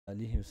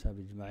alihi wa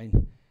sahbihi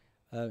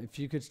ajma'in. If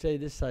you could stay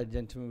this side,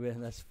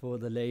 gentlemen, that's for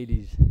the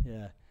ladies,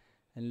 yeah.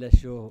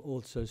 Unless you're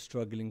also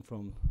struggling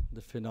from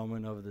the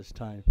phenomenon of this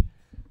time.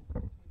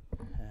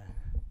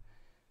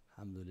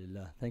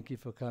 Alhamdulillah. Thank you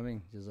for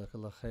coming.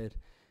 Jazakallah khair.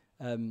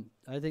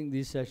 I think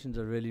these sessions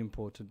are really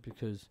important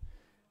because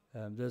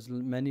there's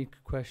many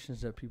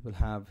questions that people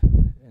have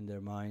in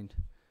their mind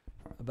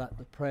about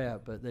the prayer,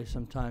 but they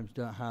sometimes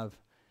don't have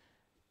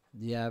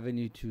the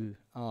avenue to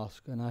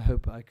ask, and I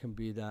hope I can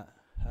be that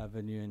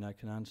avenue and I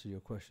can answer your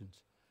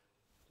questions.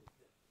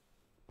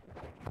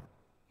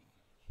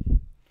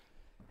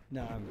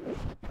 Now,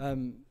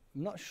 I'm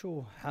not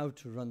sure how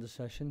to run the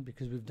session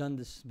because we've done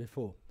this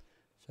before.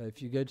 So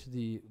if you go to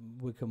the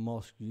Wickham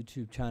Mosque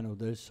YouTube channel,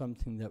 there's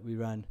something that we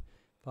ran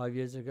 5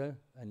 years ago,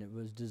 and it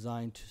was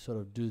designed to sort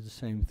of do the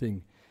same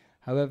thing.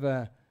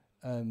 However,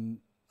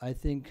 I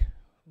think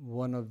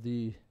one of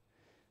the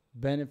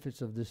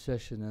benefits of this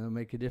session, and it'll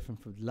make a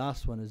difference from the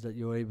last one, is that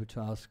you're able to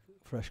ask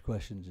fresh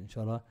questions,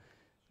 inshallah,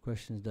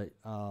 questions that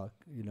are,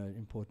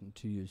 important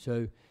to you.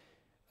 So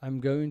I'm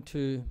going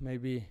to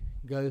maybe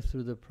go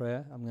through the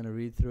prayer. I'm going to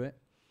read through it,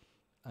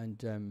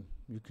 and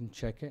you can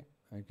check it,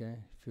 okay?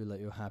 Feel like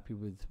you're happy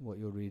with what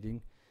you're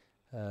reading.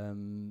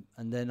 And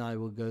then I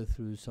will go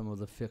through some of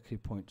the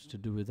fiqh points to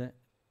do with it,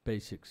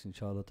 basics,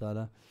 inshallah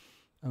ta'ala.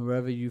 And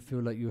wherever you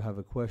feel like you have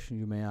a question,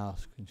 you may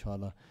ask,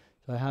 inshallah.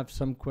 So I have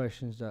some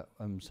questions that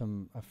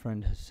a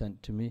friend has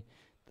sent to me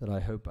that I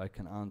hope I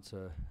can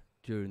answer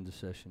during the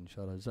session,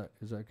 inshallah. Is that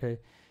okay?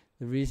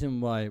 The reason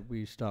why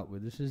we start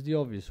with this is the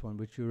obvious one,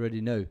 which you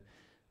already know.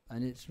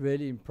 And it's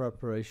really in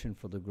preparation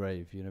for the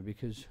grave,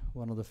 because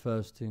one of the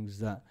first things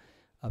that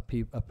a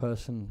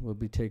person will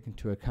be taken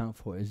into account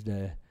for is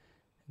their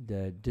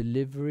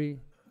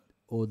delivery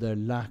or their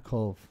lack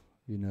of,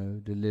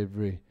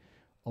 delivery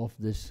of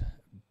this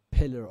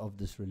pillar of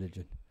this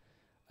religion.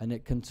 And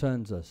it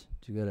concerns us,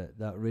 do you get it?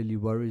 That really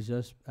worries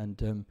us.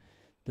 And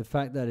the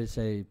fact that it's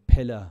a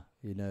pillar,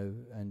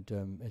 and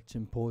it's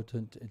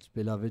important, it's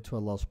beloved to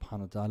Allah subhanahu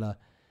wa ta'ala,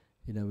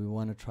 we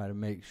want to try to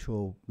make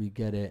sure we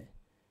get it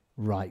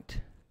right,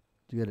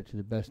 to get it to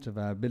the best of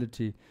our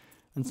ability.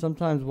 And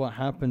sometimes what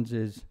happens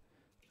is,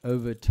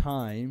 over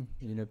time,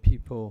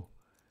 people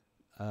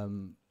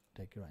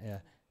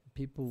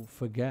people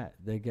forget,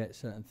 they get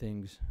certain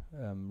things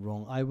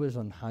wrong. I was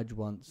on Hajj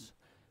once,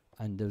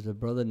 and there was a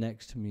brother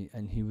next to me,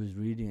 and he was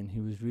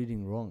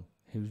reading wrong.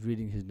 He was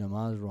reading his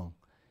namaz wrong.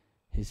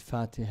 His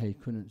Fatiha, he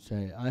couldn't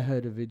say. I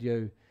heard a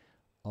video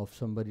of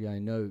somebody I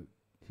know,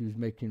 he was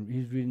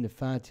reading the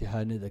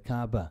Fatiha near the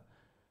Kaaba.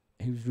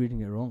 He was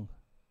reading it wrong.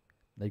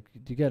 Like,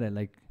 do you get it?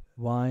 Like,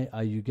 why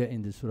are you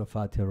getting this Surah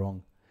Fatiha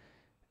wrong?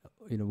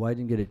 Why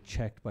didn't you get it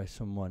checked by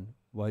someone?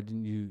 Why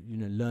didn't you,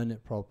 learn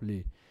it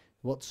properly?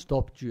 What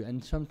stopped you?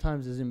 And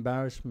sometimes there's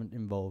embarrassment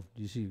involved.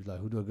 You see, like,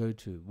 who do I go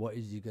to? What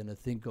is he going to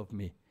think of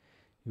me?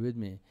 You with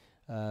me?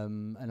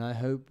 And I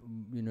hope,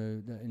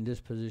 that in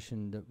this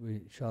position that we,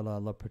 inshallah,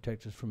 Allah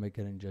protect us from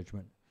making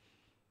judgment.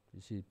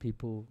 You see,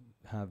 people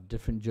have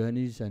different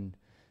journeys, and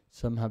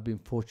some have been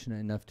fortunate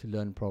enough to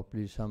learn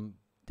properly. Some,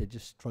 they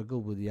just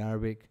struggle with the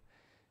Arabic.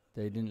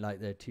 They didn't like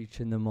their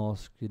teacher in the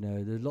mosque.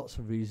 There's lots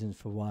of reasons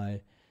for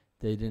why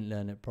they didn't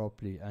learn it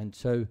properly. And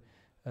so,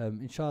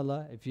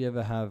 inshallah, if you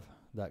ever have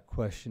that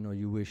question or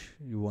you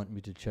want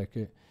me to check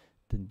it,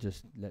 then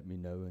just let me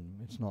know,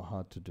 and it's not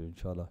hard to do,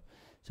 inshallah.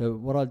 So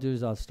what I'll do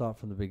is I'll start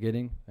from the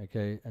beginning,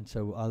 okay? And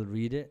so I'll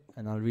read it,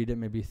 and I'll read it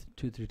maybe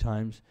 2-3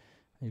 times.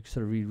 And you can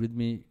sort of read with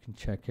me, you can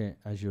check it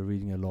as you're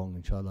reading along,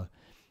 inshallah.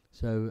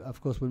 So,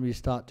 of course, when we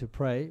start to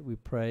pray, we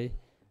pray.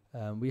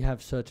 We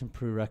have certain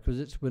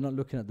prerequisites. We're not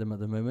looking at them at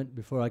the moment.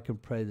 Before I can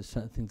pray, there's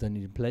certain things I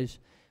need in place.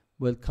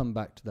 We'll come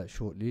back to that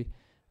shortly.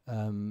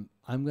 I'm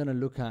going to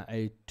look at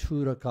a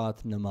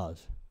 2-rakat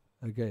namaz.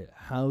 Okay,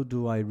 how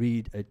do I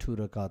read a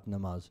 2-rakat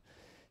namaz?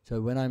 So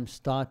when I'm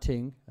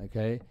starting,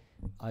 okay,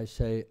 I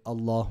say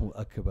Allahu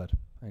Akbar.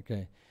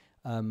 Okay,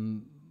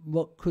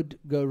 what could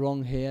go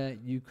wrong here?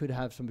 You could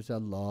have somebody say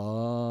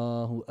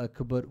Allahu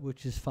Akbar,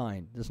 which is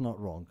fine. That's not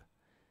wrong.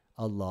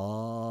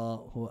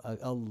 Allahu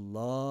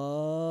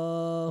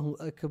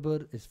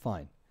Akbar is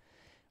fine.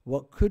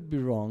 What could be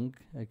wrong,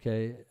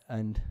 okay,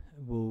 and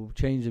will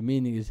change the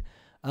meaning is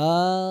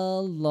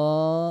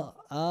Allah.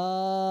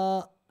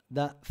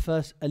 That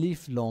first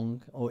alif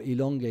long or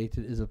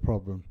elongated is a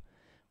problem.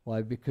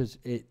 Why? Because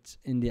it's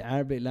in the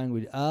Arabic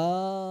language,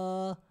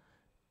 and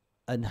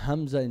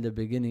Hamza in the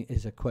beginning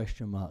is a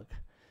question mark.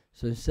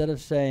 So instead of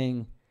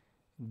saying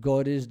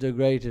God is the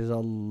greatest,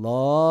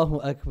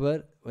 Allahu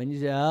Akbar, when you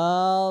say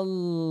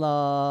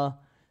Allah,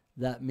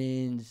 that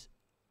means,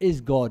 is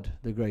God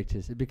the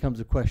greatest? It becomes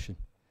a question.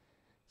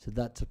 So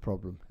that's a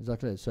problem.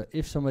 Exactly. So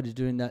if somebody's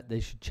doing that, they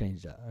should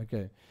change that.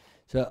 Okay.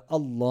 So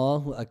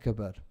Allahu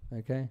Akbar.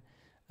 Okay.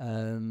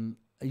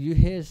 You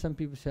hear some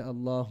people say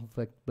Allahu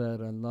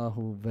Akbar,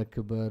 Allahu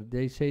Akbar.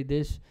 They say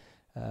this,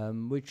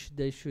 which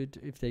they should,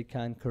 if they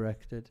can,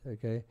 correct it.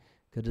 Okay.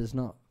 Because it's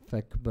not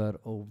Akbar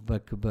or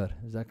Akbar.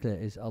 Exactly.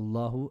 It's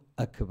Allahu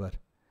Akbar.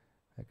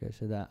 Okay.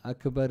 So that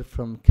Akbar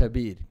from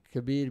Kabir.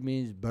 Kabir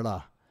means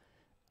bada.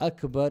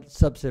 Akbar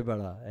sabse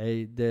bada,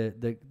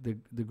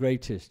 the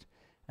greatest.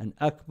 And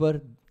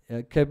Akbar,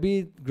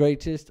 Kabir,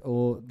 greatest,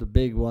 or the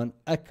big one,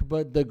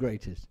 Akbar, the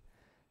greatest.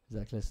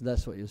 Exactly. So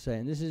that's what you're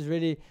saying. This is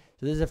really,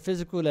 so there's a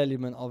physical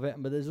element of it,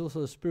 but there's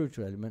also a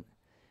spiritual element,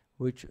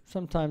 which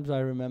sometimes I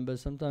remember,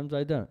 sometimes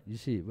I don't. You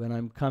see, when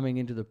I'm coming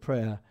into the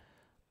prayer,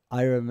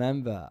 I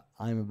remember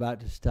I'm about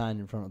to stand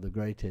in front of the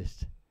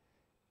greatest.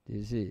 Do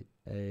you see?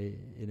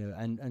 You know,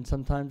 and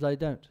sometimes I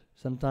don't.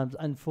 Sometimes,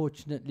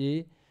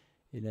 unfortunately,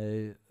 you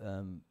know,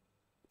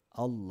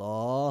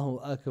 Allahu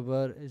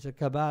Akbar is a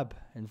kebab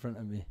in front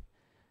of me.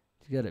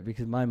 Do you get it?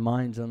 Because my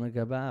mind's on a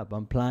kebab.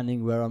 I'm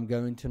planning where I'm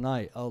going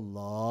tonight.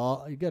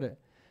 Allah, you get it?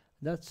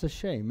 That's a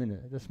shame, isn't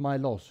it? That's my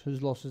loss.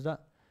 Whose loss is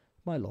that?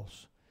 My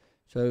loss.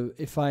 So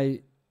if I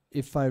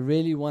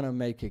really want to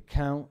make it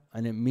count,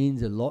 and it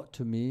means a lot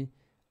to me,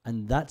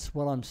 and that's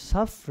what I'm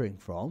suffering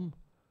from,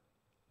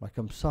 like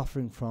I'm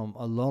suffering from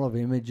a lot of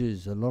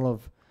images, a lot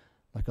of,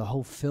 like a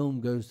whole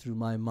film goes through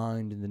my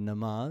mind in the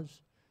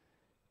namaz,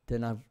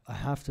 then I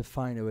have to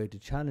find a way to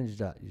challenge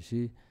that, you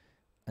see.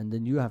 And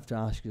then you have to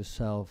ask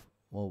yourself,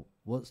 well,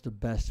 what's the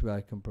best way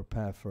I can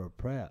prepare for a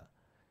prayer?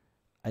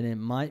 And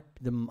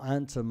the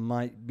answer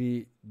might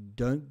be,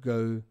 don't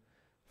go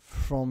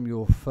from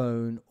your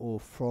phone or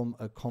from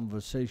a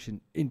conversation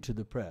into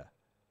the prayer.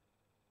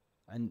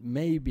 And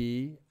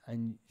maybe,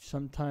 and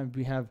sometimes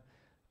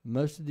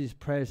most of these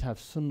prayers have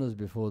sunnahs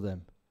before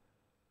them.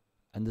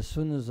 And the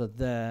sunnahs are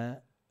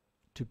there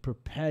to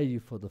prepare you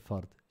for the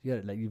fard. You get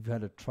it? Like you've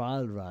had a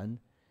trial run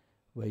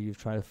where you've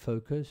tried to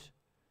focus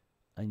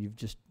and you've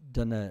just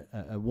done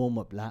a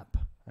warm-up lap,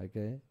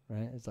 okay,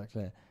 right? It's like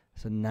that.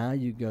 So now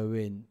you go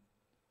in,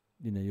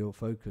 you know, you're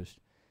focused.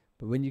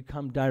 But when you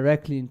come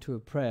directly into a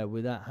prayer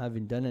without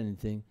having done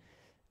anything,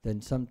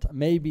 then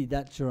maybe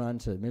that's your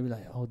answer. Maybe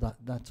like, oh,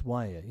 that's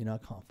why, you know, I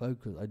can't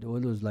focus. I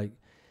always like,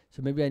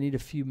 so maybe I need a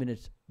few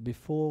minutes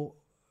before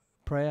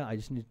prayer. I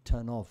just need to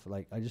turn off.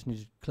 Like I just need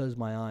to close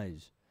my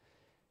eyes.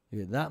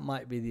 Yeah, that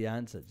might be the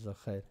answer.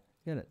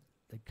 Get it?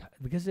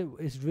 Because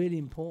it's really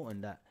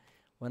important that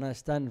when I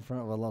stand in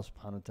front of Allah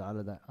subhanahu wa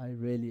ta'ala, that I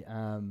really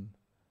am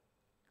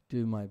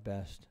doing my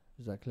best.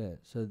 Is that clear?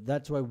 So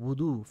that's why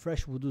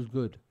fresh wudu is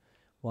good.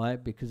 Why?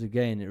 Because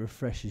again, it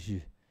refreshes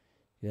you.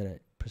 Get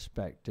it?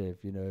 Perspective,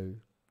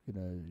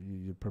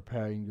 you're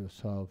preparing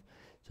yourself.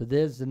 So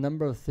there's a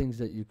number of things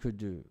that you could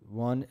do.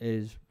 One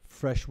is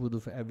fresh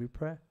wudu for every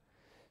prayer.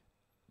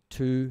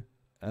 Two,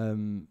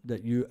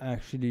 that you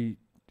actually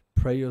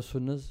pray your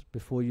sunnahs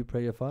before you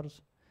pray your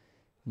farz.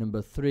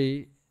 Number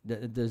three,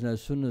 that there's no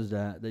sunnahs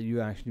there, that you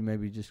actually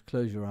maybe just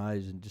close your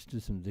eyes and just do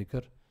some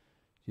dhikr.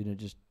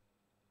 Just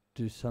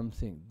do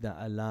something that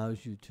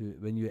allows you to,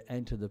 when you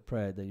enter the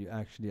prayer, that you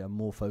actually are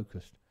more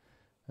focused.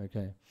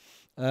 Okay.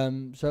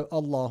 So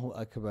Allahu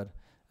Akbar.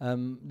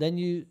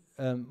 Then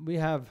we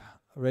have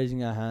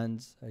raising our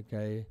hands,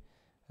 okay,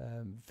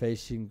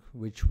 facing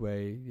which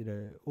way,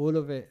 all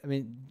of it. I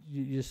mean,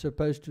 you're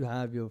supposed to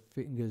have your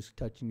fingers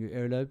touching your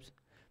earlobes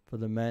for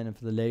the men, and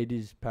for the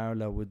ladies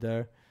parallel with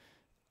their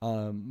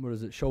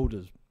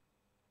shoulders.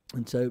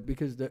 And so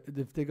because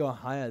if they go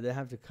higher, they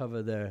have to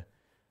cover their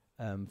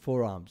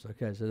forearms.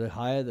 Okay, so the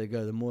higher they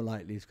go, the more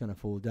likely it's going to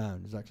fall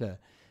down. Is that clear?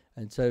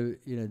 And so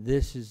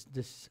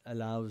this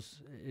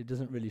allows, it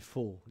doesn't really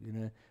fall,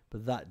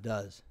 but that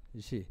does,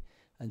 you see.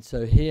 And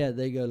so here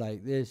they go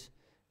like this,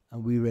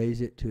 and we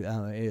raise it to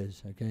our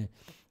ears. Okay,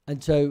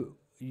 and so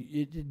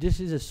this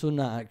is a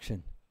sunnah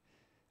action.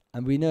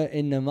 And we know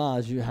in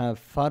namaz you have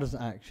farz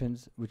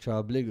actions, which are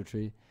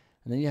obligatory,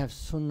 and then you have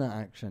sunnah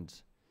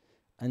actions.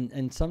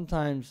 And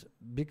sometimes,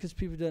 because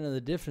people don't know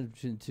the difference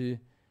between the two,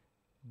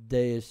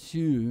 they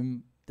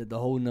assume that the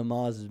whole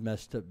namaz is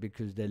messed up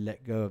because they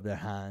let go of their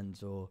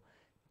hands, or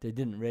they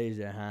didn't raise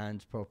their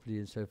hands properly,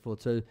 and so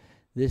forth. So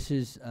this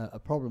is a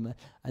problem.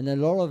 And a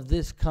lot of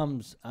this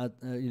comes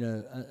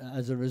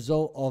as a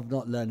result of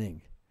not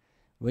learning.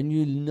 When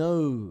you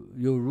know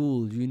your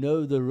rules, you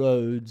know the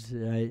roads,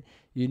 right?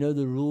 You know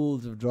the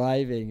rules of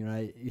driving,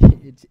 right?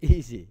 It's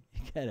easy.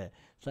 You get it?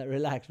 It's like,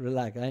 relax.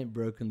 I ain't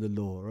broken the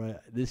law, right?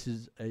 This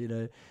is,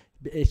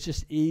 it's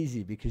just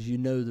easy because you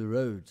know the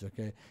roads,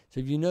 okay? So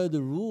if you know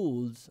the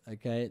rules,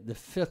 okay, the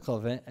fiqh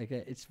of it,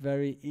 okay, it's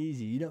very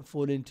easy. You don't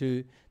fall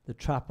into the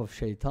trap of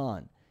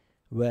shaitan,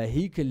 where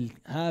he can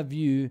have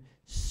you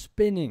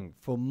spinning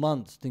for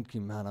months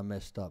thinking, man, I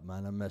messed up.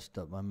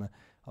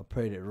 I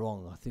prayed it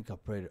wrong. I think I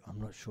prayed it. I'm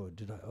not sure.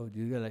 Did I? Oh,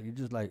 you're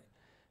just like,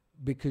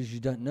 because you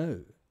don't know.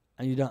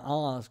 And you don't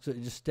ask, so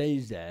it just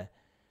stays there.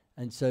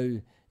 And so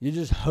you're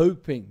just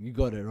hoping you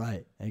got it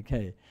right,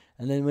 okay?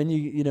 And then when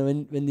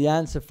when the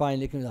answer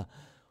finally comes out,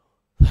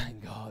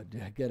 thank God,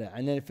 I get it.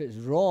 And then if it's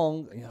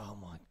wrong, oh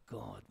my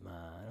God,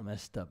 man, I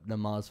messed up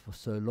namaz for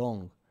so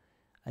long.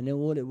 And then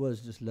all it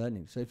was just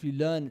learning. So if you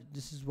learn,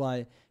 this is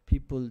why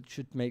people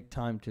should make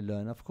time to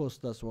learn. Of course,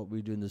 that's what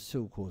we do in the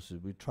SIL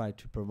courses. We try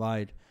to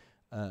provide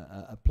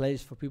a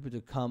place for people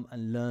to come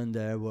and learn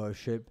their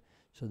worship,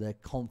 so they're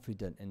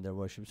confident in their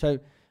worship. So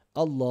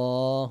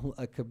Allahu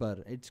Akbar.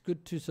 It's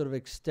good to sort of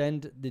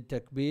extend the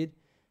takbir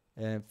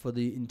for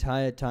the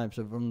entire time.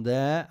 So from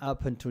there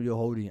up until you're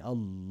holding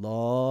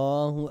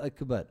Allahu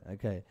Akbar.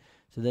 Okay.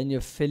 So then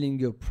you're filling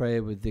your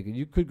prayer with dhikr.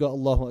 You could go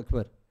Allahu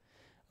Akbar.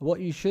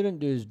 What you shouldn't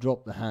do is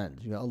drop the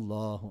hands. You go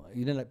Allahu.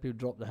 You don't let people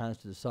drop the hands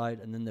to the side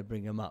and then they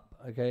bring them up.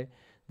 Okay.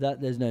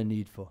 That there's no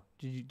need for.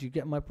 Do you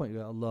get my point? You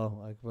go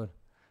Allahu Akbar.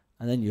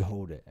 And then you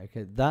hold it.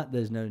 Okay. That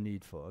there's no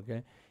need for.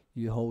 Okay.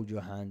 You hold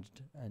your hands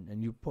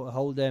and you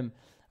hold them.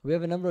 We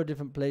have a number of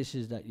different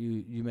places that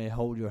you may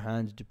hold your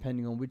hands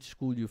depending on which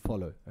school you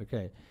follow.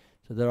 Okay.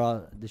 So there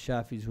are the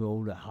Shafis who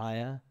hold it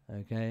higher.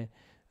 Okay.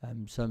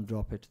 Some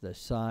drop it to their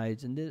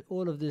sides, and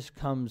all of this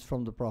comes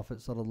from the Prophet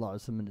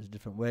ﷺ in its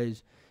different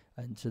ways,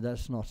 and so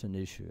that's not an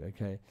issue,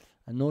 okay?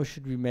 And nor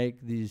should we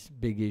make these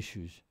big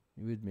issues.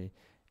 You with me?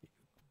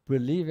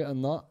 Believe it or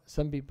not,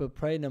 some people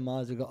pray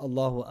namaz and go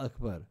Allahu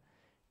Akbar.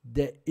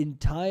 The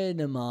entire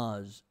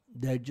namaz,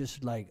 they're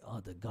just like,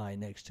 oh, the guy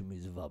next to me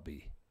is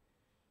Vabi.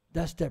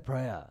 That's their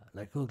prayer.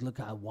 Like, look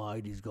how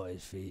wide he's got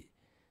his feet.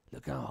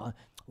 Look how high.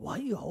 Why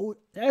you hold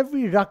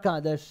every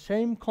rak'ah the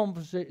same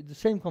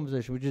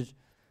conversation, which is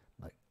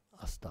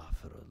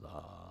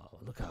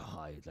Astaghfirullah, look how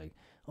high. Like,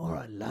 all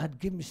right, lad,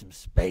 give me some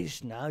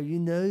space now, you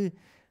know.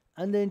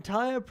 And the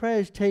entire prayer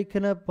is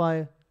taken up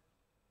by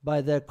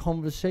their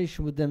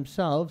conversation with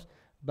themselves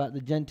about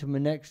the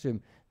gentleman next to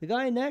him. The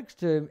guy next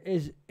to him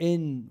is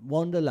in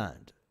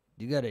Wonderland.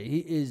 You get it? He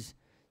is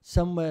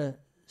somewhere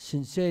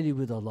sincerely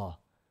with Allah.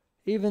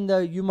 Even though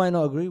you might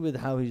not agree with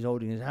how he's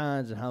holding his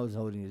hands and how he's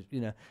holding his,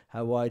 you know,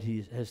 how wide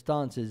his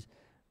stance is,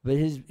 but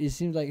it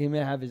seems like he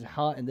may have his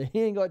heart in there.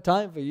 He ain't got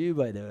time for you,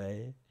 by the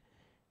way.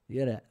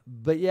 You know,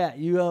 but yeah,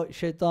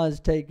 Shaitan's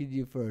taking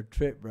you for a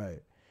trip, bro.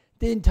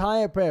 The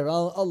entire prayer,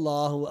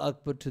 Allahu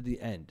Akbar to the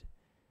end.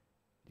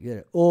 You get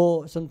it?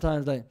 Or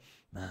sometimes like,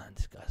 man,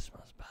 this guy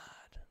smells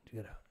bad.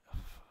 You get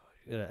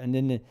it? And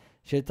then the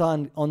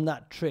Shaitan on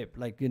that trip,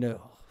 like, you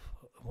know,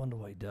 I wonder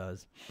what he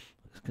does.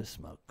 It's gonna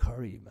smell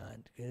curry,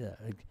 man. Yeah,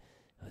 like,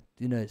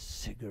 you know,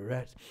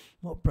 cigarettes.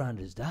 What brand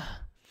is that?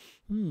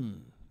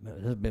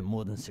 There's a bit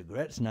more than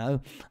cigarettes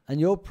now. And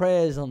your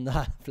prayers on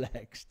that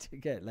flex to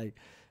get like.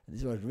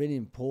 This is why it's really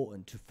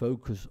important to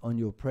focus on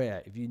your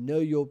prayer. If you know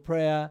your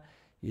prayer,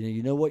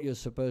 you know what you're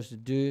supposed to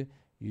do,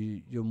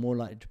 you're more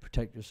likely to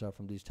protect yourself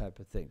from these type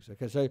of things.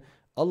 Okay, so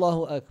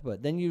Allahu Akbar.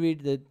 Then you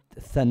read the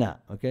thana.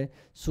 Okay,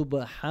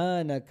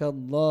 Subhanaka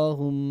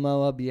Allahumma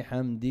wa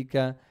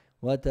bihamdika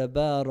wa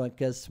tabaraka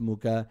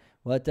ismuka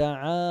wa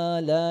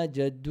ta'ala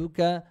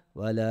jadduka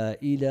wa la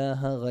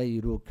ilaha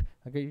ghayruk.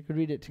 Okay, you can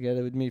read it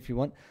together with me if you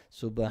want.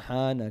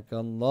 Subhanaka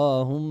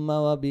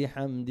Allahumma wa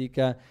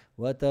bihamdika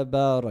wa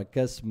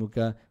tabaraka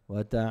ismuka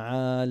wa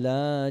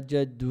ta'ala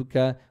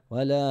jadduka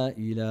wa la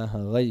ilaha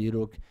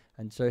ghayruk.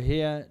 And so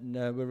here,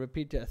 we'll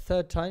repeat it a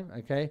third time,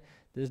 okay?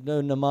 There's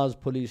no namaz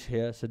police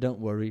here, so don't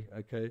worry,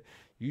 okay?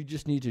 You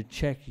just need to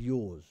check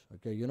yours,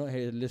 okay? You're not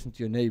here to listen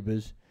to your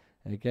neighbors,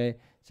 okay?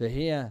 So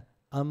here,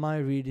 am I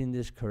reading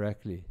this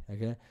correctly,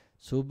 okay?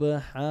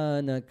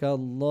 Subhanaka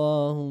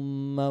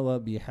Allahumma wa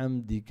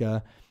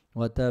bihamdika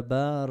wa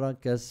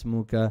tabaraka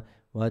ismuka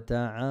wa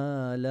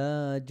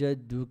ta'ala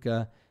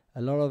jadduka.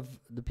 A lot of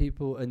the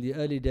people in the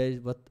early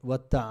days,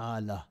 what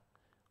ta'ala.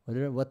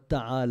 What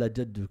ta'ala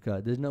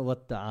jadduka. There's no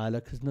what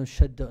ta'ala because no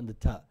shadda on the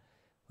ta.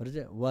 What is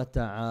it? What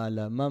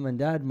ta'ala. Mom and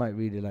dad might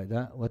read it like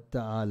that. What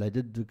ta'ala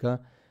jadduka.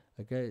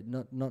 Okay,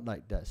 not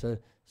like that. So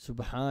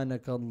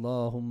Subhanaka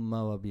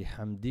Allahumma wa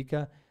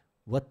bihamdika.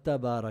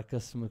 وَاتَّبَارَكَ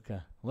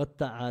اسْمُكَ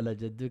وَاتَّعَالَ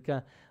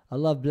جَدُّكَ.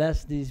 Allah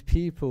bless these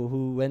people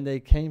who, when they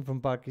came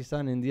from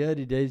Pakistan in the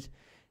early days,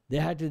 they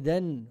had to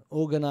then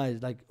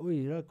organize, like, oh,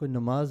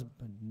 namaz,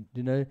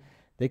 you know,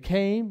 they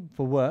came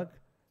for work,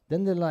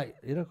 then they're like,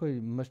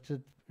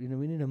 masjid, we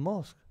need a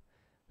mosque.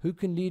 Who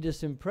can lead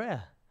us in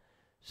prayer?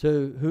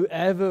 So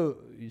whoever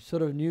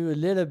sort of knew a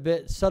little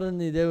bit,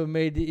 suddenly they were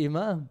made the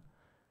imam.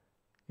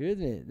 You with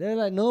me? They're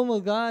like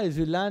normal guys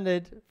who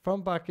landed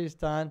from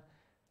Pakistan.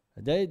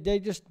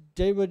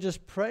 They were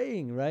just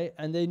praying, right?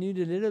 And they knew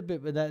a little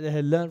bit, but that they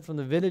had learned from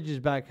the villages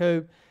back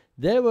home.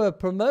 They were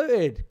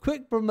promoted,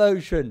 quick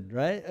promotion,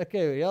 right?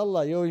 Okay,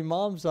 yallah, you're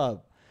imams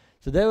up.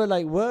 So they were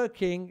like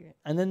working,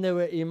 and then they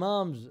were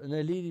imams, and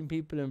they're leading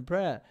people in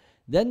prayer.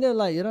 Then they're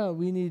like,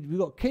 we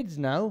got kids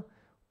now.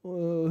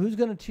 Who's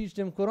going to teach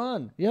them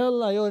Quran?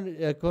 Yallah,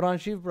 you're Quran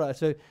Shifra.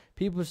 So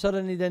people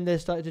suddenly then they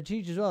started to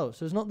teach as well.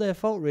 So it's not their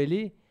fault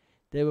really.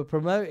 They were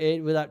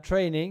promoted without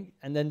training,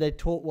 and then they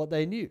taught what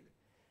they knew.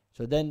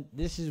 So then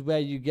this is where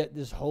you get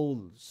this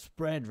whole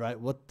spread, right?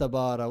 What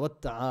tabara,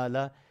 what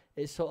ta'ala.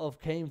 It sort of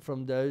came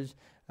from those,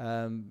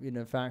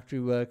 factory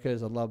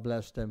workers. Allah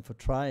bless them for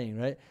trying,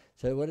 right?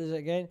 So what is it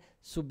again?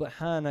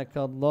 Subhanaka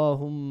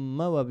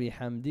Allahumma wa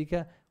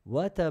bihamdika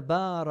wa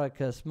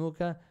tabaraka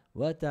ismuka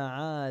wa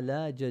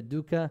ta'ala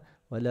jadduka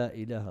wa la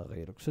ilaha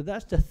ghayruk. So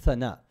that's the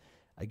thana.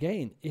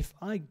 Again, if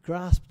I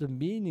grasp the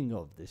meaning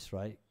of this,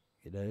 right,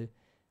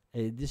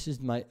 this is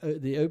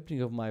the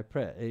opening of my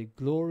prayer.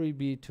 Glory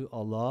be to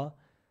Allah.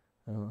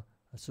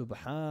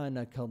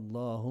 Subhanaka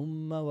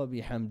Allahumma wa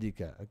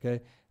bihamdika.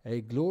 Okay.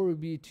 Glory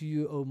be to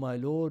you, O my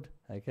Lord.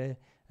 Okay.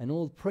 and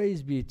all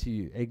praise be to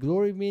you. A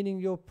glory meaning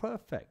you're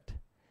perfect.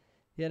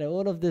 You know,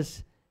 all of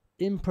this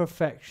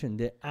imperfection,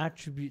 the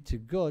attribute to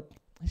God,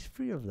 is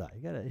free of that.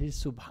 You get it?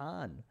 He's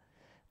Subhan.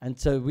 And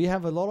so we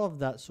have a lot of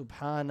that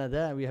Subhana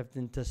there. We have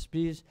the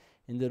tasbihs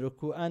in the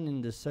ruku and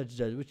in the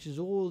sajda, which is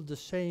all the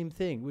same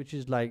thing, which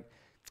is like,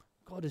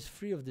 God is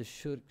free of the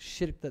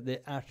shirk that they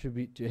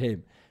attribute to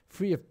Him,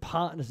 free of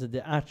partners that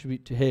they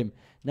attribute to Him.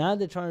 Now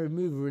they're trying to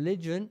remove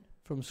religion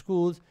from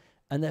schools,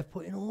 and they're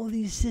putting all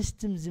these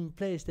systems in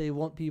place they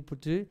want people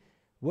to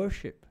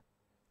worship.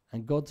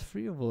 And God's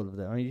free of all of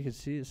that. I mean, you can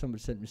see it.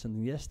 Somebody sent me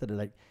something yesterday,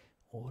 like,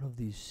 all of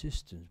these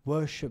systems,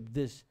 worship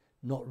this,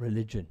 not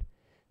religion.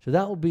 So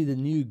that will be the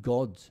new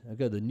gods,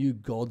 okay, the new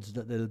gods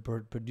that they'll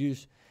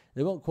produce.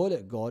 They won't call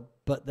it God,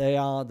 but they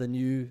are the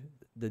new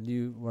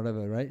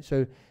whatever, right?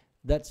 So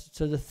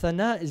the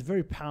thana is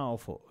very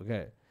powerful,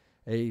 okay?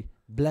 A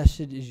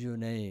blessed is your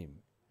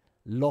name,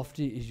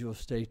 lofty is your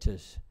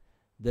status.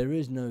 There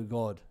is no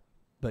God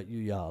but you,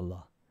 Ya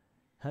Allah.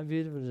 How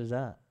beautiful is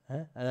that?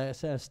 Eh? And I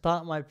say, I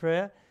start my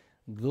prayer,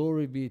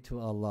 glory be to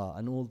Allah,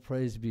 and all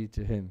praise be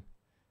to Him.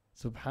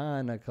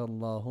 Subhanaka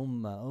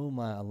Allahumma, oh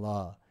my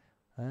Allah.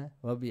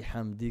 Wa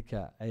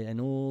bihamdika, and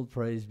all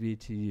praise be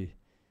to you.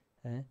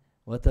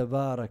 Wa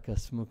tabarak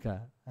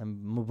asmuka,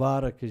 and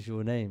Mubarak is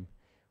your name.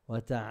 Wa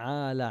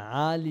ta'ala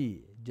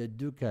ali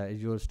jadduka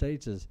is your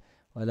status.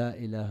 Wa la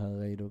ilaha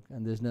ghayruk,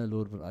 and there's no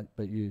Lord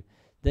but you.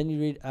 Then you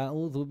read,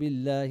 A'udhu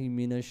billahi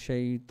minash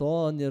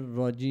shaytanir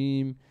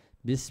rajim.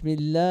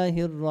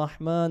 Bismillahir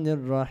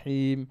rahmanir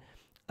rahim.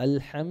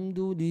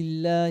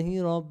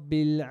 Alhamdulillahi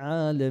rabbil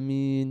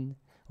alameen.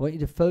 I want you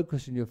to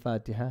focus on your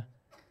Fatiha.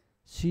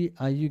 See,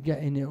 are you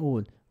getting it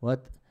all?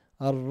 What?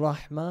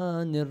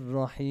 Ar-Rahmanir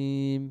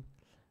Rahim.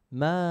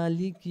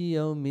 Maliki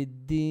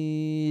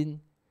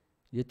Yawmiddin.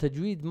 Your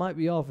tajweed might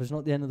be off, it's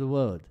not the end of the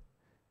world.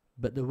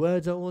 But the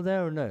words are all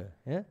there or no?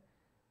 Yeah?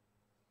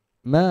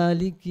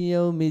 Maliki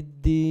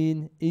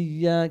Yawmiddin.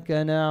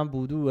 Iyaka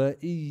na'budu wa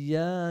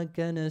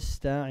iyaka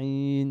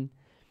nasta'in.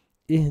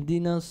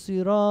 Ihdina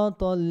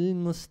as-sirata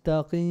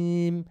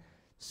al-mustaqim.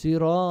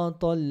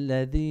 Sirata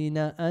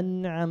alladhina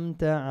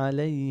an'amta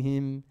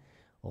alayhim.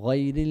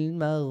 غير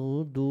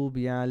المغضوب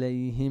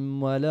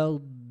عليهم ولا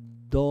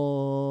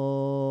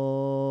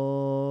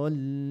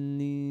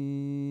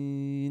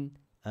الضالين.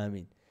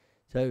 Ameen.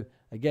 So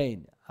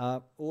again,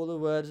 all the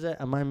words there.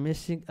 Am I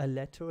missing a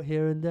letter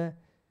here and there?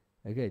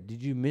 Okay,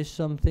 did you miss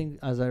something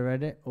as I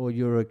read it, or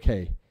you're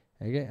okay?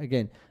 Okay,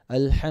 again,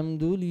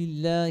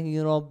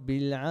 Alhamdulillahi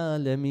Rabbil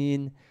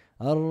Alameen,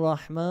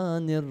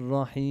 Ar-Rahmanir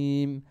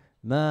Rahim,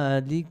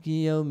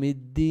 Maliki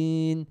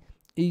Yawmiddin.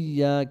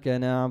 إياك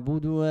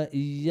نعبد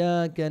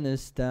وإياك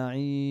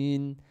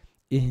نستعين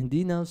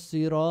اهدنا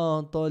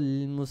الصراط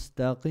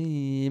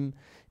المستقيم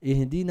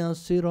اهدنا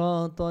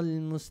الصراط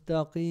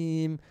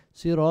المستقيم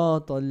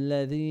صراط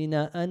الذين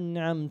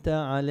أنعمت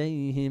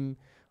عليهم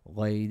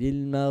غير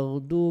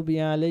المغضوب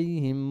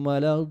عليهم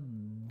ولا الضالين.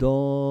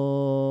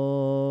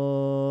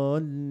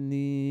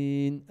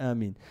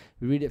 Amen.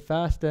 We read it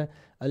faster.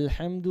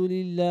 الحمد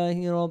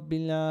لله رب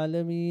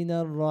العالمين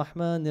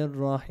الرحمن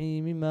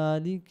الرحيم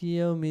مالك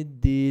يوم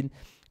الدين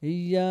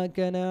إياك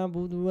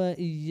نعبد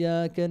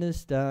وإياك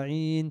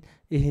نستعين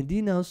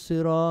اهدنا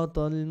الصراط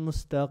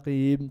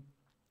المستقيم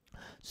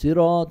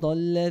صراط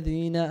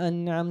الذين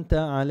أنعمت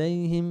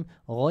عليهم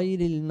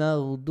غير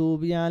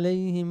المغضوب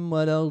عليهم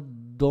ولا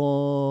الضالين.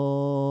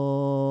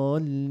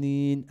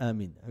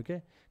 Amen.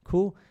 Okay,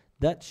 cool.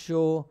 That's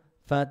your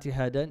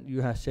Fatiha done.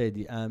 You have said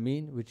the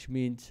Amin, which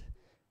means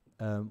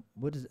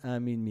what does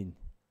Amin mean?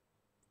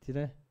 Did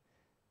I?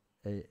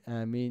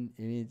 Amin,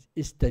 it means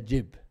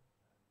istajib.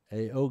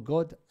 Oh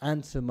God,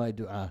 answer my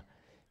dua,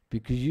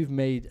 because you've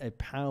made a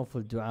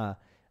powerful dua.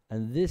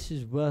 And this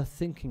is worth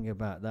thinking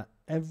about, that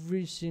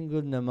every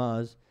single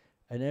namaz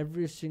and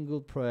every single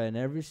prayer and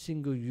every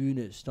single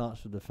unit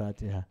starts with the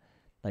Fatiha.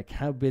 Like,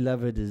 how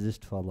beloved is this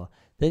to Allah?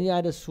 Then you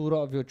add a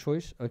surah of your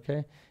choice,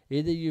 okay?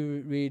 Either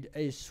you read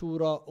a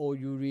surah or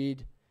you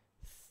read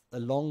a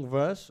long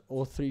verse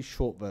or 3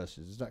 short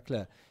verses. Is that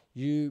clear?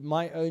 You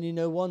might only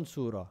know one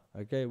surah,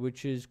 okay,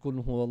 which is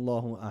Qul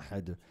Huwallahu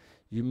Ahad.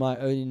 You might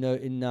only know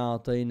Inna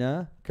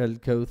Atayna Kal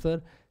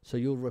Kawthar, so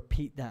you'll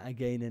repeat that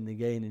again and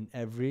again in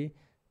every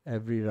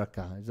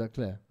rak'ah. Is that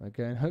clear?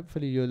 Okay, and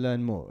hopefully you'll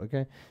learn more.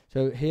 Okay,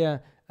 so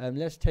here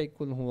let's take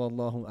Qul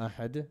Huwallahu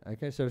Ahad.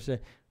 Okay, so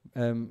say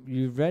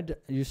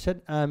you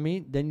said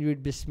Ameen, then you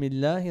read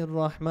Bismillahir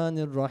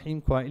Rahmanir Rahim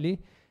quietly,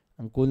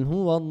 and Qul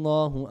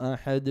Huwallahu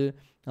Ahad.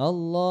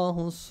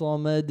 Allahu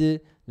Samad,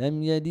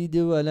 Lam Yalid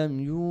wa Lam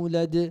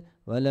Yulad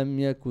wa Lam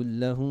yakul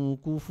lahu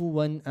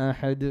kufuwan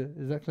ahad.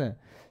 Is that clear?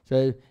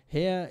 So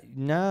here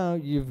now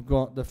you've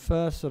got the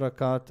first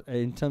rakat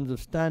in terms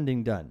of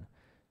standing done.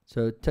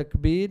 So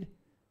takbir,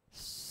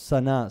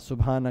 sana,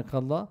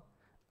 subhanakallah,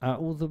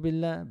 a'udhu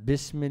billah,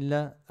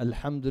 bismillah,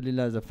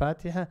 alhamdulillah is a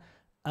Fatiha,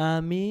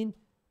 Ameen,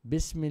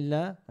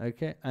 bismillah,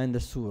 okay, and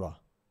the surah.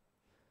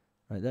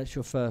 Right, that's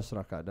your first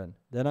rak'ah done.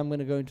 Then I'm going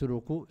to go into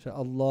ruku. So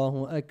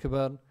Allahu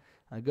Akbar.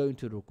 I go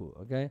into ruku,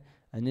 okay?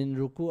 And in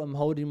ruku, I'm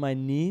holding my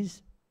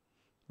knees,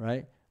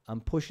 right? I'm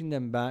pushing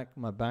them back.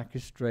 My back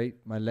is straight.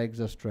 My legs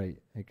are straight.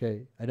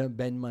 Okay. I don't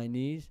bend my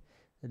knees.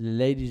 The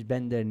ladies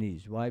bend their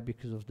knees. Why?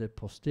 Because of their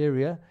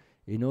posterior.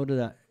 In order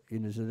that,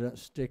 so they don't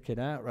stick it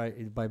out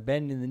right. By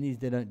bending the knees,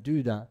 they don't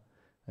do that.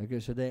 Okay.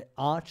 So they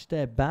arch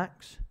their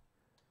backs.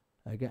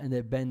 Okay. And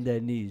they bend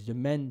their knees. The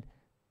men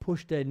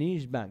push their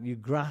knees back. You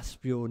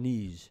grasp your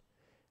knees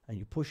and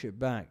you push it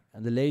back.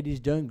 And the ladies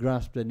don't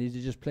grasp their knees.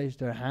 They just place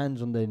their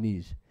hands on their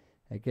knees.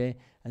 Okay.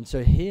 And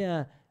so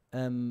here,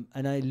 and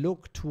I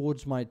look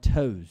towards my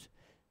toes.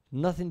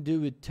 Nothing to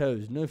do with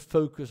toes. No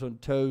focus on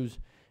toes.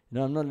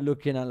 I'm not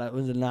looking at like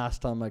when's the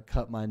last time I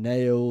cut my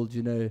nails.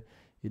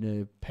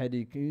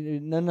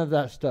 Pedicure. None of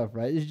that stuff,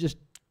 right? It's just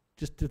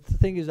the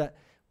thing is that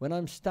when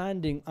I'm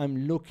standing,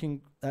 I'm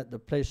looking at the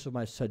place of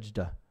my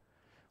sajda.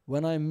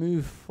 When I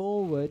move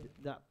forward,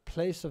 that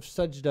place of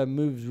sajda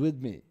moves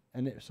with me,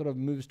 and it sort of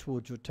moves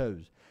towards your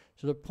toes.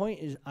 So the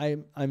point is,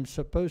 I'm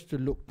supposed to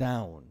look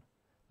down.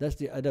 That's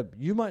the adab.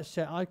 You might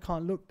say, I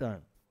can't look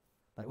down.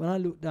 Like when I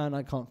look down,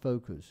 I can't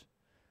focus.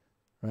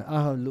 Right?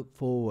 I have to look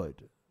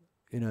forward.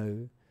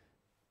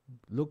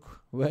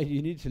 Look where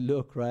you need to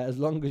look, right? As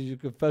long as you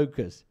can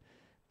focus.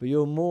 But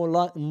you're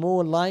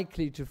more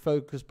likely to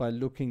focus by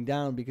looking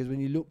down, because when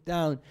you look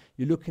down,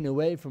 you're looking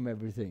away from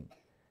everything.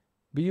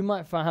 But you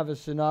might have a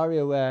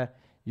scenario where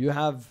you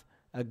have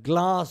a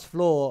glass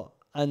floor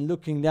and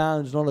looking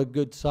down is not a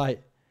good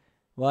sight.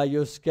 Why?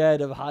 You're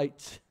scared of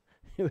heights.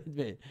 You with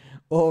me?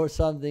 Or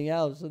something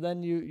else. So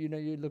then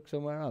you look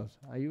somewhere else.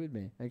 Are you with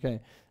me?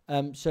 Okay.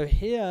 So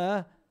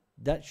here,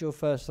 that's your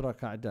first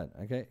rak'ah done.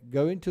 Okay.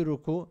 Go into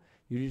ruku'.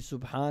 You read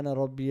Subhana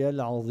Rabbiyal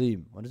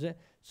Azim. What is it?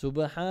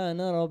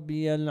 Subhana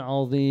Rabbiyal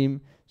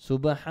Azim.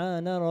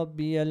 Subhana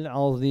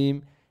Rabbiyal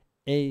Azim.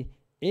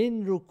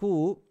 In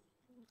ruku',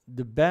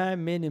 the bare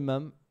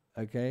minimum,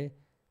 okay,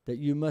 that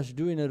you must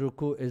do in a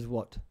ruku' is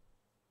what?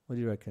 What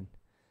do you reckon?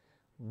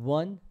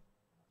 One.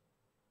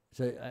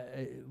 So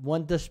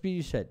one tasbih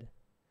you said.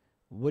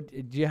 What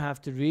do you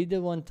have to read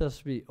the one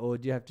tasbih, or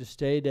do you have to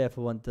stay there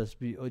for one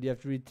tasbih, or do you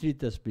have to read 3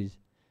 tasbihs?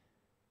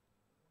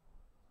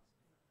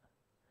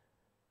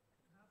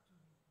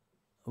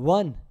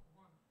 One.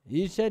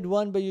 You said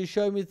one, but you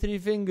showed me 3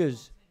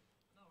 fingers.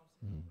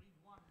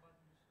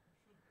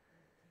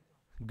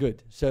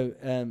 Good. So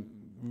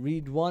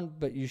read 1,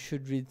 but you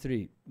should read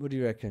 3. What do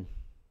you reckon?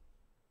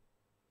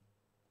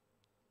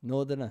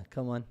 Northerner,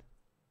 come on.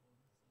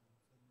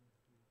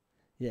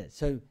 Yeah,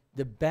 so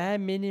the bare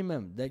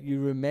minimum that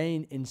you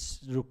remain in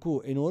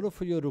ruku', in order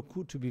for your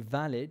ruku' to be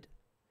valid,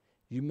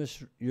 you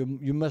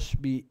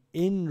must be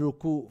in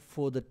ruku'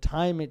 for the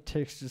time it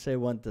takes to say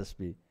one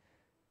tasbih.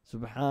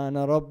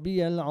 Subhana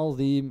Rabbiyal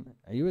Azim.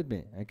 Are you with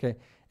me? Okay.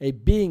 A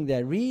being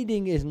there.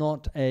 Reading is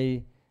not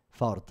a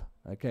fard.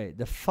 Okay.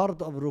 The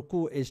fard of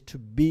ruku' is to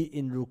be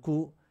in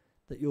ruku',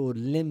 that your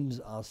limbs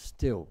are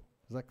still.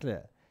 Is that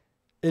clear?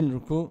 In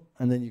ruku'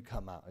 and then you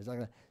come out. Is that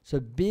clear? So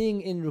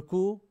being in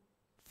ruku'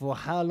 for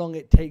how long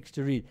it takes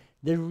to read.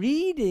 The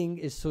reading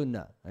is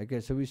sunnah. Okay,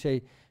 so we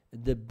say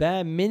the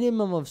bare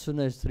minimum of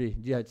sunnah is 3.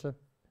 Jihad, sir?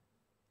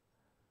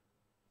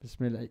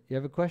 Bismillah. You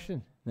have a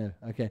question? No.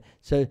 Okay.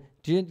 So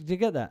do you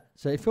get that?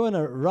 So if you're in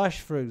a rush,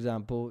 for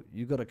example,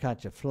 you've got to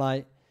catch a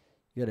flight.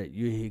 You're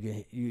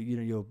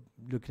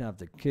looking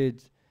after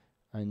kids,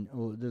 and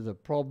there's a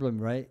problem,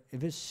 right?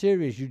 If it's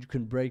serious, you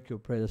can break your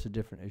prayer. That's a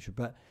different issue.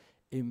 But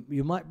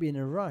you might be in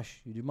a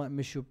rush. You might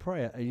miss your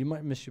prayer. You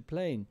might miss your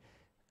plane.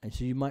 And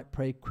so you might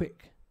pray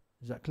quick.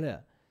 Is that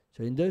clear?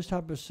 So in those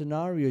type of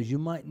scenarios, you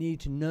might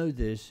need to know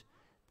this,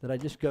 that I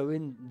just go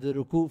in the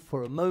ruku'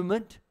 for a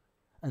moment,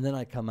 and then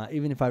I come out.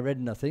 Even if I read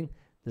nothing,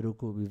 the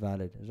ruku' will be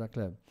valid. Is that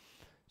clear?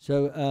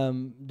 So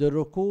the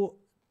ruku',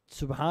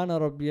 Subhana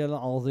Rabbiyal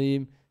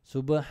Azim,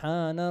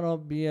 Subhana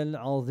Rabbiyal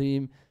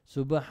Azim,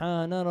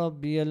 Subhana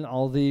Rabbiyal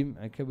Azim.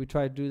 Okay, we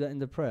try to do that in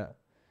the prayer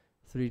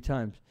 3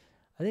 times.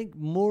 I think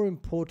more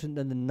important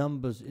than the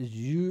numbers is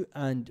you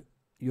and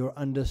you're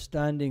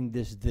understanding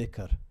this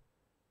dhikr.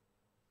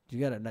 Do you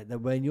get it? Like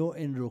that when you're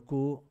in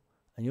ruku'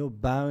 and you're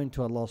bowing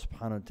to Allah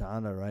subhanahu wa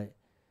ta'ala, right?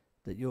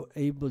 That you're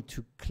able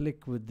to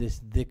click with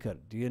this dhikr.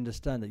 Do you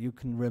understand that you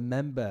can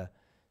remember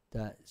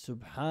that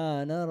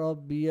Subhana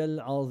Rabbiyal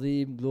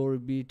Azim, glory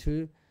be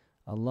to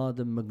Allah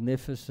the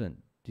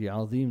Magnificent, the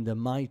Azim, the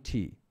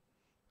Mighty.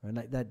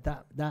 Right? Like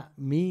that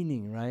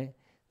meaning, right?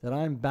 That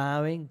I'm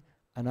bowing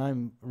and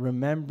I'm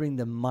remembering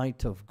the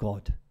might of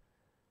God.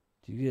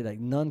 Do you get, like,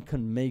 none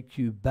can make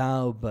you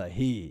bow but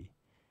He.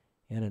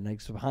 Like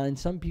subhan. And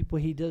some people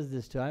He does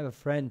this to. I have a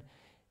friend.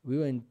 We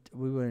were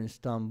in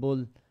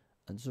Istanbul,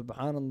 and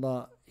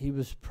subhanallah, he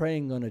was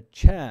praying on a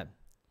chair,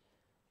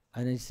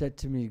 and he said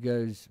to me, he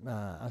goes,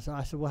 I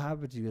said, what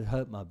happened to you? He goes,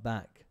 hurt my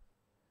back.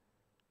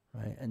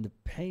 Right, and the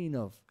pain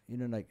of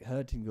like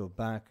hurting your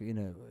back,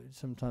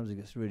 sometimes it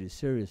gets really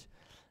serious.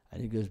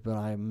 And he goes, but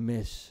I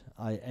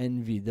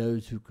envy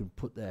those who can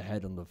put their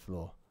head on the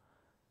floor.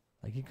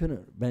 Like he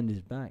couldn't bend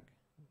his back.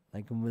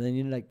 Like, and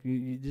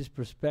then this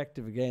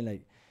perspective again,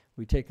 like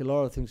we take a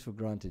lot of things for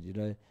granted,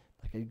 Like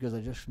because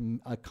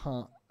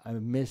I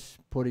miss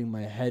putting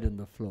my head on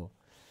the floor.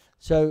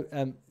 So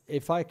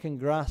if I can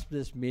grasp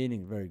this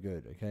meaning, very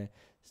good, okay?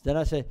 So then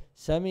I say,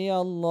 Sami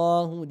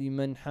Allahu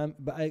liman ham.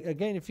 But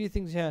again, a few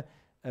things here.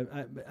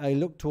 I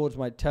look towards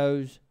my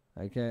toes,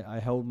 okay? I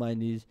hold my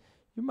knees.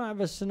 You might have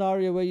a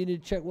scenario where you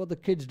need to check what the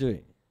kid's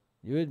doing.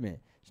 You with me?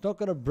 It's not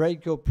going to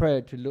break your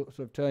prayer to look,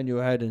 sort of turn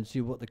your head and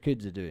see what the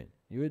kids are doing.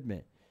 You with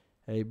me?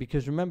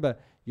 Because remember,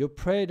 your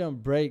prayer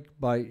don't break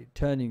by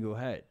turning your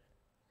head.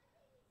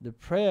 The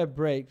prayer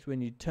breaks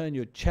when you turn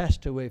your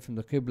chest away from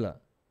the Qibla.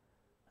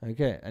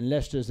 Okay,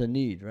 unless there's a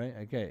need, right?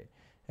 Okay.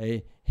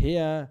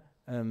 Here,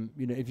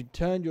 if you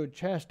turn your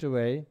chest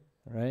away,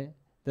 right,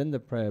 then the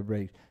prayer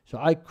breaks. So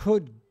I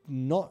could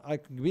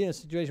be in a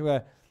situation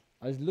where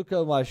I just look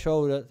over my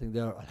shoulder, think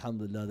they're,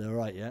 alhamdulillah, they're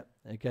right, yeah?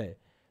 Okay.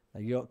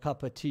 Like you got a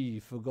cup of tea, you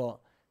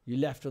forgot, you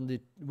left on the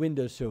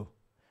windowsill.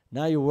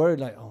 Now you're worried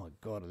like, oh my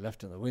God, I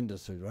left it on the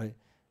windowsill, right?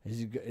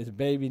 Is the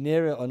baby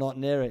near it or not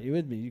near it? You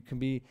with me? You can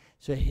be,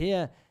 so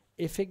here,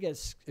 if it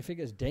gets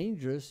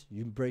dangerous,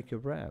 you break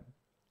your prayer.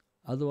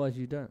 Otherwise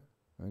you don't,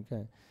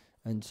 okay?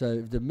 And so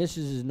if the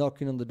missus is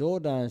knocking on the door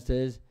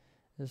downstairs,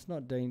 it's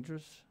not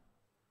dangerous.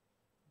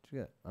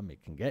 I mean,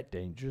 it can get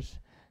dangerous.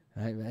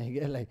 Right?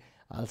 Like,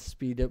 I'll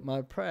speed up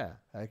my prayer,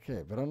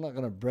 okay? But I'm not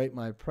going to break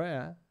my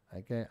prayer,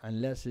 okay,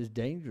 unless it's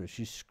dangerous.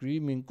 She's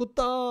screaming,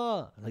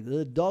 Kutta! Like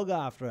there's a dog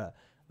after her.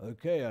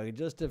 Okay, I can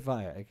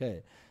justify it,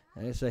 okay?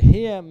 And so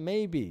here,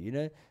 maybe,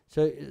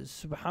 so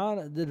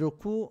subhanallah, the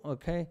ruku,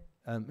 okay?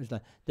 It's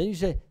like, then you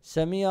say,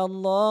 Sami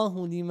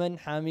Allahu liman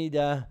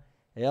hamida.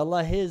 Hey,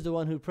 Allah hears the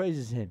one who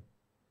praises him.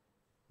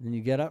 Then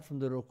you get up from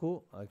the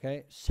ruku,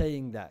 okay,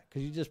 saying that.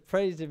 Because you just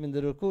praised him in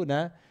the ruku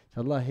now.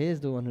 So Allah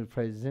hears the one who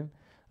praises him.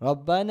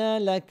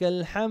 Rabbana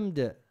lakal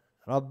hamd.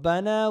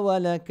 Rabbana wa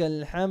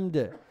lakal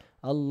hamd.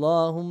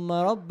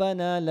 Allahumma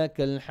Rabbana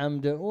lakal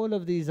hamd. All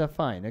of these are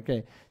fine,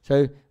 okay.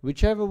 So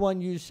whichever one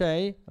you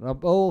say,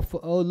 oh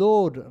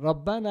Lord,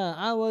 Rabbana,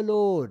 our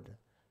Lord,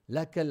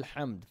 lakal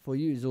hamd. For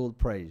you is all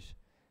praise.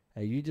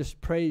 You just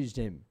praised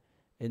him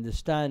in the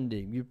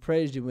standing. You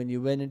praised him when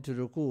you went into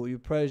ruku. You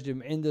praised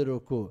him in the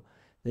ruku.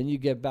 Then you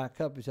get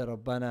back up, you say,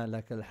 Rabbana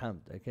lakal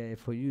hamd. Okay,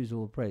 for you is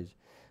all praise.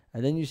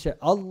 And then you say,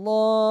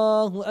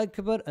 Allahu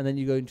Akbar, and then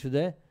you go into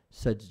the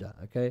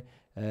sajda. Okay,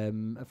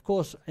 of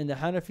course, in the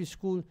Hanafi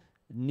school,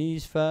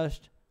 knees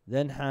first,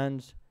 then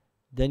hands,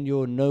 then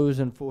your nose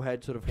and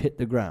forehead sort of hit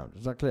the ground.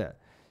 Is that clear?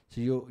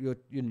 So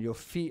your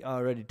feet are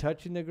already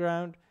touching the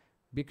ground.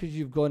 Because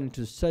you've gone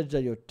into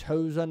sajda, your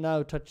toes are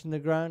now touching the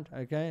ground.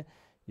 Okay,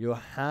 your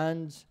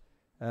hands,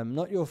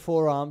 not your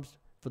forearms.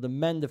 For the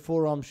men, the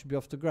forearms should be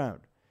off the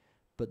ground,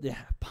 but the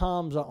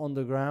palms are on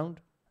the ground.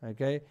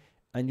 Okay,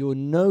 and your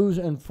nose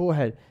and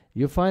forehead.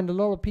 You find a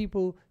lot of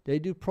people, they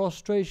do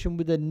prostration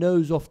with their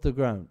nose off the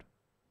ground.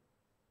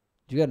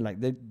 Do you get it? Like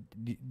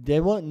they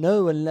won't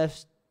know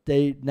unless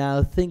they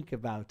now think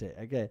about it.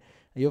 Okay,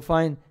 and you'll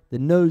find the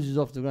nose is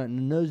off the ground, and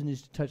the nose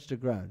needs to touch the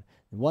ground.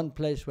 One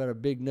place where a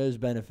big nose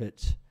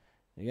benefits.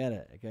 You get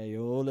it? Okay,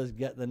 you always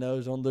get the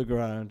nose on the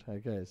ground.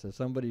 Okay, so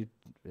somebody,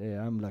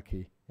 yeah, I'm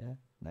lucky, yeah,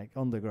 like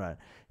on the ground.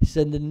 He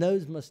said the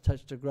nose must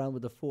touch the ground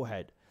with the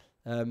forehead.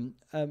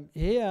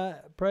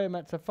 Here, prayer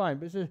mats are fine,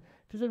 but if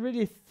it's a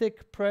really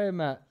thick prayer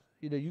mat,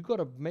 you've got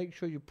to make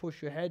sure you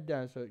push your head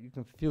down so you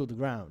can feel the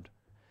ground.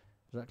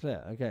 Is that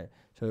clear? Okay,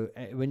 so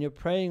when you're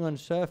praying on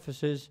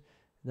surfaces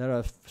that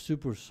are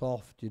super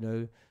soft,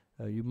 you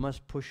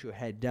must push your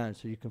head down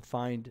so you can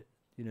find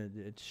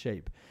its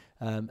shape.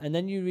 And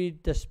then you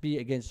read tasbih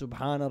again,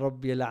 Subhana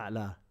Rabbiyal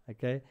A'la.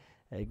 Okay,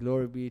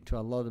 glory be to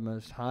Allah the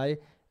Most High.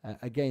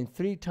 Again,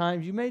 3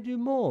 times. You may do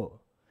more.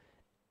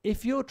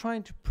 If you're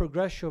trying to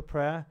progress your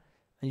prayer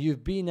and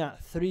you've been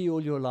at 3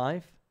 all your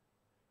life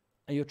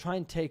and you're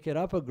trying to take it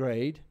up a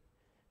grade,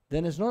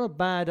 then it's not a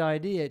bad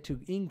idea to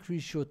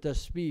increase your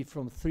tasbih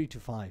from 3 to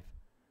 5.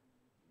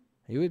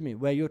 Are you with me?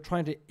 Where you're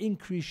trying to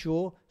increase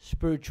your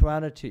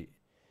spirituality.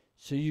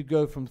 So you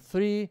go from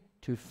 3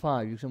 to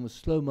 5. You can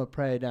slow my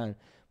prayer down.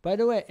 By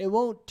the way, it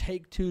won't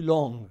take too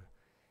long,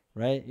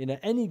 right?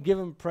 Any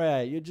given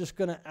prayer, you're just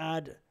going to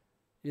add,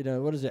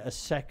 a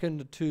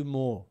second or 2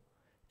 more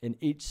in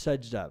each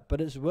sajda.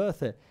 But it's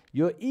worth it.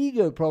 Your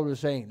ego probably is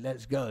saying,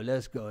 let's go.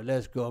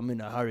 I'm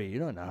in a hurry.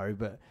 You're not in a hurry,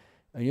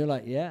 and you're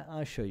like, yeah,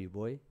 I'll show you,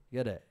 boy.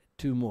 Get it?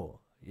 2 more.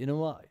 You know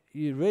what?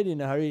 You're really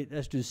in a hurry.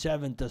 Let's do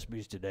 7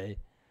 tasbihs today.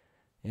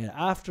 Yeah.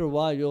 After a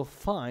while, you'll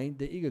find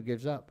the ego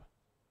gives up.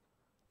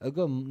 I'll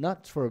go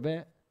nuts for a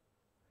bit.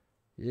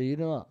 Yeah, you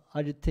know what?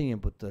 I just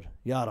think, Putter.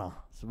 Yara.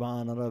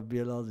 Subhana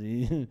Rabbiyal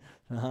Azim.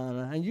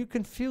 And you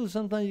can feel,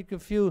 sometimes you can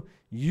feel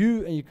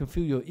you and you can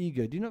feel your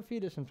ego. Do you not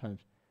feel it sometimes?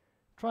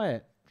 Try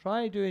it.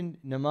 Try doing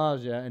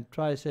namaz, and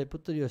try to say,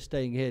 Putter, you're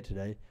staying here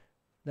today.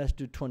 Let's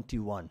do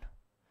 21.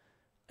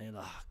 And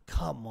you're like,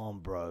 come on,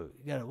 bro.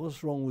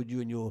 What's wrong with you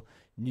and your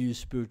new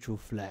spiritual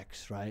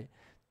flex, right?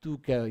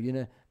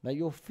 Like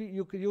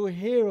you'll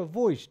hear a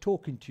voice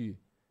talking to you.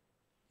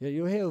 Yeah,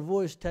 you'll hear a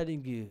voice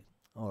telling you,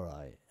 all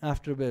right.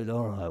 After a bit,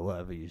 all right,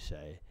 whatever you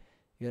say.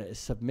 It's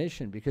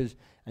submission.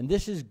 And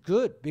this is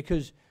good,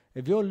 because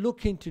if you're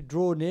looking to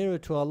draw nearer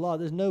to Allah,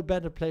 there's no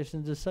better place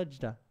than the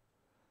sajda.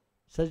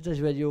 Sajda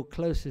is where you're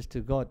closest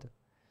to God.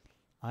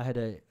 I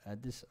had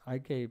I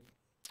gave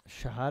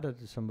shahada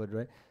to somebody,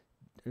 right?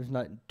 It was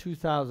like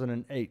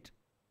 2008,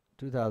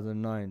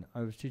 2009.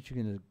 I was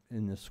teaching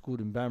in a school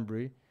in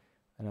Banbury,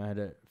 and I had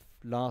a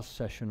last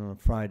session on a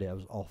Friday. I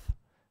was off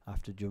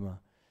after Jummah.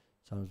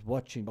 So I was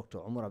watching Dr.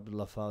 Umar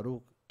Abdullah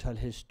Farooq tell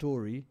his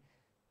story,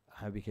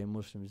 how he became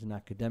Muslim. He's an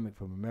academic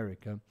from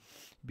America.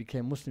 He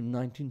became Muslim in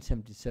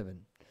 1977.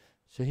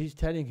 So he's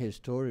telling his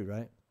story,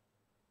 right?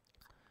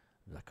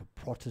 Like a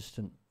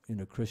Protestant,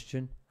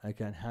 Christian,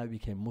 again, how he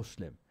became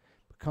Muslim.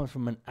 But comes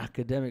from an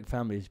academic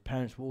family. His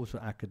parents were also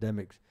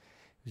academics.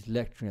 He was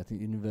lecturing, I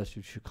think, University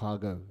of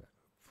Chicago.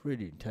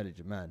 Really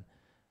intelligent man.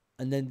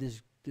 And then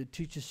the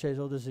teacher says,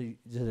 oh, there's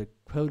a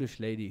Polish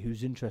lady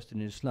who's interested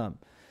in Islam.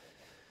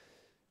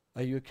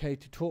 Are you okay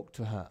to talk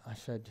to her? I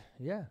said,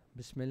 yeah,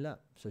 Bismillah.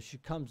 So she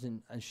comes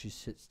in and she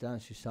sits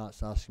down. She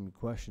starts asking me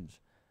questions.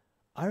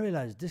 I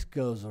realized this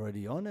girl's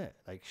already on it.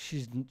 Like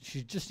she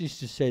just needs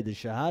to say the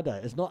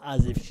Shahada. It's not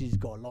as if she's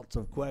got lots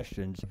of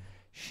questions.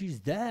 She's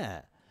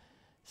there.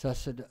 So I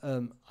said,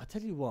 I'll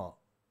tell you what.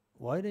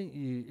 Why don't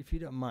you, if you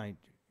don't mind,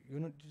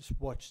 just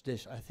watch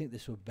this. I think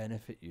this will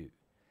benefit you.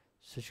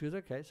 So she goes,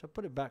 okay. So I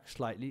put it back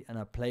slightly and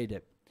I played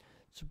it.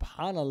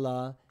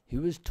 Subhanallah, he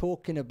was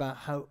talking about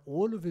how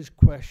all of his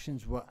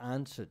questions were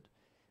answered,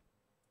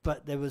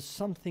 but there was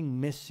something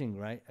missing,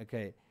 right?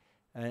 Okay,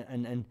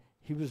 and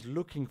he was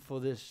looking for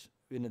this,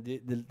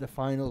 the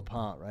final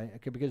part, right?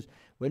 Okay, because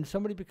when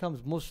somebody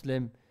becomes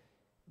Muslim,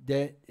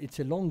 it's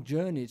a long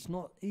journey. It's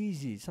not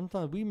easy.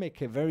 Sometimes we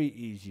make it very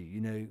easy.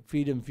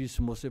 Feed them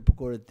Muslim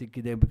pakora,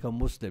 think they become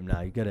Muslim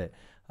now. You get it?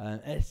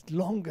 It's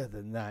longer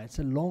than that. It's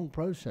a long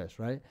process,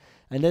 right?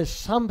 And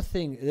there's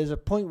a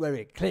point where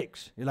it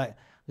clicks. You're like,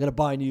 I'm gonna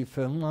buy a new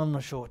phone. I'm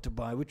not sure what to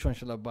buy. Which one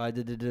shall I buy?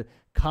 The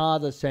car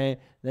the same.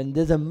 Then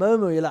there's a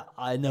moment where you're like,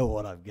 I know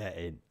what I'm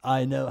getting.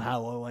 I know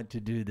how I want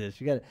to do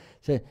this. You get it?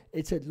 So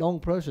it's a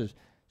long process.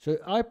 So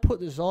I put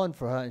this on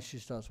for her, and she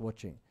starts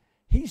watching.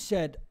 He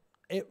said,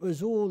 it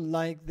was all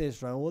like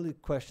this, right? All the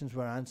questions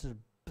were answered,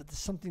 but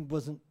something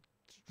wasn't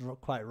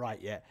quite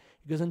right yet.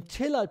 He goes,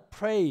 until I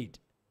prayed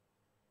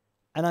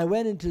and I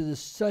went into the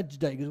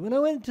sajda. He goes, when I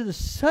went into the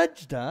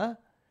sajda,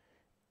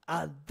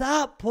 at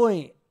that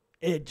point,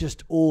 it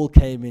just all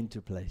came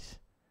into place,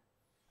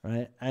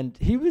 right? And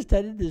he was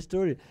telling this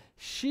story.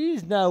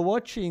 She's now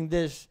watching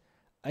this,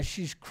 and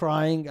she's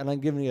crying, and I'm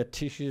giving her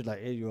tissues,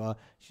 like, here you are.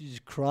 She's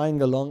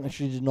crying along, and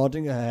she's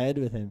nodding her head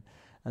with him.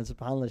 And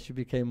subhanAllah, she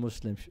became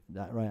Muslim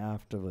right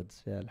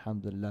afterwards. Yeah,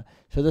 alhamdulillah.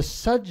 So the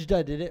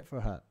sajda did it for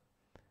her.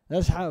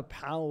 That's how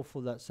powerful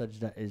that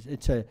sajda is.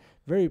 It's a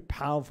very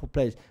powerful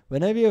place.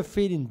 Whenever you're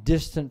feeling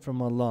distant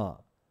from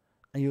Allah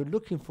and you're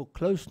looking for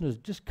closeness,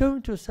 just go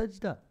into a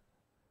sajda.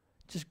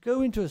 Just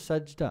go into a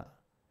sajda.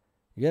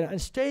 You get it?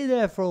 And stay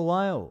there for a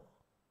while.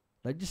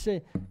 Like just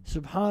say,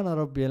 Subhana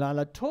Rabbil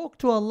A'la. Talk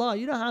to Allah.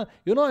 You know how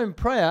you're not in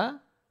prayer,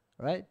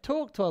 right?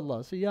 Talk to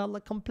Allah. Say, Ya Allah,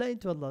 complain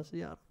to Allah. Say,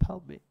 Ya Rabbi,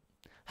 help me.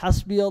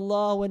 Hasbi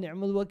Allah wa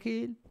ni'mal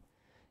wakil.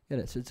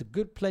 So it's a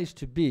good place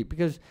to be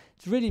because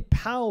it's really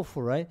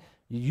powerful, right?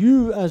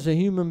 You as a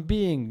human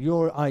being,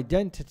 your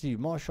identity,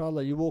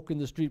 mashallah, you walk in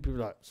the street,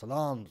 people are like,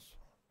 salams.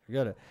 You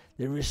get it?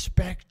 They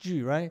respect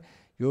you, right?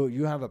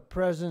 You have a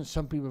presence.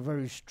 Some people are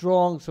very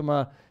strong. Some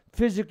are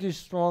physically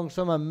strong.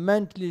 Some are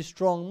mentally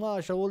strong.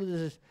 Mashallah, all of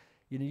this is,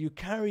 you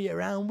carry it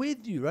around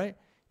with you, right?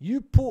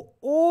 You put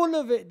all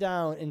of it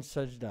down in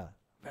sajda.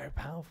 Very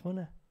powerful,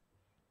 isn't it?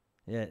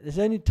 Yeah, there's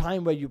any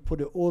time where you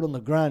put it all on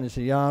the ground and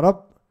say, Ya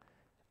Rab,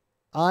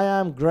 I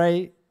am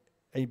great,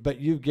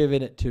 but you've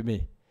given it to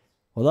me.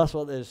 Well, that's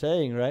what they're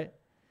saying, right?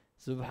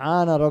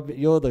 Subhana Rabbi,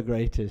 you're the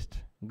greatest.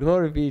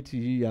 Glory be to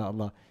you, Ya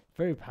Allah.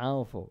 Very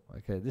powerful.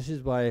 Okay, this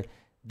is why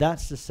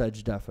that's the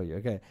sajda for you.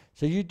 Okay,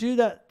 so you do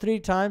that 3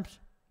 times,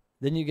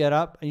 then you get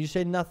up and you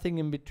say nothing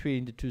in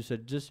between the 2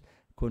 sajdas,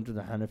 according to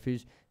the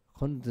Hanafis.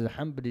 According to the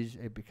Hanbalis,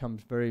 it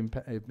becomes very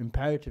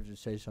imperative to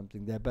say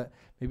something there, but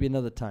maybe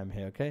another time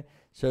here, okay?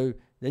 So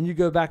then you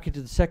go back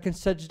into the 2nd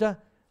sajda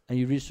and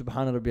you read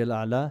Subhana Rabbiyal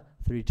A'la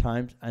 3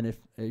 times, and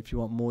if you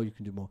want more, you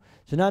can do more.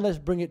 So now let's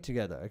bring it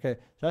together, okay?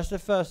 So that's the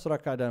first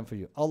rak'ah down for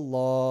you.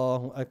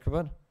 Allahu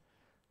Akbar.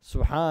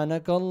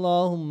 سبحانك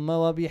اللهم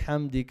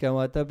وبحمدك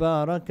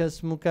وتبارك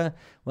اسمك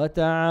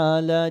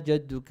وتعالى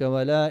جدك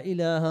ولا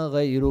إله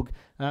غيرك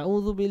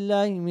أعوذ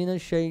بالله من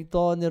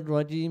الشيطان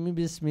الرجيم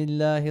بسم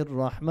الله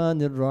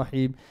الرحمن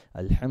الرحيم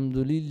الحمد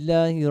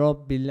لله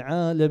رب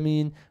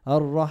العالمين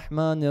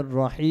الرحمن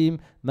الرحيم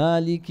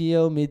مالك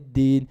يوم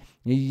الدين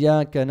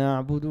إياك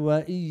نعبد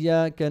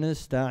وإياك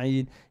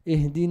نستعين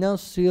اهدنا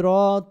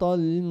الصراط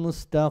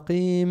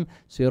المستقيم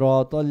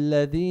صراط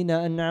الذين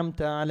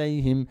أنعمت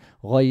عليهم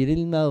غير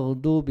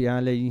المغضوب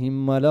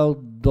عليهم ولا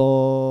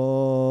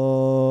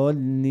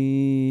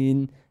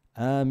الضالين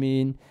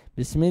آمين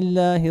بسم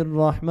الله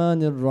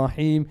الرحمن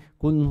الرحيم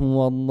قل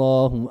هو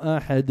الله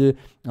أحد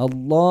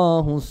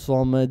الله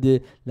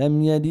الصمد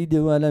لم يلد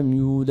ولم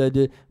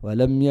يولد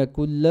ولم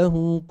يكن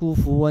له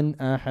كفوا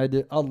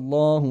أحد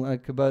الله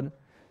أكبر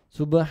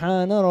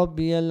سبحان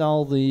ربي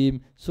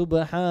العظيم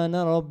سبحان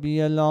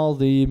ربي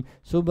العظيم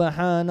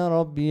سبحان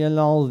ربي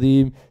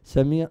العظيم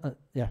سميع.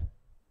 Yeah.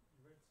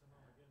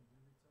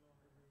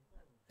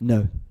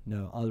 No,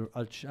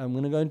 I'm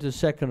going to go into the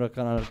second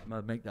rak'ah.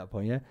 I'll make that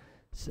point. Yeah.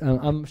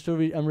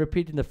 I'm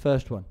repeating the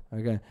first one.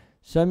 Okay.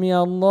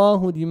 سمع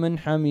الله لمن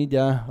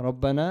حمده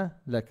ربنا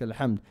لك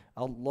الحمد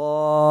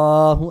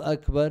الله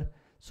أكبر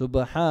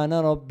سبحان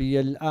ربي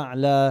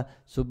الأعلى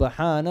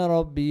سبحان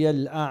ربي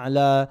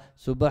الأعلى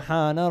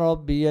سبحان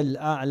ربي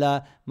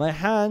الأعلى. My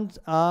hands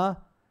are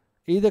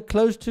either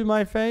close to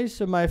my face,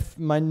 so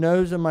my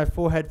nose and my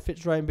forehead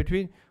fits right in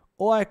between,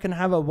 or I can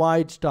have a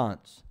wide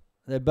stance.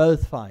 They're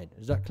both fine.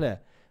 Is that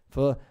clear?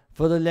 For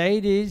the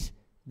ladies,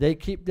 they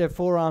keep their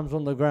forearms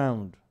on the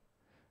ground,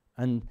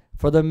 and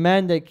for the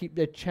men, they keep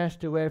their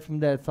chest away from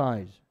their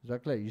thighs. Is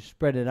that clear? You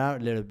spread it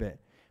out a little bit.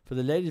 For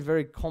the ladies,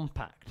 very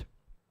compact,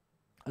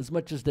 as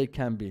much as they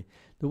can be.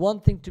 The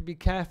one thing to be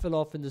careful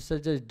of in the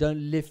sajda is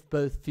don't lift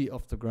both feet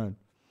off the ground.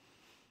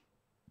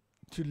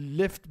 To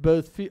lift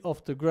both feet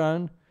off the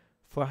ground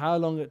for how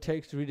long it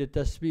takes to read a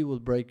tasbih will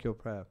break your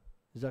prayer.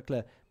 Is that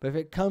clear? But if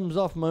it comes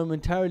off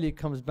momentarily, it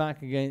comes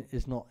back again,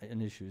 it's not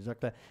an issue. Is that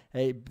clear?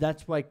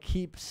 That's why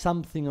keep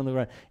something on the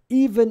ground.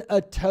 Even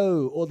a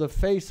toe or the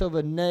face of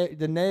the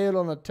nail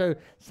on a toe,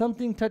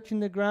 something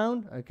touching the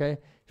ground, okay,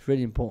 it's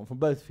really important for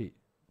both feet.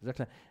 Is that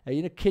clear?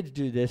 You know, kids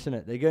do this, isn't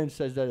it? They go and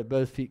say that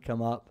both feet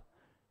come up,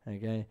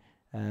 okay?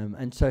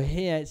 And so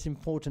here it's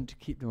important to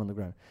keep them on the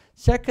ground.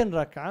 Second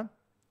rak'ah,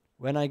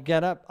 when I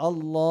get up,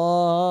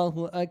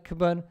 Allahu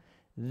Akbar,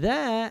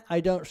 there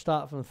I don't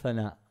start from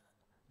thana,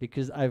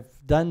 because I've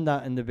done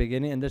that in the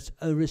beginning, and that's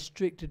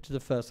restricted to the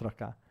first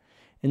rak'ah.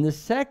 In the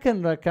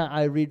second rak'ah,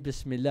 I read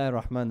Bismillah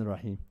ar-Rahman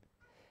ar-Rahim.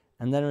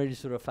 And then I read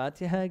Surah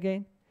Fatiha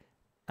again,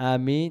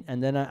 Ameen,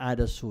 and then I add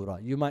a surah.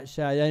 You might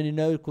say, I only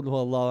know Qul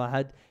Huwa Allahu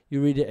Ahad.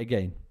 You read it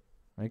again.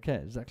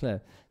 Okay, is that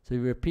clear? So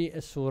you repeat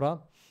a surah,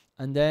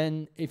 and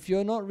then if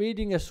you're not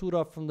reading a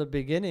surah from the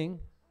beginning,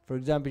 for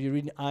example, you're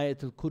reading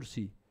Ayatul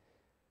Kursi,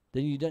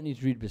 then you don't need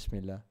to read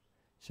Bismillah.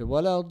 So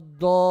وَلَا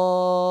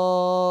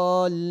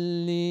الضَّالِّينَ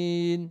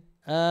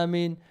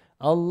آمين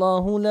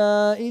الله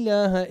لا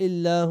إله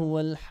إلا هو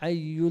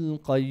الحي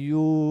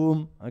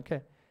القيوم.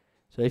 Okay.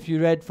 So if you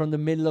read from the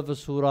middle of a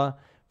surah,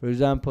 for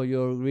example,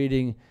 you're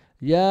reading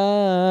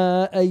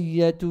يا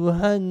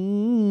أيتها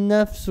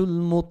النفس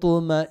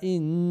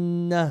المطمئنة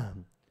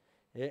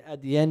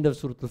at the end of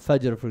Surah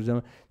Al-Fajr, for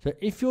example. So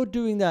if you're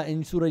doing that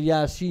in Surah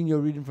Yasin, you're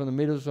reading from the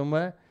middle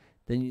somewhere,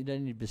 then you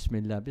don't need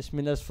Bismillah.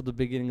 Bismillah is for the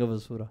beginning of a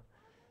surah.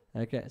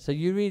 Okay, so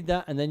you read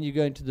that, and then you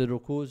go into the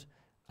rukus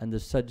and the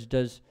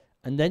sajdas,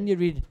 and then you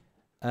read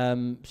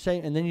and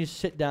then you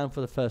sit down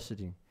for the first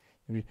sitting.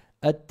 You read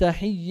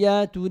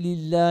At-tahiyyatu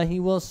lillahi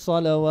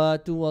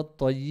was-salawatu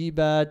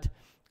wat-tayyibat.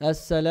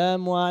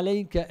 Assalamu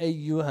alayka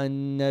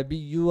ayyuhan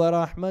nabiyyu wa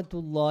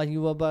rahmatullahi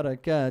wa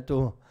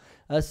barakatuh.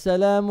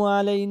 Assalamu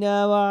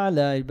alayna wa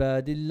ala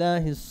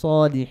ibadillahi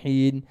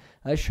as-salihin.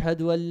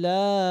 Ashhadu an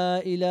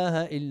la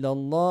ilaha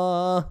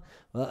illallah.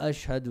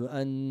 وأشهد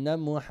أن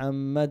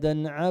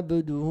محمدا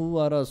عبده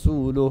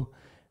ورسوله.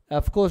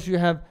 Of course, you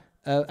have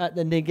at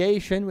the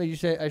negation where you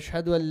say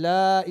أشهد أن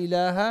لا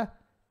إله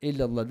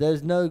إلا الله.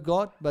 There's no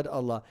God but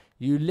Allah.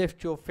 You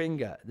lift your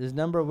finger. There's a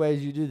number of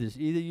ways you do this.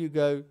 Either you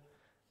go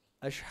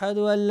أشهد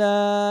أن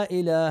لا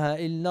إله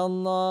إلا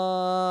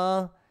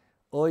الله,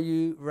 or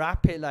you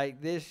wrap it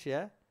like this,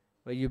 yeah,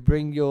 where you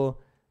bring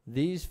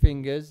these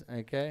fingers,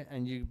 okay,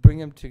 and you bring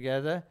them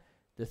together,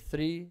 the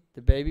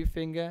baby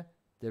finger,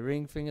 the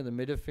ring finger, the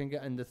middle finger,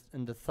 and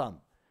the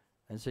thumb,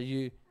 and so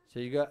you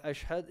go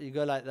ashhad, you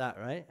go like that,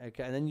 right?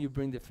 Okay, and then you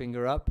bring the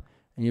finger up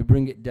and you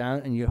bring it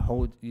down and you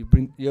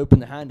open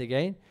the hand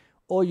again,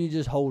 or you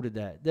just hold it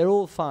there. They're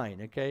all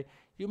fine, okay?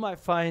 You might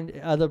find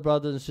other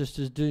brothers and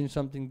sisters doing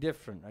something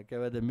different, okay,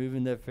 where they're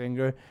moving their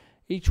finger.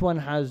 Each one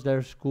has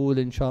their school,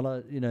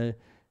 inshallah, you know,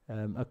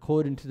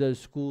 according to those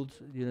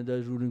schools, you know,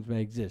 those rulings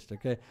may exist,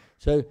 okay?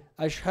 So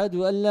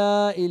ashhadu an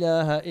la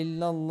ilaha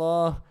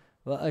illallah.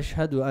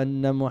 وَأَشْهَدُ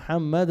أَنَّ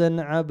مُحَمَّدًا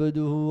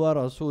عَبْدُهُ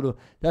وَرَسُولُهُ.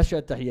 That's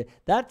your tahiyyat.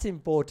 That's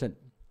important.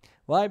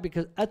 Why?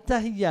 Because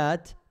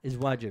at-tahiyyat is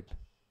wajib,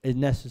 is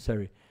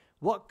necessary.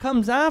 What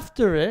comes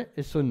after it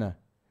is sunnah.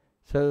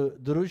 So,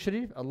 Durood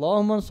Sharif,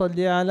 Allahumma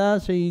salli ala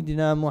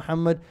Sayyidina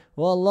Muhammad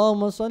wa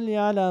Allahumma salli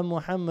ala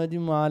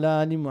Muhammadin wa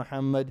ala ali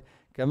Muhammad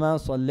kama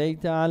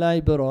sallayta ala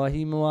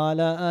Ibrahim wa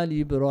ala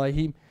ali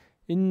Ibrahim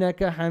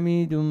innaka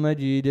Hamidun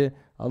Majid.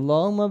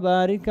 Allahumma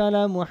barik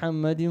ala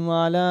Muhammadin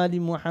wa ala ali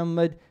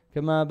Muhammad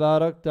كما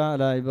باركت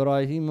على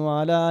إبراهيم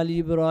وعلى آل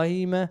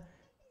إبراهيم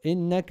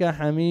إنك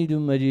حميد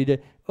مجيد.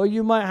 Or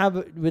you might have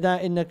it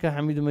without إنك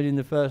حميد مجيد in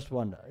the first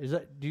one.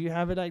 Do you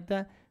have it like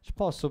that? It's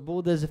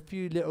possible. There's a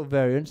few little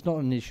variants, not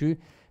an issue.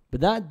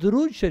 But that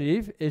Durood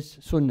Sharif is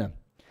sunnah.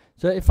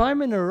 So if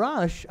I'm in a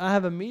rush, I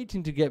have a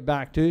meeting to get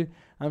back to,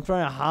 I'm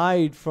trying to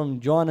hide from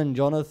John and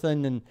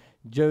Jonathan and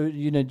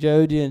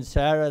Jody and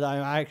Sarah that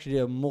I'm actually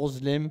a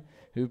Muslim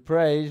who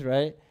prays,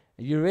 right?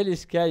 You're really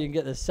scared you can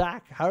get the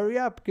sack. Hurry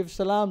up, give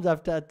salams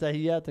after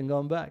at-tahiyyat and go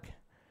on back.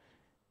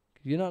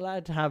 You're not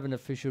allowed to have an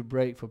official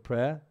break for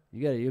prayer.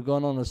 You get it? You're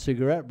going on a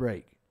cigarette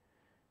break.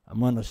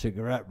 I'm on a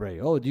cigarette break.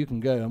 Oh, you can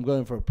go. I'm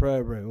going for a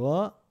prayer break.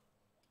 What?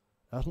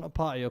 That's not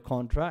part of your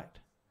contract.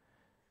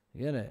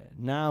 You get it?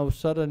 Now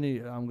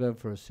suddenly I'm going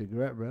for a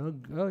cigarette break.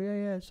 Oh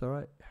yeah, it's all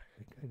right.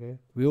 Okay.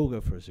 We all go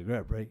for a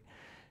cigarette break.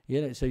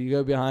 You know, so you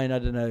go behind, I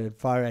don't know,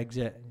 fire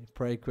exit,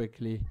 pray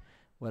quickly,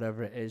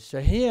 whatever it is. So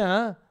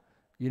here,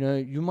 you know,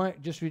 you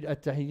might just read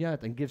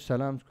at-tahiyyat and give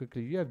salams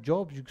quickly. You have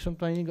jobs,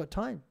 sometimes you ain't got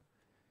time.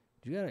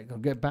 Do you get it? Go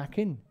get back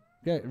in.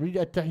 Read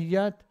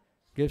at-tahiyyat,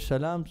 give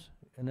salams.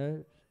 You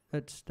know,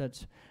 that's.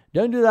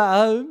 Don't do that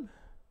at home.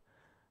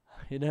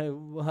 You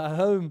know, at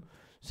home,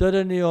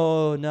 suddenly,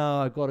 oh,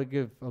 now I've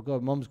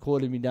got mum's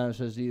calling me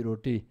downstairs to eat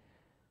roti.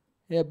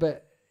 Yeah,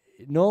 but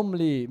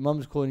normally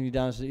mum's calling you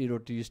downstairs to eat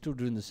roti, you're still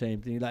doing the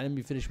same thing. You're like, let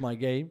me finish my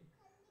game.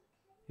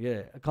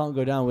 Yeah, I can't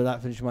go down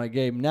without finishing my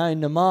game. Now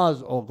in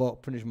namaz, oh,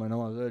 got finish my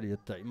namaz earlier.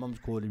 Mum's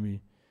calling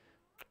me.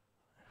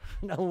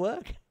 No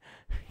work.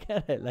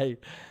 Get it?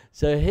 Like,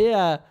 so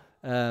here,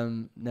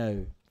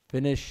 no,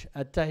 finish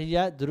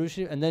at-tahiyyat,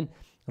 durushi, and then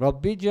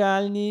Rabbi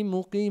ja'alni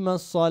muqima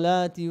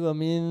as-salati wa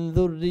min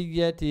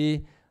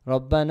dhurriyyati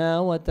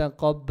Rabbana wa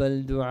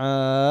taqabbal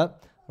du'a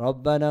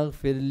Rabbana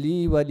ighfir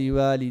li wa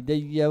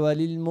liwalidayya wa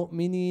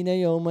lilmu'minina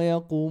yawma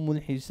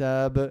yaqumul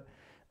hisab.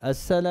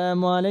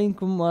 Assalamu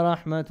alaikum wa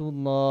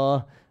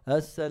rahmatullah.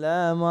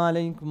 Assalamu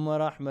alaikum wa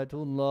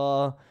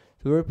rahmatullah.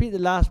 So we repeat the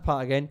last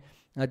part again.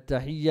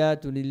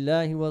 التحيات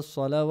لله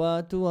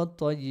والصلوات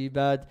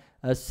والطيبات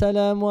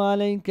السلام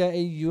عليك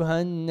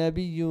أيها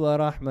النبي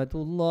ورحمة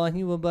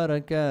الله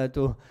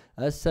وبركاته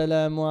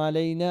السلام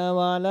علينا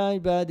وعلى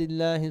عباد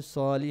الله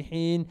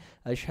الصالحين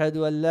أشهد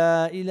أن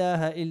لا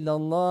إله إلا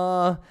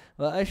الله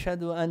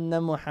وأشهد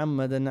أن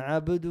محمدا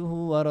عبده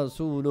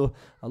ورسوله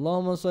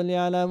اللهم صل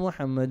على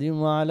محمد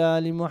وعلى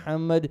آل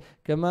محمد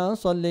كما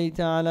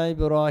صليت على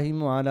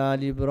إبراهيم وعلى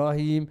آل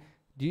إبراهيم.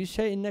 Do you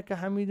say إنك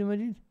حميد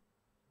مجيد?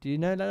 Do you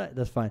know that?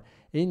 That's fine.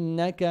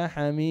 إنك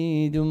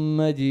حميد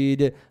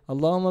مجيد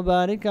اللهم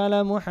بارك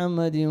على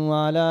محمد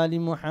وعلى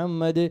آل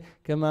محمد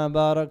كما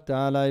باركت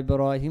على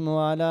إبراهيم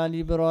وعلى آل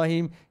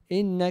إبراهيم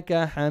إنك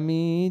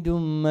حميد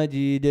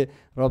مجيد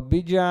رب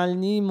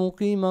اجعلني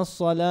مقيم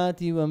الصلاة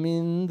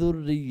ومن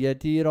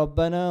ذريتي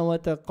ربنا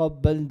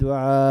وتقبل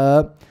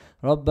دعاء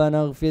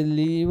ربنا اغفر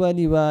لي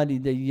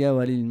ولوالدي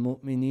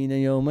وللمؤمنين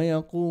يوم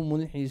يقوم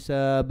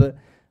الحساب.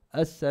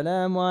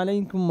 السلام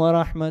عليكم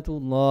ورحمة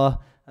الله.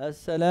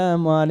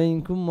 Assalamu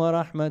alaikum wa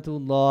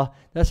rahmatullah.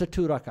 That's a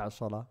 2 rak'ah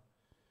salah.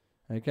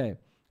 Okay.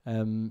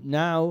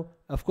 Now,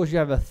 of course, you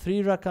have a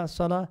 3 rak'ah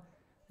salah.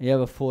 You have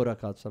a 4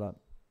 rak'ah salah.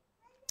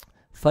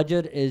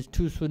 Fajr is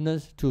 2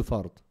 sunnahs, 2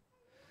 fard.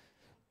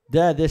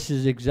 This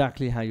is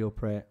exactly how you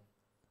pray.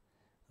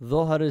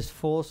 Dhuhr is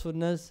 4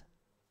 sunnahs,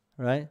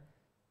 right?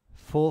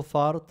 4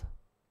 fard,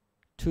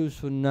 2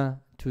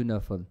 sunnah, 2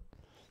 nafil.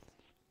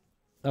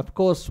 Of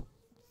course,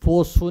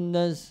 4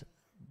 sunnahs.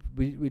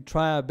 We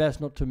try our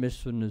best not to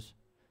miss sunnahs.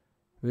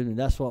 Really,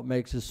 that's what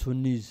makes us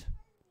sunnis,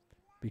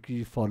 because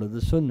you follow the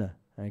sunnah.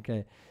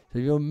 Okay, so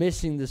if you're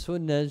missing the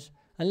sunnahs,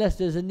 unless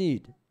there's a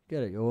need,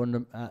 get it? You're on the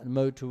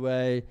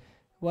motorway,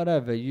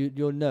 whatever.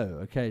 You'll know.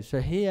 Okay, so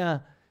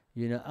here,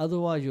 you know.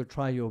 Otherwise, you'll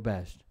try your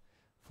best.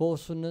 4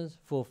 sunnahs,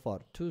 4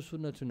 fard, 2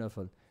 sunnah, 2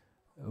 nafil.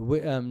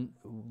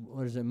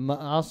 What is it?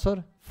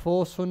 Asr,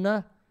 4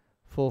 sunnah,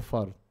 4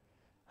 fard.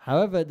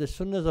 However, the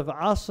sunnahs of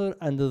Asr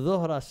and the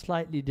Dhuhr are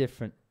slightly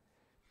different.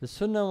 The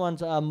sunnah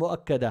ones are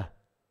mu'akkada.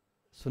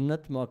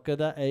 Sunnat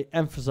mu'akkada,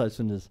 emphasized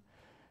sunnahs.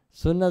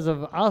 Sunnahs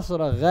of Asr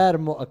are ghair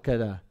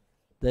mu'akkada.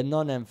 They're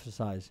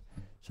non-emphasized.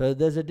 So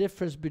there's a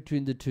difference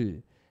between the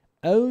two.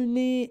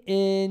 Only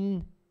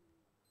in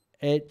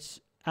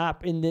its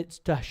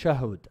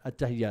tashahud,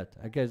 at-tahiyyat.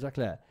 Okay, is that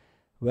clear?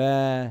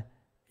 Where,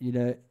 you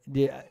know,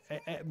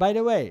 by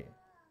the way,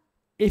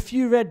 if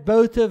you read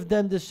both of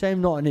them the same,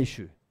 not an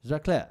issue. Is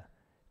that clear?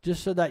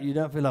 Just so that you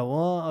don't feel like,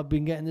 well, I've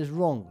been getting this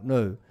wrong.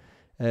 No.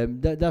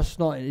 That's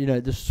not, you know,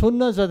 the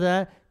sunnahs are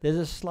there. There's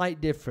a slight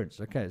difference.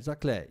 Okay, is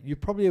that clear? You're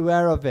probably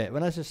aware of it.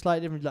 When I say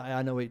slight difference, like,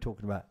 I know what you're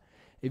talking about.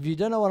 If you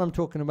don't know what I'm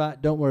talking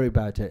about, don't worry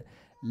about it.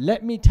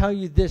 Let me tell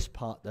you this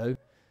part though.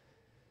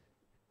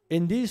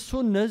 In these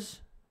sunnahs,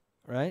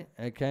 right?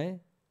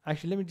 Okay.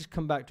 Actually, let me just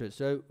come back to it.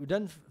 So we've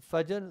done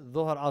Fajr,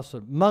 Dhuhr,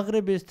 Asr.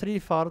 Maghrib is 3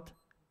 fard,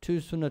 2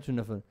 sunnah, 2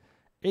 nafil.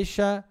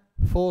 Isha,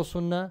 4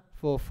 sunnah,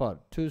 4 fard,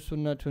 2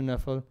 sunnah, 2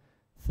 nafil,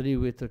 3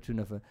 witr, 2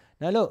 nafil.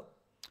 Now look.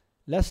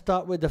 Let's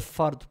start with the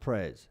fard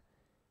prayers.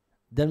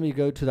 Then we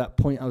go to that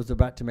point I was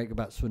about to make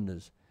about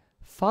sunnahs.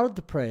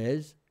 Fard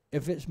prayers,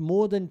 if it's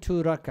more than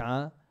 2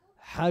 rak'ah,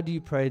 how do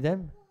you pray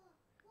them?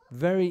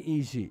 Very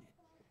easy.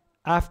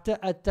 After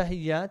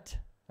at-tahiyyat,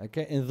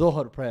 okay, in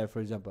Dhuhr prayer,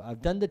 for example,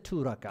 I've done the 2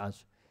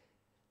 rak'ahs.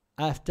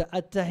 After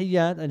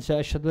at-tahiyyat, and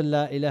say, Ashhadu an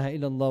la ilaha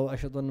illallah wa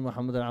ashhadu anna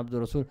Muhammadan abdu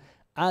rasul.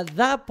 At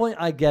that point,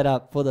 I get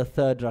up for the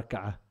 3rd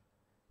rak'ah.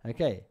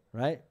 Okay,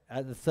 right?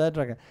 At the 3rd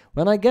rak'ah.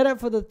 When I get up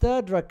for the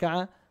 3rd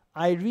rak'ah,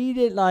 I read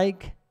it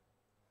like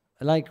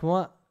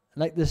what?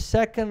 Like the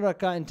 2nd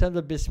rak'ah in terms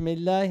of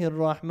Bismillahir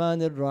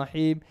Rahmanir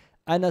Rahim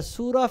and a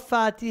Surah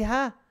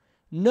Fatiha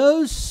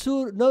No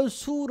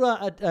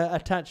surah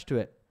attached to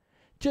it.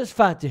 Just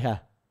Fatiha.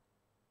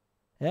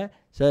 Yeah?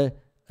 So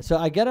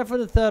I get up for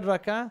the third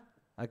rak'ah.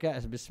 Okay,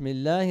 it's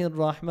Bismillahir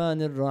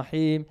Rahmanir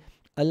Rahim.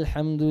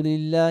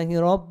 Alhamdulillahi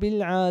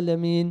Rabbil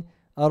Alameen.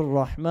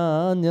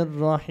 Ar-Rahmanir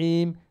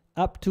Rahim.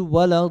 Up to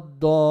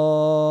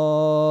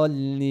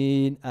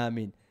Waladdallin.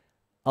 Ameen.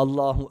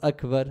 Allahu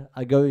Akbar.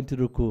 I go into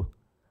ruku.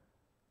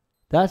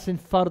 That's in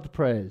fard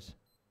prayers.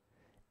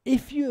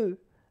 If you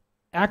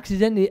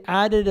accidentally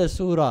added a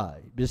surah,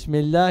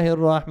 Bismillahir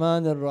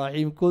Rahmanir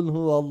Rahim, Kul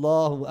Hu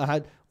Allahu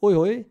Ahad,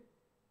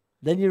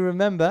 then you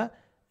remember,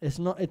 it's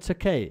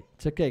okay,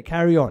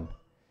 carry on.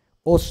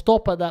 Or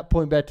stop at that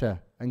point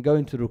better and go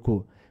into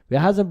ruku. It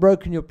hasn't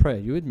broken your prayer,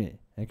 you with me?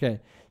 Okay,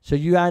 so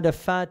you add a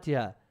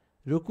Fatiha,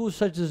 ruku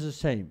such as the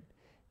same.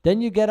 Then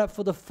you get up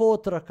for the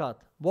fourth rakat.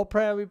 What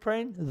prayer are we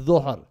praying?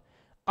 Dhuhr.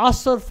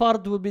 Asr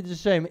fard will be the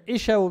same,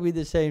 Isha will be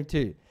the same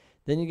too.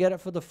 Then you get up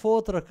for the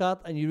fourth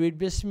rakat and you read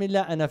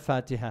Bismillah and a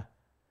Fatiha.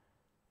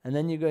 And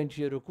then you go into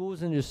your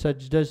rukus and your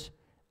sajdas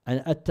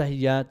and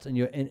at-tahiyyat and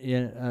your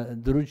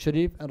Durood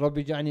Sharif and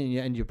Rabbi Ja'ni and you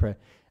end your prayer.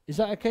 Is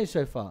that okay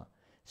so far?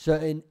 So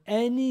in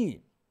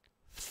any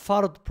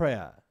fard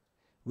prayer,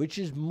 which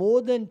is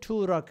more than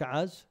 2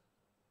 rak'ahs,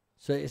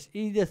 so it's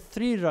either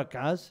 3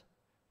 rak'ahs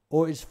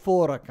or it's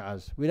 4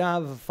 rak'ahs. We don't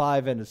have a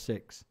 5 and a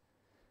 6.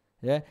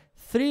 Yeah,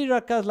 3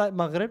 rak'ahs like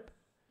Maghrib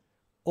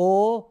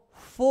or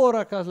 4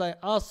 rak'ahs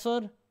like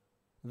Asr,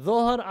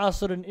 Dhuhr,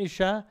 Asr and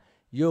Isha.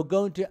 You're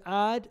going to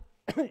add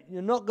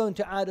you're not going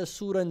to add a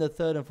surah in the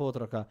third and fourth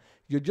rak'ah.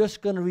 You're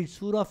just going to read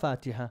Surah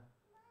Fatiha.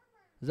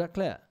 Is that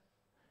clear?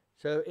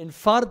 So in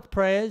fard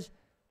prayers,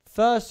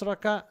 first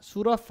rak'ah,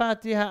 Surah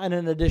Fatiha and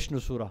an additional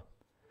surah.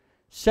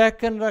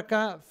 Second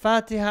rak'ah,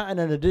 Fatiha and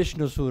an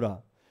additional surah.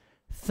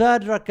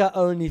 Third rak'ah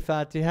only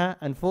Fatiha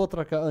and fourth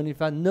rak'ah only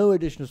Fatiha, no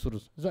additional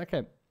surahs. Is that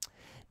okay?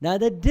 Now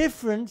the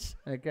difference,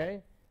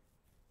 okay,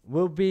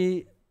 will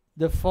be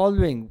the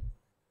following.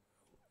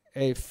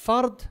 A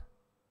fard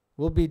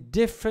will be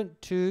different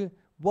to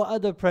what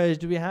other prayers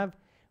do we have?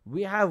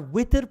 We have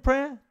witr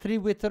prayer, 3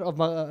 witr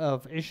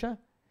of Isha,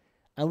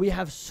 and we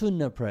have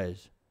sunnah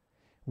prayers.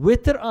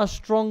 Witr are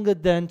stronger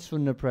than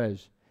sunnah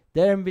prayers.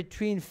 They're in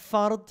between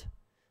fard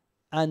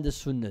and the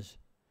sunnahs.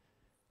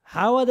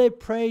 How are they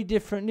prayed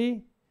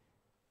differently?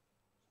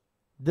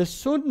 The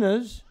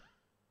sunnahs,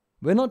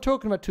 we're not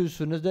talking about 2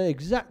 sunnahs, they're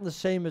exactly the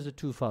same as the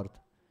 2 fard.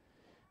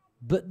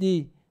 But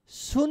the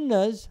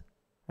sunnahs,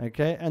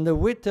 okay, and the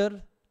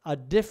witr are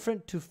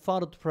different to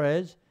fard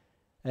prayers.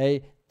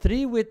 3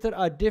 witr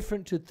are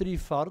different to 3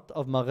 fard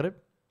of Maghrib.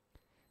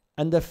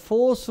 And the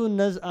 4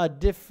 sunnahs are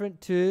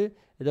different to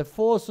the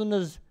 4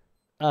 sunnahs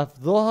of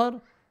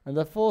Dhuhr and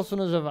the 4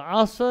 sunnahs of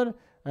Asr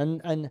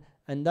and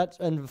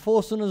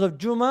 4 sunnahs of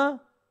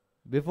Jummah,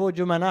 before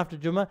Jummah and after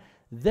Jummah.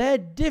 They're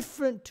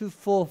different to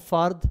 4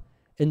 fard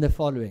in the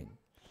following.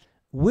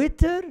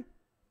 Witr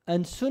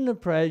and sunnah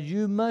prayer,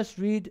 you must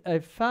read a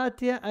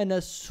Fatiha and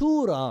a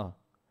surah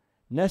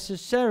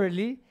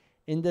necessarily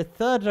in the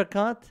third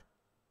rakat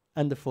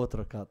and the fourth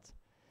rakat.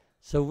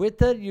 So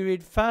witr, you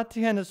read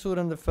Fatiha and a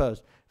surah in the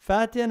first,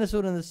 Fatiha and a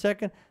surah in the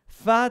second,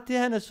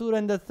 Fatiha and a surah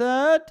in the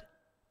third.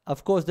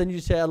 Of course, then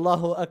you say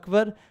Allahu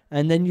Akbar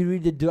and then you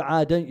read the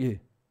dua, don't you?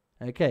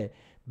 Okay.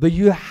 But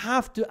you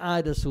have to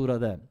add a surah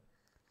then.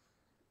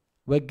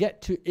 We'll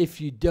get to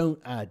if you don't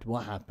add,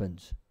 what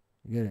happens.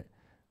 You get it?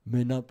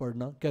 Maina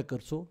padna, kya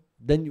karso?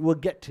 Then we'll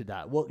get to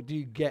that. What do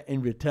you get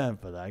in return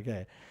for that?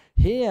 Okay.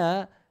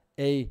 Here,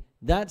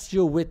 that's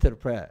your witr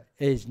prayer.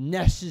 Is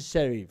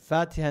necessary.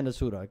 Fatiha and a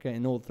surah, okay,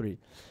 in all 3.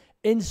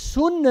 In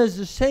sunnahs,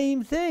 the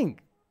same thing.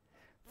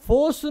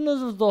 4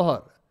 sunnahs of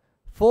Dhuhr,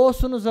 4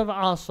 sunnahs of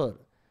Asr,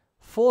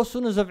 4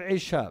 sunnahs of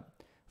Isha,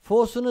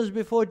 4 sunnahs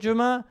before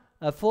Jummah,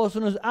 4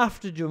 sunnahs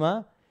after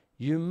Jummah.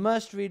 You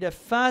must read a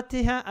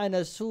Fatiha and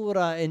a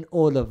surah in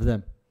all of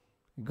them.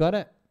 Got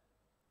it?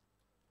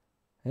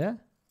 Yeah?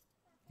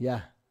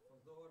 Yeah.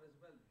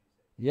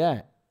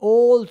 Yeah.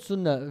 All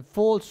sunnah,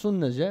 4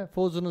 sunnahs, yeah?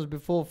 4 sunnahs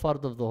before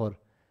fard of Dhuhr.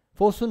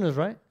 4 sunnahs,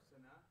 right?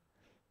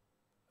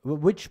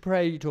 Which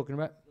prayer are you talking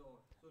about?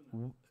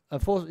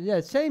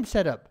 Yeah, same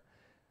setup.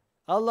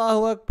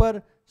 Allahu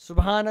Akbar,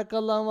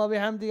 Subhanakallahumma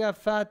bihamdika,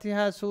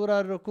 Fatiha,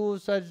 Surah, Ruku,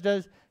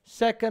 Sajdas.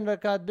 Second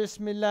rakat,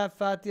 Bismillah,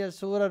 Fatiha,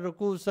 Surah,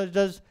 Ruku,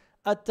 Sajdas,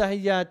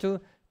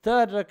 At-Tahiyyatu.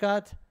 Third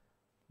rakat,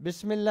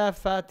 Bismillah,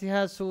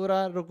 Fatiha,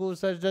 Surah, Ruku,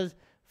 Sajdas.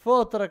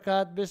 Fourth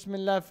rakat,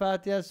 Bismillah,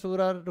 Fatiha,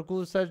 Surah,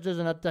 Ruku, Sajdas,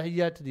 and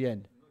At-Tahiyyat to the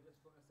end.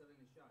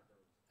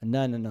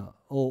 No.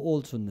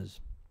 All sunnahs.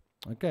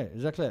 Okay,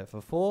 is that clear?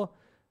 For 4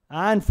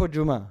 and for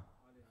Jummah.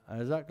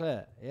 Is that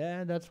clear?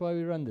 Yeah, that's why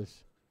we run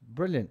this.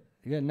 Brilliant.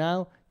 Yeah,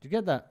 now, do you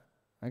get that?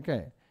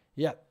 Okay.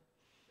 Yeah.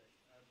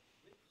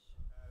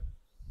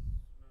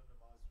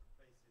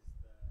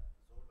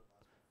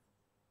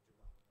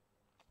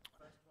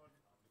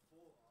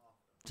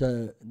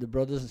 So the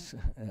brothers,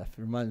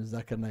 reminds me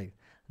Zakir Naik.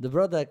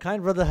 The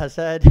kind brother has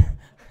said,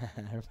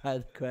 about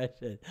the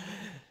question.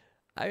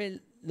 I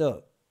mean,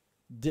 look,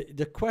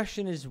 the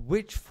question is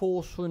which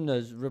 4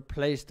 sunnahs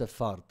replace the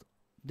fard?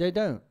 They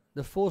don't.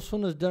 The 4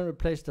 sunnahs don't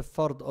replace the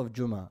fard of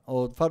Jummah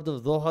or fard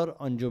of Dhuhr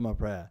on Jummah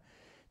prayer.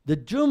 The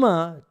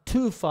Jummah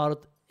 2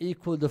 fard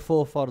equal the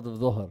 4 fard of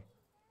Dhuhr.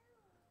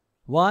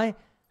 Why?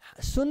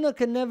 Sunnah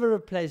can never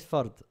replace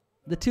fard.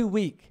 They're too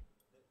weak.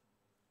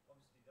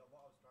 Obviously, what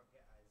I was trying to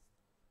get at is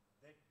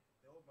they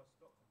almost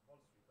not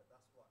compulsory, but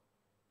that's what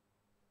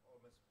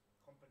almost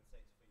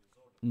compensates for your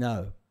Zuhr.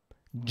 No.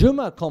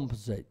 Jummah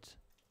compensates.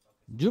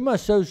 Jummah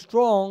is so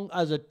strong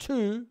as a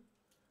 2,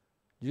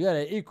 you get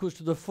it, equals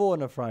to the 4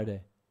 on a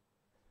Friday.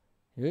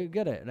 You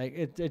get it? Like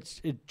it's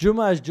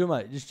Jummah is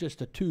Jummah. It's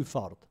just a 2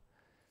 fard.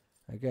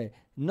 Okay.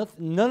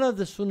 None of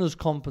the sunnahs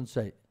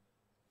compensate.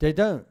 They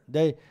don't.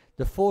 The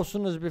 4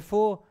 sunnahs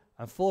before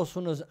and 4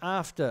 sunnahs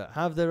after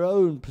have their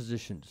own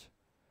positions.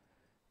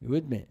 You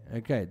with me?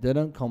 Okay. They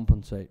don't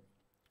compensate.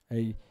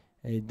 The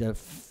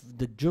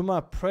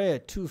Jummah prayer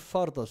 2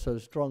 fard are so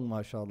strong,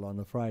 mashallah, on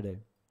a Friday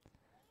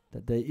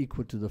that they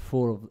equal to the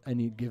 4 of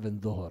any given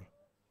dhuhr.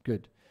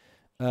 Good.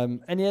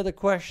 Any other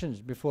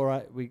questions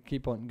before we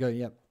keep on going?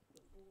 Yep.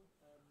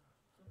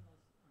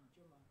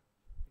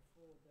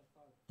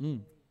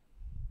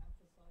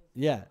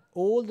 Yeah,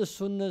 all the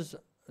sunnahs,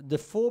 the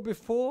 4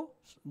 before,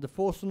 the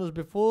 4 sunnahs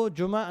before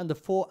Jummah and the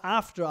 4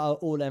 after are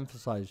all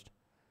emphasized.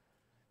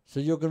 So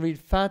you're going to read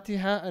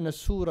Fatiha and a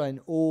surah in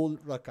all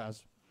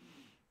rak'ahs.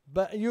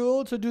 But you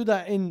also do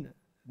that in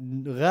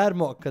ghair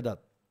mu'akkadat.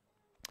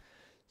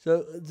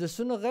 So the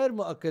sunnah ghair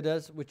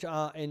mu'akkadas, which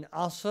are in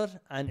Asr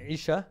and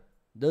Isha,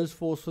 those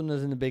 4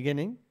 sunnahs in the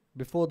beginning,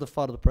 before the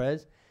fard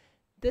prayers,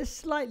 they're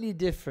slightly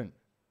different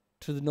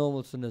to the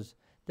normal sunnahs.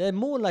 They're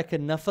more like a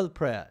nafil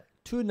prayer.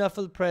 2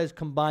 nafil prayers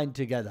combined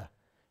together.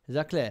 Is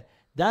that clear?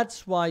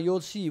 That's why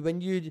you'll see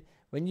when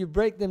you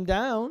break them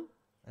down,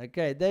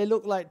 okay, they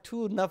look like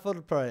 2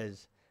 nafil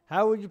prayers.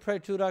 How would you pray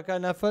 2 rak'ah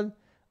nafil?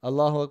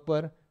 Allahu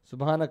Akbar,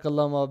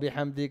 Subhanakallahumma wa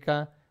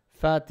bihamdika,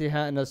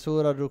 Fatiha and a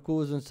surah,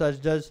 rukus and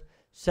sajdas.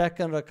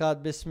 Second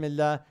rakat,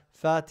 Bismillah,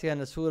 Fatiha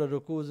and a surah,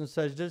 rukus and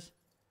sajdas.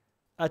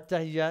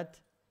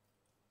 At-Tahiyyat,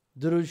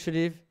 Durood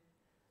Sharif,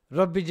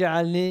 Rabbi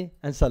Ja'alni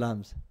and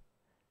Salams.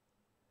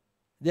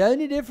 The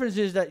only difference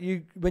is that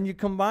when you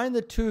combine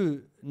the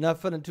 2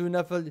 nafil and 2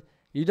 nafil,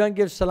 you don't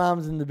give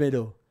salams in the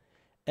middle.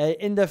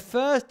 In the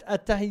first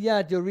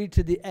At-Tahiyyat, you'll read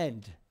to the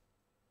end.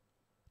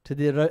 To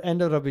the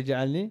end of Rabbi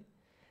Ja'alni.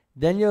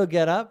 Then you'll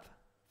get up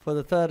for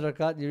the 3rd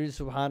rakat, you read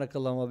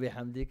Subhanakallah wa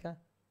bihamdika.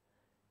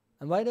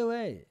 And by the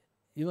way,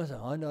 you must say,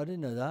 oh no, I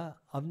didn't know that.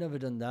 I've never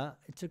done that.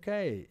 It's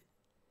okay.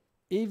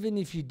 Even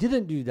if you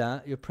didn't do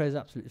that, your prayer is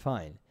absolutely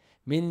fine.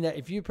 Meaning that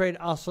if you prayed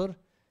Asr,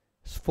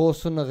 4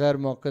 sunnah ghair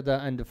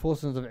mu'akkada and the 4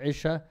 sunnahs of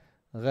Isha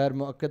ghair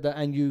mu'akkada,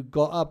 and you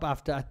got up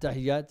after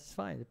At-Tahiyyat, it's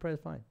fine. The prayer is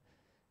fine.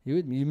 You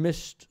with me? You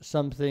missed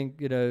something,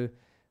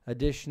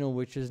 additional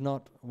which is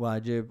not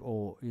wajib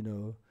or,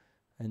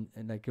 and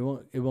like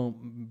it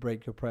won't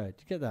break your prayer. Do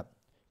you get that?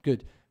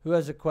 Good. Who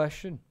has a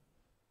question?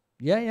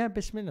 Yeah,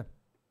 Bismillah. Is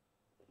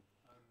it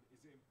important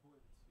to...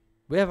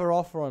 We have an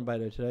offer on by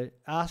the way today.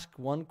 Ask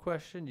 1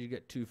 question, you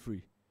get 2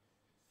 free.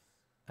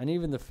 And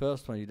even the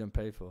first one you don't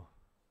pay for.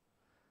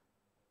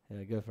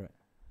 Yeah, go for it.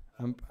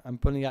 I'm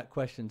pulling out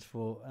questions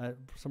for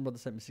some brother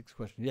sent me 6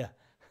 questions. Yeah,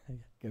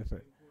 go for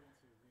it.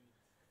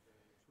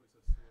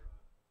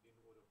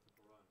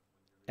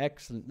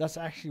 Excellent. That's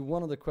actually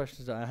one of the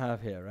questions that I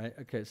have here, right?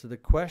 Okay, so the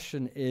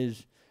question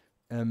is,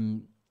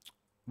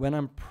 when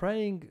I'm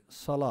praying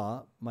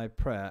salah, my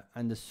prayer,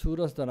 and the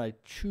surahs that I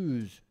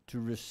choose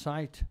to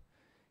recite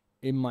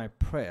in my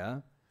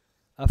prayer,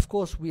 of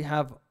course we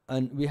have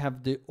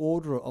the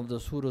order of the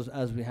surahs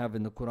as we have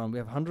in the Quran. We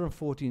have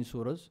 114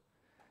 surahs,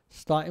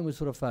 starting with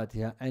Surah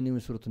Fatiha, ending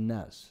with Surah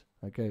An-Nas.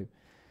 Okay,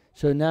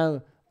 so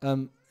now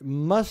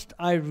must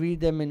I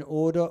read them in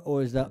order,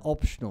 or is that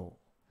optional?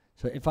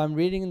 So if I'm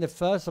reading in the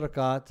first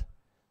rakat,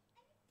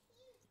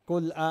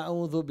 قُلْ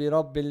أَعُوذُ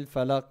بِرَبِّ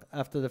الْفَلَقِ,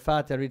 after the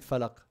Fatiha, read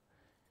Falaq.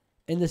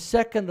 In the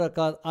second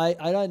rakat, I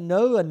don't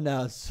know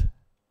An-Nas.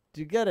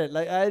 Do you get it?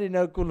 Like I already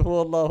know Qul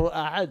Huwallahu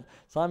Ahad.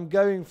 So I'm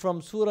going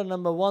from surah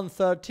number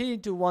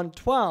 113 to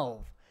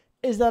 112.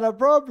 Is that a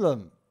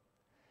problem?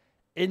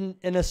 In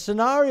a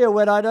scenario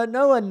where I don't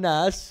know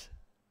An-Nas,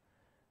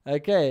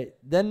 okay,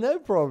 then no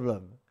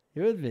problem.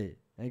 You with me?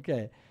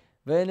 Okay.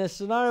 But in a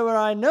scenario where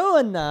I know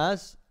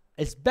An-Nas,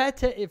 it's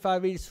better if I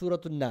read Surah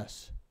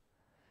An-Nas.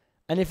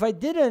 And if I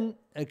didn't,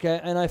 okay,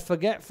 and I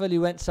forgetfully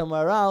went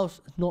somewhere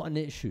else, it's not an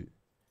issue.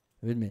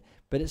 You with me?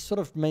 But it's sort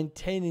of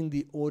maintaining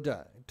the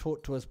order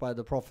taught to us by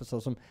the Prophet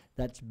ﷺ,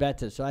 that's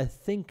better. So I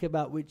think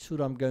about which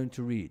surah I'm going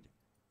to read.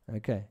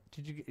 Okay.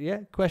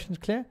 Questions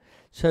clear?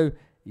 So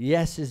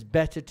yes, it's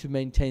better to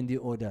maintain the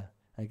order.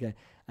 Okay.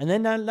 And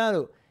then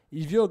now,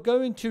 if you're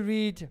going to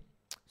read,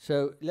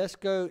 so let's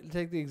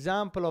take the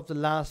example of the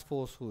last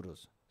 4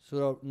 surahs.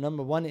 Surah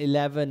number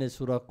 111 is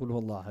Surah Qul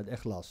Huwallahu Ahad,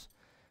 Ikhlas.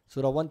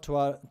 Surah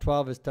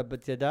 112 is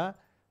Tabbat Yada,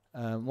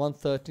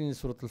 113 is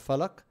Surah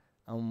Al-Falaq,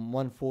 and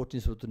 114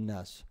 is Surah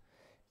Al-Nas.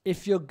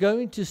 If you're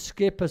going to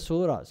skip a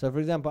surah, so for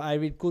example, I'll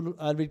read Qul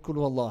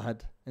Huwallahu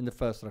Ahad in the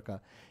first rakat.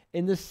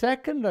 In the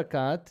second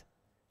rakat,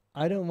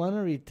 I don't want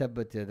to read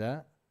Tabbat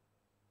Yada.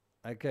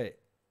 Okay,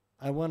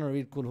 I want to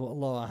read Qul Hu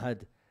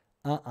Allahu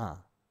Ahad.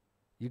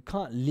 You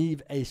can't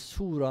leave a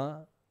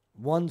surah,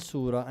 one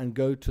surah, and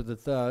go to the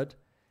third.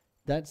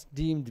 That's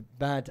deemed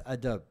bad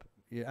adab.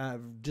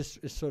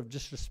 It's sort of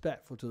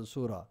disrespectful to the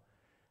surah.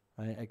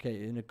 Right?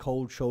 Okay, in a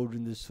cold shoulder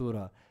in the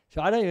surah.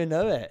 So I don't even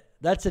know it.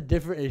 That's a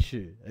different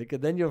issue. Okay,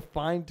 then you're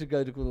fine to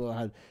go to Qul Hu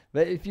Ahad.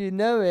 But if you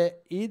know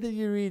it, either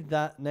you read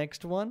that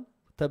next one,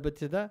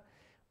 Tabbatida,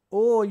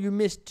 or you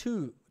miss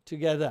two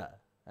together.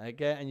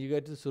 Okay, and you go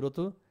to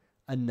Surah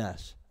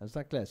An-Nas. That's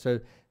not clear. So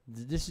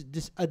this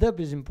adab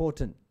is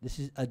important. This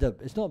is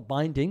adab. It's not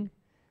binding,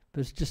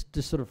 but it's just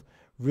this sort of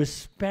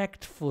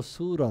respect for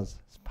surahs.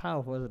 It's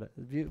powerful, isn't it?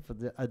 It's beautiful,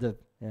 the adab.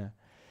 Yeah.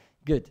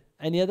 Good.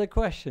 Any other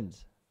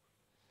questions?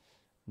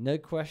 No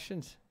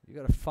questions? You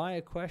got to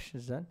fire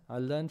questions then. I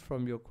learned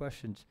from your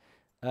questions.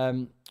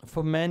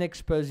 For men,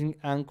 exposing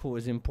ankle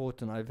is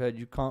important. I've heard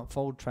you can't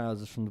fold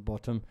trousers from the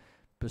bottom,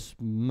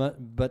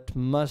 but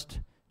must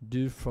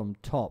do from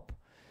top.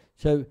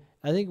 So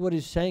I think what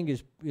he's saying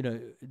is,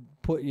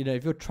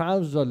 if your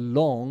trousers are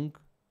long,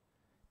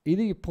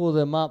 either you pull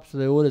them up so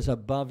they're always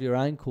above your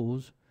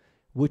ankles,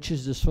 which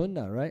is the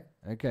sunnah, right?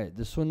 Okay,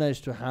 the sunnah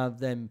is to have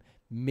them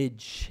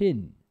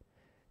mid-shin.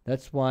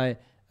 That's why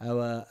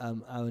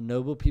our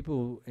noble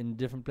people in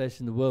different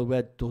places in the world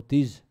wear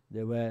dhotis,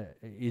 they wear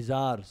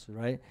izars,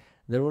 right?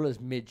 They're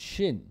always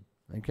mid-shin,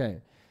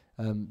 okay?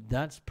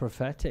 That's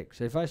prophetic.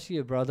 So if I see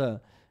a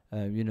brother,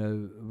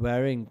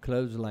 wearing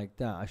clothes like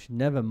that, I should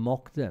never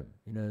mock them,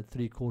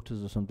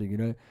 3/4 or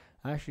something,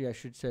 Actually, I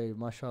should say,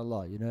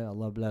 mashallah,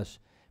 Allah bless,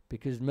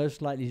 because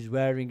most likely he's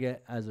wearing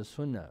it as a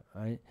sunnah,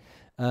 right?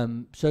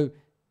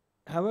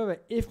 However,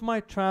 if my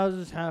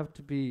trousers have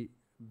to be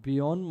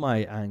beyond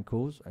my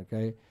ankles,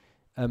 okay,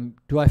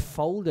 do I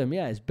fold them?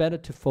 Yeah, it's better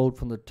to fold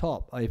from the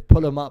top. I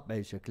pull them up,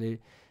 basically.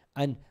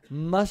 And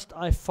must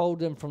I fold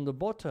them from the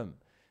bottom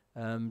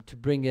to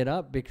bring it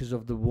up because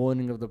of the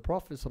warning of the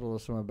Prophet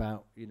ﷺ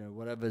about,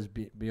 whatever's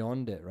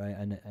beyond it, right,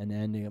 and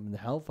ending up in the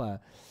hellfire?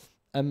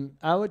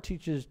 Our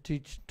teachers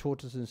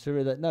taught us in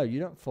Syria that, no, you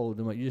don't fold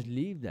them up, you just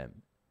leave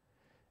them.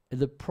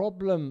 The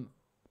problem,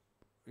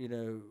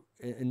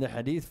 in the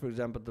hadith, for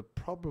example, the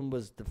problem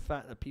was the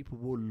fact that people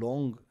wore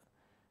long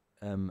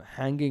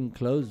hanging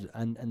clothes,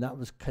 and that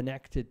was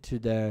connected to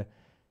their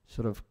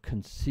sort of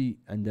conceit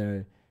and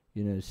their,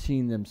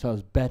 seeing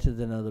themselves better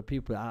than other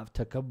people out of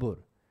takabbur.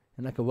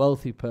 And like a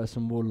wealthy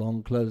person wore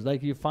long clothes.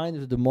 Like you find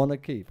with the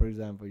monarchy, for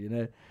example,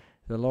 there's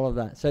a lot of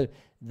that. So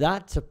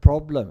that's a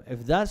problem.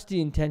 If that's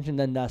the intention,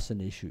 then that's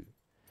an issue.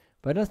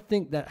 But I don't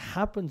think that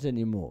happens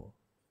anymore.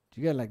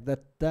 Do you get like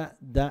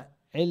that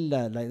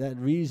illah, like that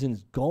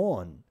reason's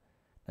gone.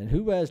 And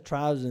who wears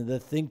trousers and they're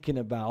thinking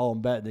about, oh,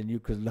 I'm better than you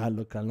because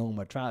look how long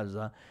my trousers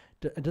are.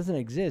 It doesn't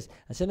exist.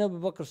 And Sayyidina Abu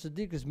Bakr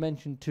Siddiq is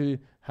mentioned to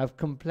have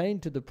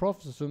complained to the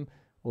Prophet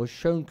or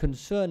shown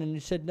concern, and he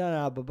said,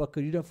 no, Abu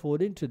Bakr, you don't fall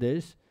into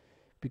this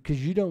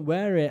because you don't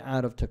wear it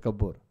out of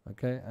takabbur.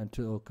 Okay?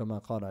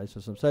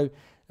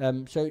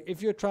 So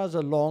if your trousers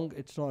are long,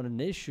 it's not an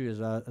issue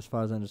as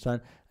far as I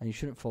understand, and you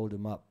shouldn't fold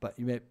them up, but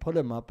you may pull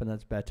them up, and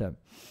that's better.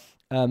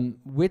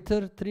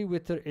 Witr, 3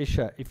 witr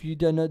isha. If you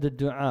don't know the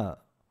dua,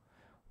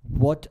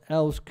 what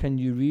else can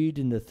you read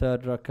in the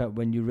third rak'ah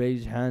when you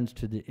raise hands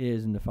to the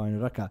ears in the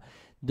final rak'ah?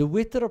 The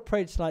witr are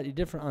prayed slightly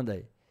different, aren't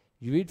they?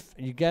 You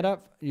get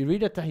up, you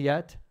read a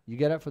tahiyyat, you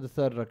get up for the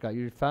third rak'ah,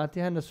 you read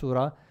Fatiha and the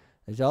surah,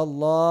 it's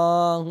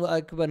Allahu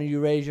Akbar, and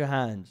you raise your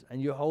hands,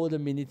 and you hold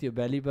them beneath your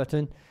belly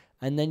button,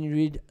 and then you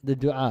read the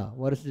dua.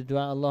 What is the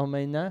dua?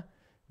 Allahumma inna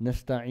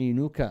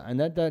nasta'inuka. And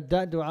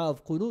that dua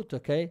of qunut,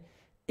 okay?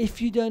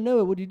 If you don't know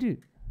it, what do?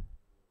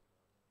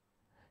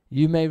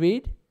 You may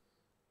read.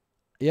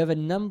 You have a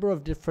number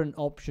of different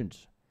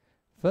options.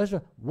 First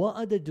of all, what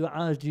other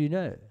du'as do you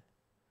know?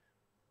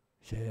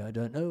 Say, I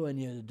don't know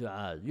any other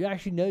du'as. You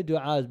actually know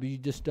du'as, but you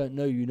just don't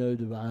know you know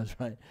du'as,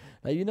 right?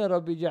 Like,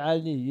 Rabbi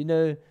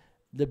ja'alni,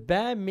 the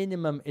bare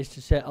minimum is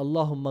to say,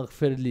 Allahumma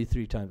ghfirli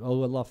 3 times.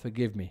 Oh, Allah,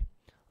 forgive me.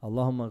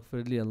 Allahumma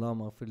ghfirli,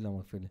 Allahumma ghfirli,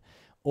 Allahumma ghfirli.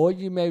 Or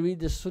you may read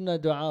the sunnah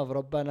du'a of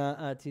Rabbana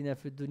atina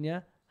fid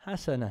dunya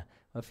hasana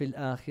wa fil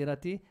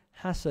akhirati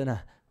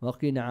hasana wa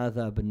qina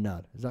adhab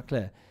an-nar. Is that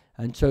clear?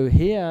 And so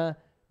here,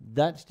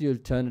 that's the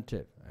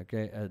alternative,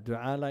 okay? A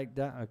dua like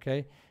that,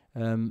 okay?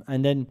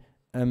 And then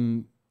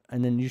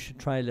you should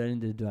try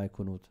learning the dua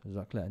qunut, is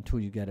that clear? Until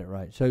you get it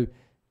right. So,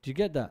 do you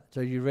get that?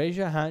 So you raise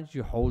your hands,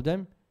 you hold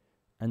them,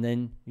 and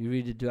then you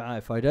read the dua.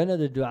 If I don't know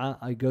the dua,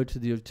 I go to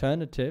the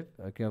alternative,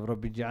 okay?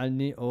 Rabbi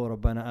ja'alni or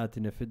Rabbana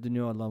atina fid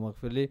dunya Allahumma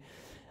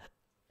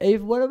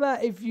ghfirli. What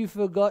about if you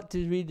forgot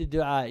to read the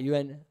dua? You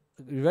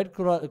read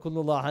Qul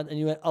Huwallahu and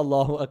you went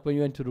Allahu Akbar,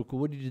 you went to ruku.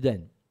 What did you do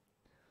then?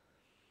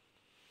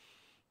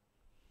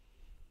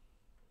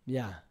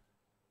 Yeah.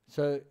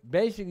 So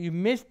basically you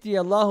missed the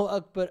Allahu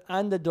Akbar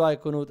and the dua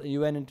qunut and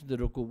you went into the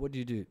ruku. What do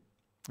you do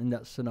in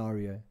that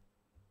scenario?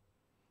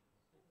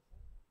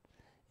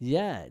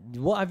 Yeah.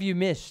 What have you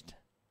missed?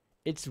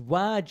 It's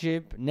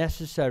wajib,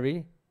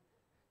 necessary.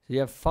 So you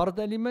have fard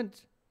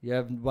elements, you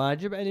have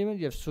wajib elements,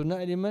 you have sunnah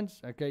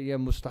elements, okay, you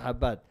have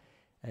mustahabat,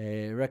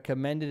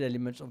 recommended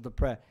elements of the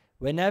prayer.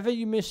 Whenever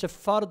you miss a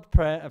fard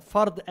prayer, a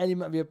fard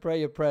element of your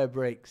prayer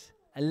breaks.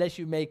 Unless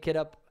you make it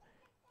up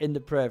in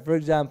the prayer. For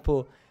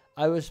example,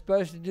 I was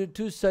supposed to do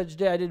 2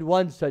 sajda, I did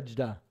 1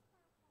 sajda.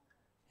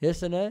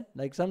 Yes or no?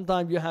 Like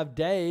sometimes you have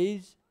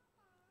days.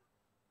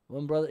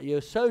 One brother,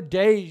 you're so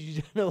dazed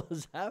you don't know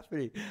what's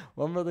happening.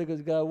 One brother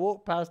goes, I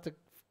walked past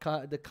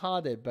the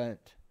car they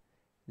burnt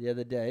the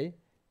other day.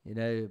 You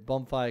know,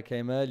 bonfire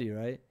came early,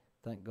 right?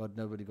 Thank God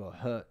nobody got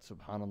hurt,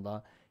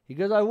 subhanallah. He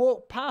goes, I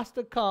walked past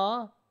the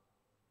car.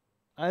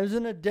 I was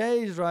in a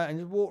daze, right? And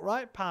just walked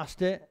right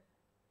past it.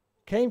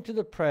 Came to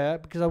the prayer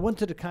because I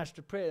wanted to catch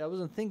the prayer. I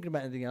wasn't thinking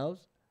about anything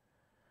else.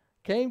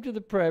 Came to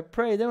the prayer,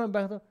 prayed, then went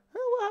back and thought,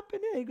 oh, what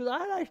happened here? He goes,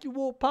 I actually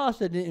walked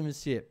past it, didn't even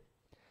see it.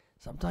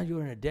 Sometimes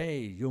you're in a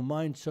daze, your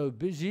mind's so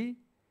busy,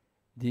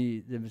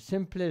 the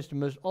simplest, the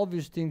most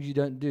obvious things you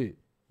don't do.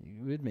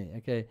 You with me?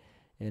 Okay.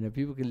 You know,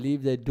 people can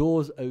leave their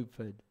doors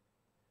open.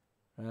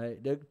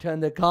 Right? They turn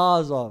their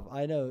cars off.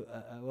 I know.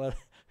 Well,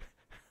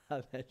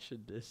 I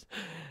mentioned this.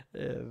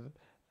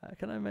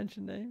 Can I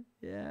mention name?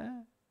 Yeah.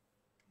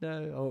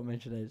 No, I won't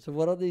mention it. So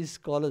what are these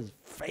scholars?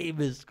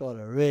 Famous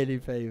scholar, really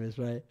famous,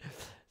 right?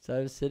 So I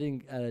was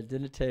sitting at a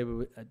dinner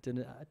table,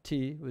 at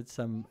tea with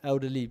some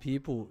elderly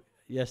people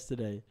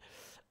yesterday,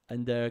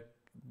 and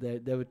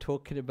they were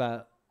talking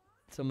about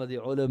some of the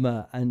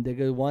ulama, and they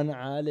go, one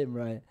alim,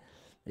 right?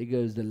 He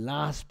goes, the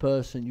last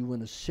person you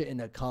want to sit in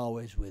a car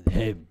with is with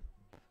him.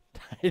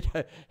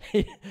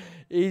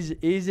 He's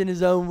in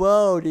his own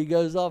world. He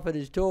goes off and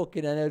he's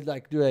talking, and it's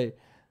like, do a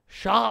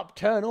sharp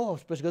turn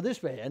off, supposed to go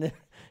this way, and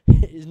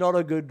he's not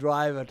a good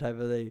driver type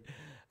of thing.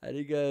 And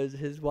he goes,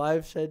 his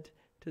wife said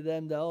to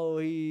them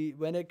that,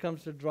 when it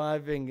comes to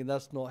driving,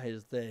 that's not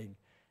his thing.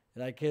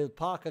 Like he'll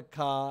park a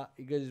car,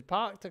 he goes, he's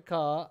parked a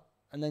car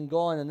and then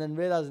gone and then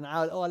realize an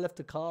hour, I left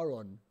the car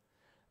on.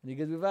 And he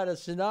goes, we've had a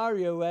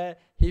scenario where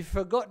he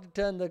forgot to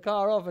turn the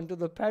car off until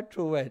the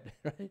petrol went,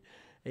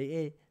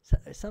 right?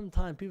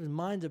 Sometimes people's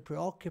minds are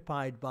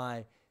preoccupied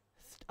by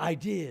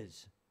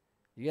ideas.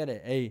 You get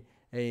it?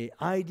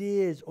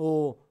 Ideas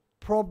or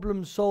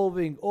problem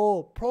solving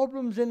or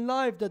problems in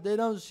life that they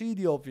don't see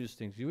the obvious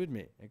things. You with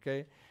me?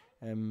 Okay?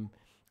 And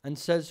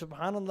says,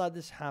 subhanallah,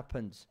 this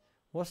happens.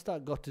 What's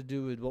that got to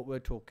do with what we're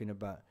talking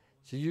about?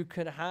 So you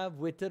can have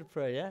witr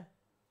prayer.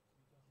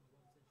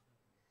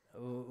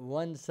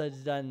 One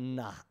sajda,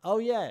 nah. Oh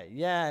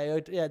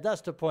yeah,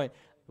 that's the point.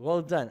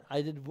 Well done.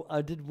 I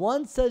did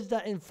 1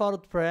 sajda in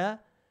fard prayer.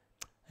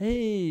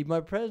 Hey,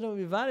 my prayers don't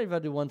be valid if I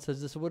do 1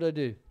 sajda, so what do I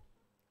do?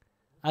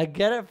 I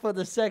get it for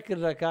the second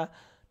rak'ah.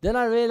 Then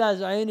I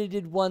realize I only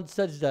did 1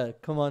 sajda.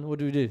 Come on, what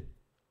do we do?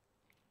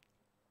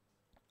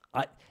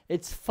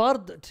 It's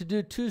fard to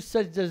do 2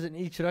 sajdas in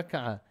each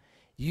rak'ah.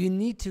 You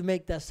need to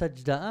make that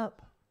sajda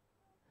up.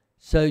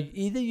 So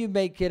either you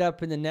make it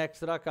up in the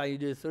next rak'ah, you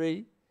do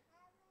 3.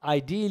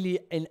 Ideally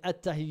in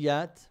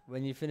at-tahiyyat,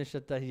 when you finish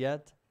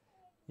at-tahiyyat,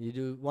 you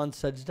do 1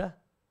 sajda.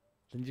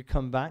 Then you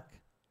come back,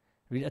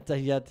 read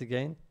at-tahiyyat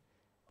again.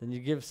 Then you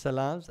give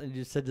salams and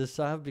you said the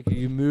sahab because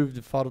you moved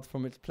the fard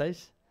from its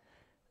place.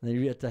 And then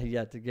you read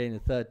at-tahiyyat again a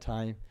 3rd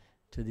time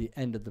to the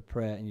end of the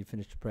prayer and you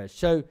finish the prayer.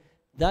 So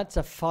that's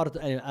a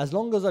fard. Anyway, as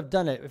long as I've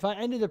done it, if I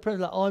ended the prayer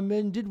like, I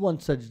did 1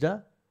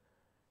 sajda,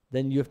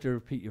 then you have to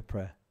repeat your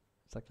prayer.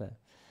 It's like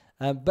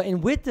that. But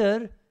in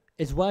witr,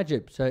 it's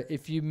wajib. So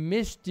if you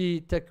missed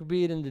the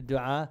takbir and the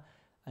dua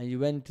and you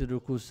went to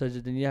ruku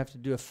sajda, then you have to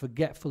do a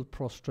forgetful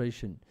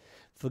prostration.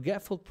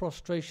 Forgetful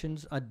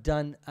prostrations are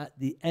done at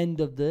the end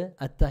of the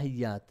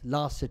at-tahiyyat,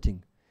 last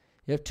sitting.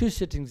 You have 2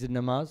 sittings in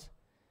namaz.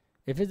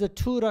 If it's a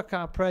 2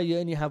 rak'ah prayer, you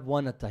only have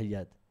 1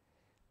 at-tahiyyat.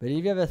 But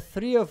if you have a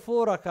 3 or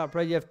 4 rak'ah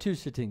prayer, you have 2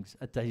 sittings,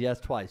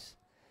 at-tahiyyat twice.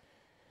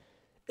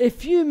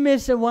 If you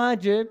miss a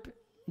wajib,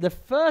 the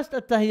first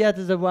at-tahiyyat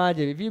is a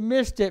wajib. If you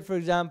missed it, for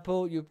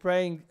example, you're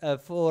praying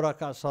 4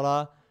 rak'ah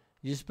salah,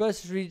 you're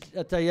supposed to read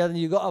at-tahiyyat and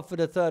you got up for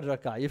the 3rd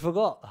rak'ah. You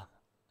forgot.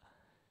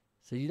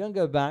 So you don't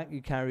go back,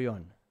 you carry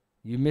on.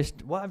 You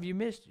missed, what have you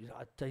missed?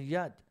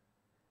 At-tahiyyat.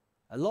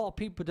 A lot of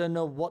people don't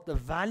know what the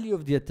value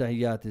of the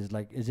at-tahiyyat is.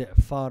 Like, is it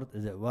fard?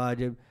 Is it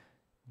wajib?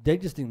 They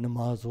just think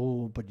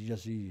namaz, but you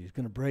just see it's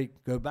going to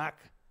break. Go back,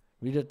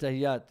 read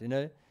at-tahiyyat, you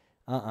know.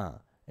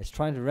 It's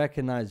trying to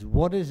recognize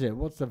what is it,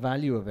 what's the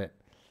value of it.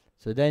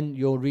 So then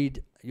you'll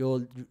read,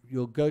 you'll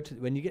go to,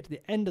 when you get to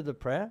the end of the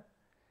prayer,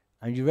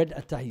 and you read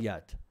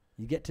at-tahiyyat.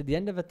 You get to the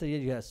end of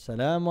at-tahiyyat, you go,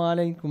 Assalamu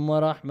alaikum wa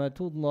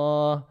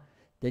rahmatullah.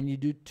 Then you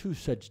do 2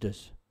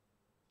 sajdas.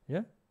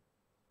 Yeah?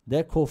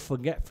 They're called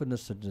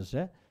forgetfulness sajdas,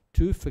 yeah?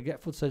 2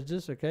 forgetful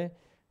sajdas, okay?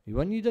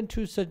 When you've done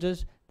 2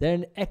 sajdas, they're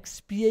an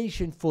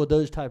expiation for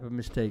those type of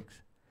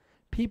mistakes.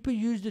 People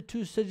use the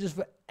 2 sajdas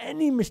for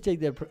any mistake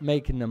they're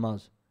making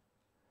namaz.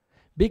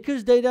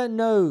 Because they don't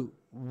know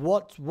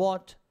what's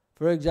what.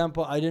 For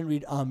example, I didn't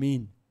read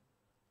Ameen.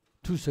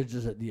 2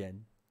 sajdas at the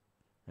end.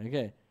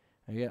 Okay?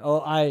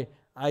 Oh, I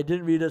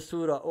didn't read a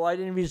surah. Oh, I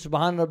didn't read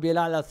Subhan Rabbiyal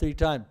A'la 3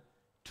 times.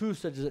 2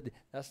 sajdas at the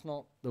end. That's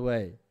not the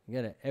way. You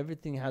get it?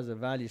 Everything has a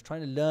value. It's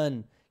trying to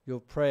learn your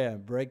prayer,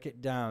 break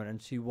it down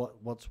and see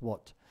what's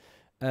what.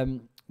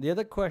 The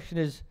other question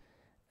is,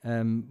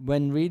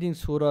 When reading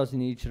surahs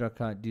in each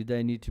rakat, do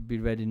they need to be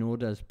read in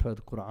order as per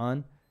the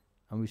Quran?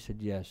 And we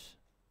said yes.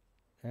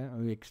 Yeah,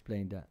 and we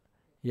explained that.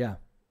 Yeah.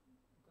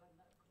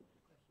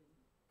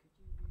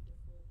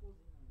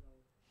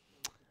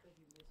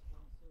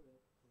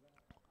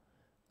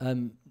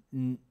 Can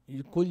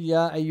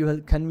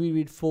we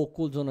read 4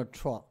 quls on a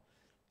trot?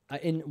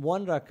 In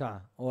 1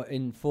 rakah or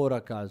in 4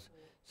 rakahs?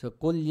 So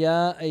قُلْ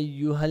يَا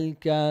أَيُّهَا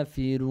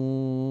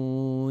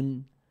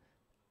الْكَافِرُونَ.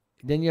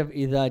 Then you have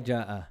إِذَا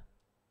جَاءَ.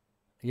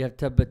 You have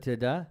Tabbat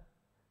Yada,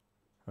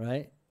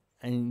 right?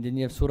 And then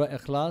you have Surah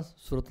Ikhlas,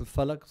 Surah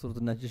Al-Falaq, Surah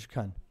Al-Najsh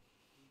Khan.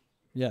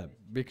 Yeah,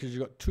 because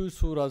you got 2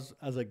 surahs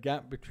as a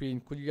gap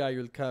between Qul Ya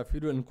Ayyuhal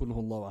Kafirun and Qul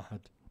Huwallahu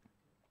Ahad.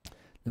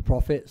 The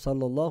Prophet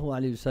sallallahu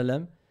alaihi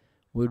wasallam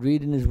would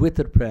read in his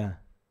witr prayer,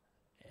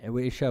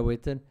 Isha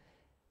witr,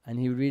 and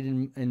he would read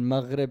in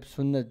Maghrib,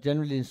 Sunnah,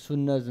 generally in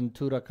Sunnahs and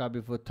 2 rakah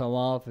before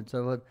Tawaf and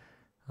so forth.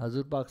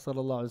 Hazur Pak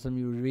sallallahu alaihi wasallam,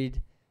 you would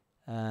read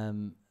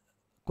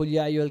Qul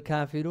Ya Ayyuhal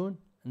Kafirun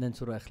and then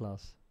Surah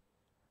Ikhlas.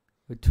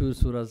 With 2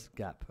 surahs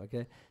gap,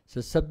 okay?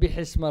 So Sabbih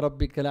Isma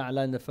Rabbikal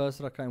A'la in the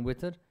first rakah in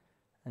witr,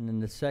 and then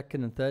the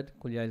second and third,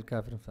 Qul Ya Ayyuhal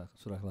Kafirun,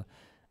 Surah Ikhlas.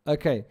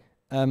 Okay.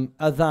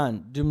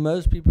 Adhan. Do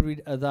most people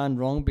read adhan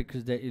wrong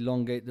because they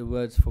elongate the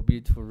words for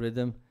beautiful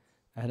rhythm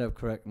ahead of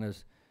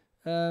correctness?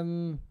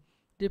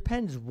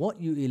 Depends what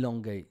you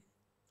elongate.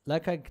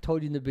 Like I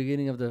told you in the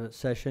beginning of the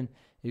session,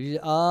 if you say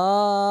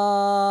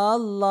Allah,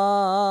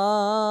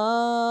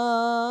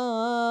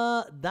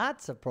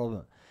 that's a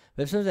problem.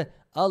 But if someone says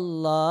Allahu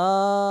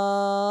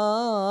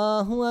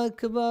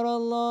Akbar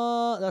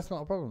Allah, that's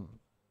not a problem.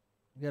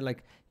 Yeah,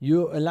 like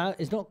you allow,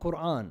 it's not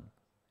Quran.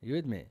 You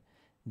with me?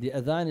 The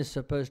adhan is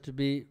supposed to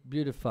be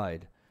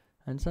beautified,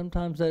 and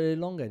sometimes they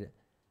elongate it.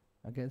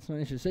 Okay, it's not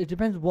an issue. So it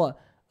depends what.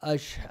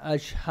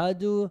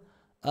 Ashhadu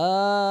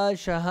Allah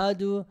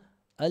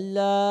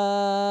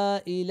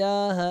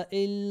ilaha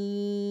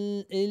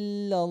illallah.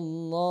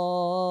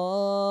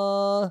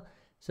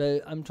 So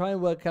I'm trying to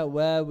work out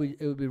where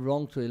it would be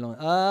wrong to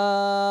elongate.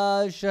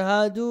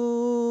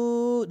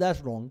 Ashhadu,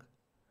 that's wrong.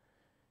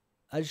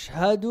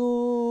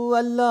 Ashhadu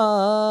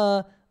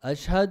Allah,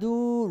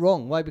 ashhadu,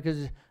 wrong. Why?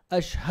 Because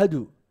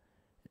Ashhadu.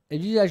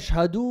 If you say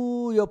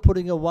Ashhadu, you're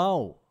putting a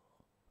wow.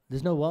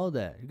 There's no wow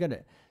there. You get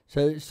it?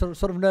 So it's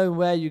sort of knowing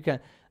where you can.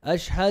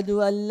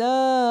 Ashhadu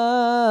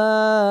Allah.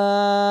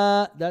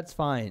 That's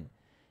fine.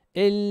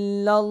 Illallah.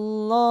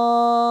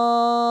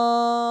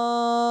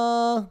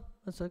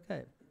 That's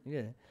okay.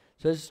 Yeah.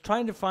 So it's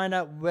trying to find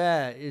out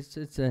where it's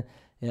a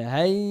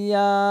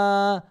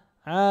Hayya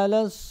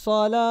ala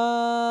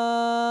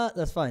salah.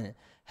 That's fine.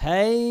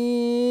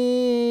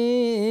 Hayya.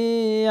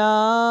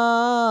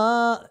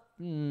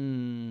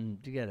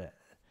 Do you get it?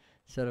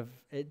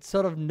 It's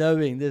sort of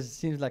knowing. There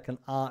seems like an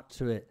art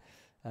to it.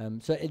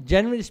 So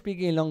generally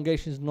speaking,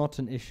 elongation is not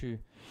an issue.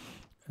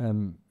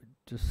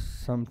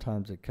 Just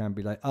sometimes it can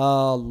be like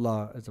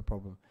Allah is a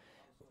problem.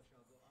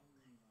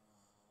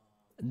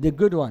 The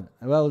good one.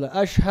 Well,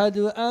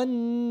 Ashhadu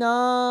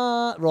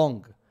anna,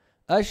 wrong.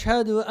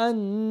 Ashhadu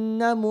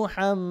anna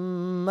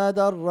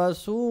Muhammadar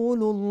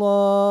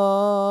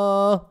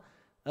Rasulullah.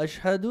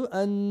 Ashhadu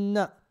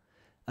anna.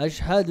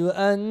 Ashhadu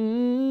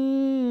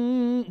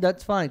an,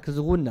 that's fine because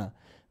gunna.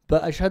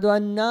 But ashhadu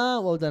anna,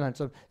 well done.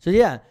 So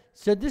yeah,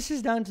 so this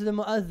is down to the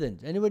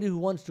mu'adhin. Anybody who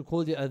wants to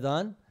call the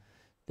adhan,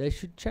 they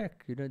should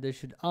check, they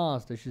should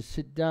ask, they should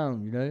sit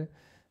down,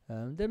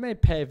 They may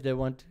pay if they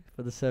want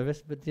for the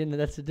service, but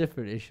that's a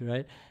different issue,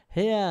 right?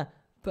 Here,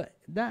 but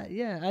that,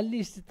 yeah, at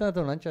least it's not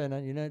on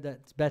China,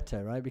 that's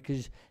better, right?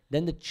 Because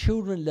then the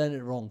children learn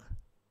it wrong.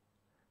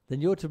 Then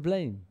you're to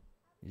blame.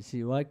 You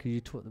see why? Because you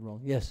taught them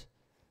wrong. Yes.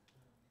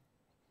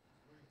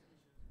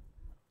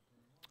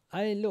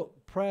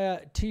 Look,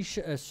 prayer,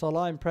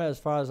 salah and prayer, as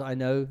far as I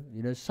know,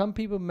 some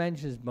people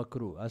mention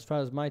makruh. As far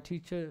as my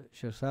teacher,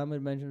 Shaykh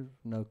Samir mentions,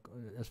 no,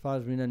 as far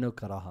as we know, no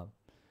karaha.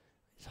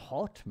 It's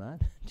hot,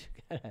 man.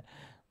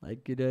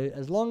 Like,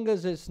 as long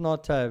as it's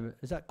not,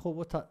 is that called,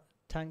 what's that,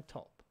 tank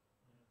top?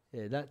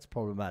 Yeah, that's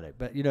problematic.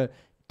 But,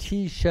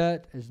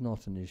 t-shirt is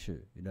not an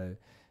issue,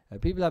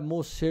 people have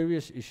more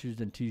serious issues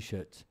than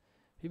t-shirts.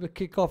 People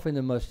kick off in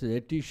the most of their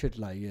t-shirt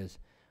like years.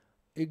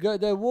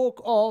 They walk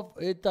off,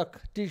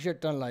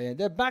 t-shirt on like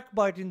they're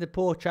backbiting the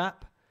poor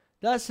chap.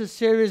 That's a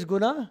serious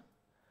guna.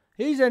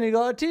 He's only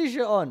got a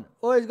t-shirt on,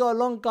 or he's got a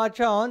long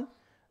kacha on,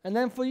 and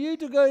then for you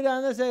to go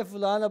down and say,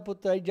 Fulana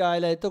putra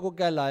jaila to ko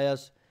kya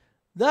layas.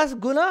 That's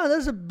guna,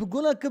 that's a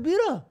guna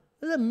kabira.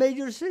 That's a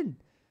major sin.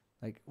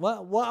 Like,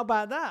 what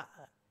about that?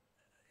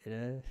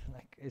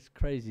 Like, it's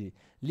crazy.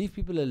 Leave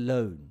people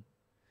alone.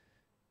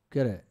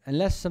 Get it?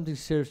 Unless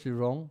something's seriously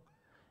wrong.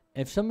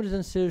 If somebody's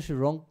done seriously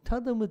wrong,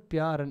 tell them with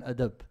pyar and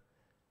adab.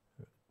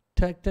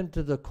 Take them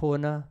to the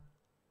corner.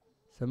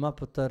 Say, Ma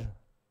putar,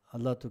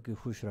 Allah to ki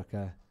khush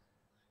rakha.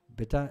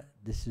 Beta,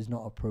 this is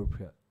not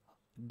appropriate.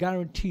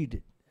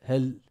 Guaranteed,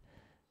 he'll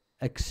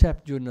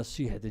accept your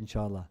nasihat,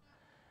 inshallah.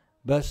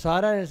 But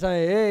Sara is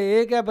saying,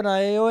 hey, kya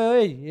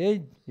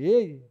banaye?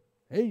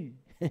 Hey.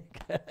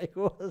 Like,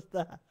 what was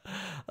that?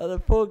 And the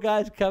poor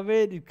guys come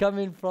in. You come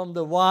in from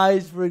the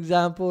Wise, for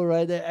example,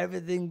 right?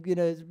 Everything,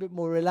 is a bit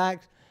more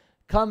relaxed.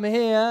 Come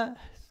here,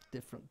 it's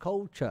different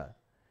culture.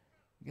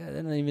 Yeah,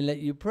 they don't even let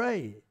you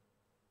pray.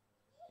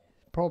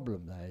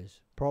 Problem, that is.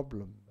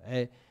 Problem.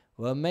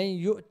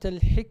 وَمَنْ يُؤْتَ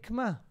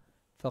الْحِكْمَةِ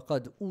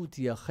فَقَدْ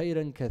أُوتِيَ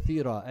خَيْرًا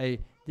كَثِيرًا.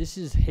 This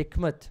is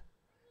hikmat.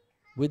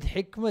 With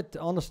hikmat,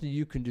 honestly,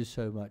 you can do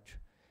so much.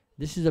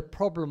 This is a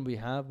problem we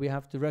have. We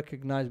have to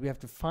recognize, we have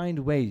to find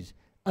ways.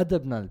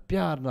 Adab nal,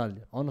 pyar nal.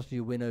 Honestly,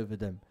 you win over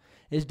them.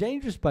 It's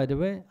dangerous, by the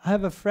way. I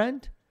have a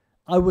friend.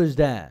 I was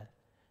there.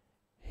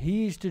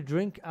 He used to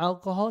drink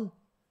alcohol.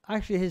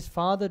 Actually, his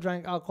father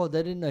drank alcohol.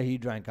 They didn't know he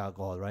drank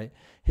alcohol, right?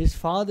 His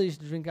father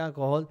used to drink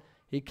alcohol.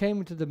 He came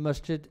into the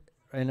masjid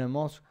in a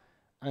mosque,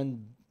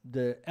 and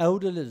the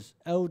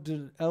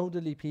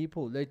elderly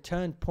people, they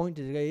turned,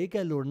 pointed,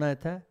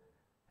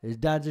 his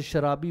dad's a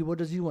sharabi, what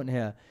does he want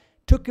here?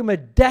 Took him a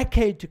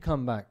decade to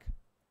come back.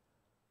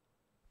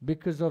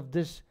 Because of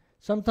this,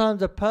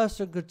 sometimes a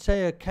person could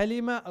say a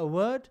kalima, a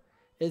word,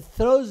 it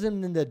throws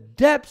them in the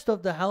depths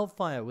of the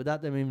hellfire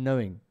without them even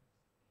knowing.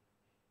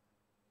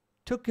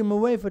 Took him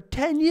away for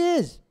 10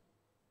 years.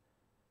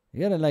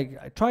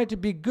 I tried to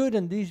be good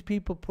and these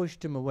people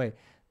pushed him away.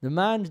 The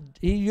man,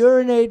 he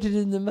urinated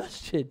in the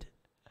masjid.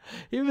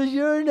 He was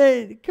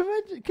urinating. Can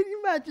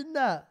you imagine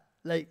that?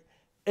 Like,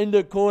 in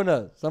the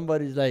corner,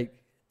 somebody's like,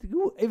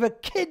 if a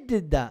kid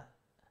did that,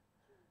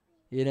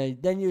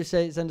 then you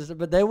say it's understood.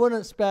 But they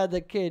wouldn't spare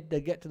the kid. They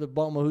get to the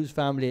bottom of whose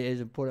family it is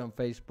and put it on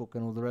Facebook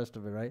and all the rest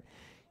of it, right?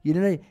 He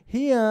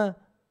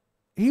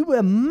was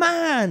a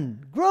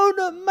man,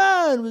 grown-up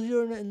man, was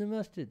urinating in the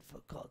masjid,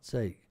 for God's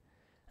sake.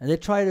 And they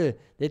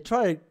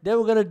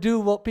were going to do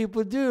what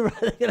people do, right?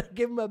 They're going to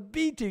give him a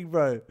beating,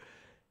 bro.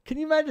 Can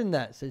you imagine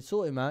that? So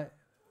sort him out.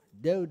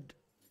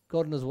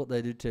 God knows what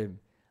they do to him.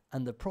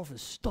 And the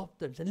Prophet stopped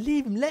them, said,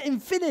 leave him, let him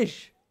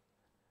finish.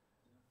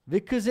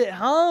 Because it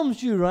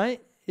harms you,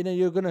 right?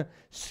 You're going to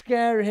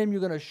scare him, you're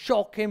going to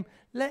shock him.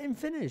 Let him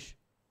finish.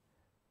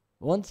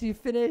 Once he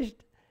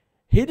finished,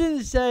 he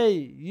didn't say,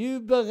 you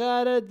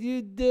bagharat,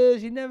 you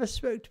this. He never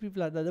spoke to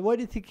people like that. Why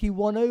do you think he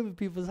won over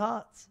people's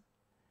hearts?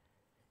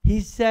 He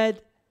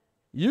said,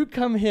 you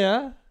come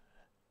here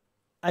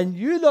and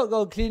you lot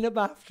go clean up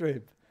after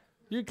him.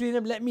 You clean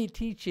up, let me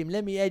teach him,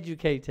 let me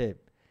educate him.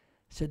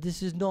 So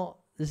this is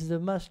a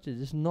masjid,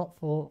 this is not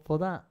for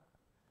that.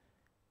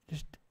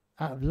 Just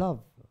out of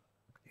love.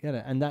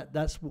 And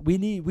that's what we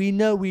need. We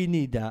know we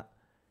need that.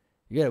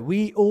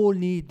 We all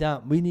need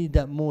that. We need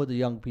that more, the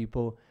young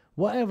people.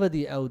 Whatever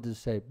the elders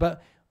say.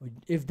 But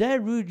if they're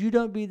rude, you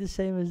don't be the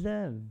same as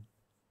them.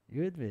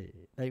 You with me?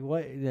 Like,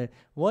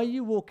 why are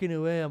you walking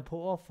away and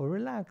put off? Or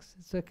relax.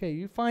 It's okay.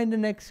 You find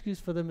an excuse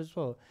for them as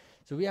well.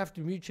 So we have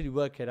to mutually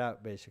work it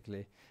out,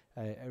 basically.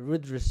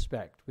 With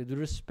respect. With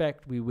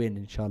respect, we win,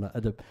 inshallah.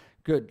 Adab.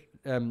 Good.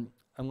 I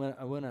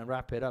want to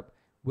wrap it up.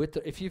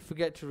 If you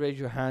forget to raise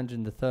your hand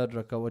in the third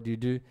rak'ah, what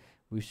do?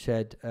 We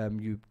said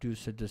you do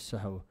sajda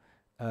sahu.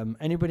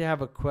 Anybody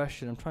have a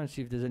question? I'm trying to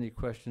see if there's any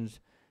questions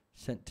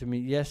sent to me.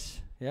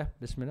 Yes? Yeah?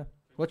 Bismillah.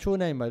 What's your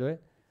name, by the way?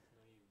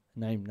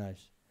 Naim,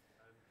 nice.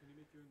 Can you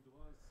make your own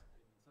du'as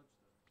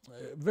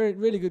in sajda? Very,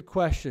 really good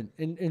question.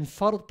 In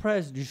fard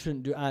prayers, you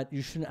shouldn't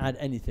add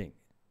anything.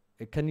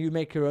 Can you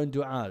make your own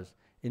du'as?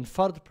 In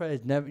fard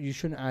prayers, you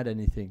shouldn't add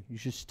anything. You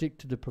should stick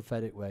to the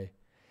prophetic way.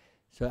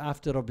 So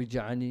after Rabbi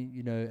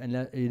Ja'ani,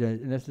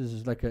 unless this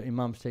is like an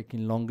imam's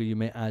taking longer, you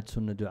may add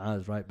sunnah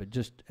du'as, right? But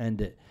just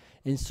end it.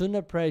 In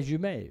sunnah prayers, you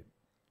may.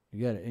 You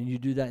get it? And you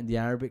do that in the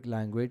Arabic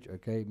language,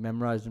 okay?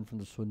 Memorize them from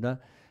the sunnah.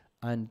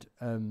 And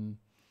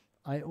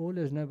I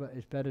always know, but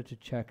it's better to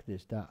check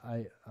this. That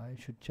I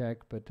should check,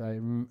 but I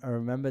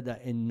remember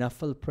that in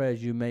nafil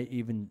prayers, you may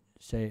even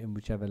say it in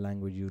whichever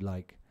language you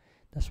like.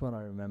 That's what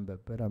I remember,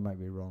 but I might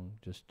be wrong,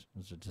 just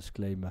as a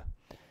disclaimer.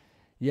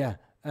 Yeah.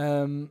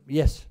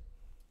 Yes.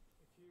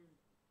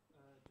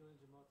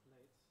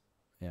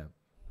 Yeah.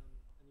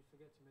 And you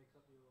forget to make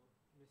up your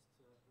missed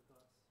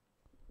rakats,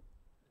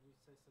 and you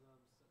say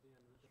salams at the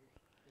end with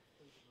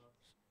the Jamaat.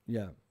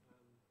 Yeah.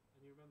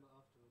 And you remember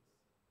afterwards,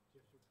 do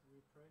you have to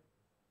re-pray?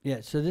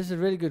 Yeah, so this is a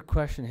really good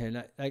question here.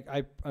 Like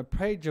I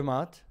prayed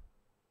Jamaat,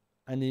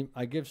 and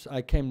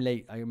I came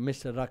late. I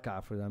missed a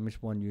rak'ah for that. I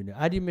missed one unit.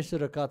 How do you miss a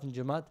rakat in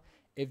Jamaat?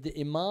 If the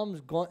imam's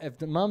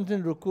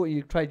in ruku',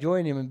 you try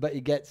joining him, but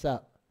he gets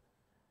up.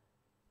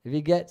 If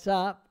he gets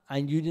up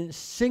and you didn't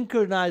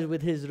synchronize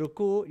with his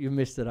ruku', you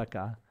missed the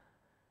rak'ah.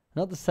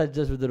 Not the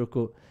sajdas with the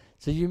ruku'.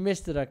 So you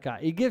missed the rak'ah.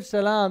 He gives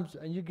salams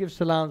and you give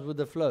salams with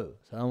the flow.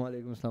 Assalamu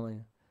alaikum, assalamu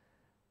alaikum.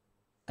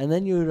 And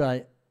then you're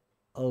like,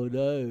 oh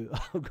no,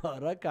 I've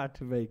got a rak'ah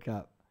to make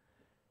up.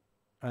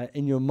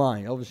 In your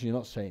mind. Obviously you're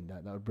not saying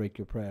that. That would break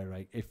your prayer,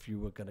 right? If you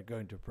were going to go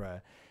into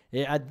prayer.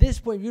 Yeah, at this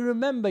point, you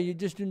remember you're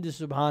just doing the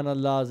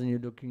subhanallahs and you're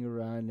looking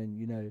around and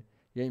you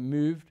ain't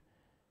moved.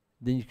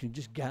 Then you can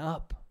just get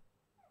up.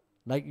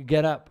 Like you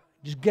get up.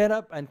 Just get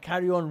up and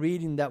carry on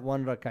reading that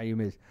one rak'ah you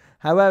missed.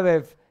 However,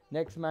 if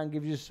next man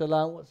gives you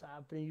salam, what's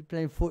happening? You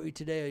playing footy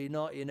today or you're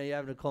not? You're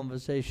having a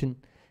conversation.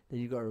 then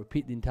you got to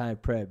repeat the entire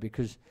prayer,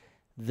 because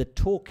the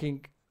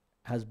talking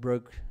has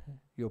broke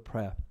your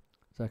prayer.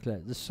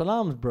 Exactly. The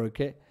salams broke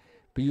it,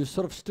 but you're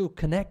sort of still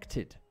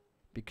connected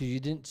because you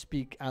didn't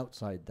speak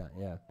outside that.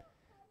 Yeah.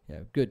 Yeah.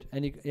 Good.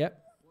 Any?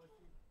 Yep. What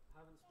if you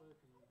haven't spoken,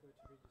 you go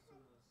to read the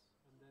sunnahs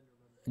and then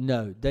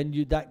remember? No.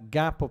 Then that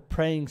gap of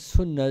praying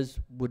sunnahs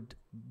would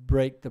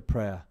break the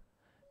prayer,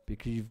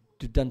 because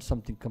you've done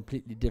something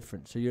completely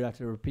different. So you have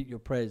to repeat your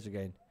prayers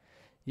again.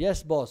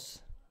 Yes,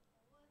 boss.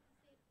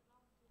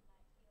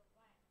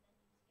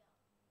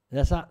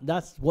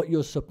 That's what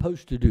you're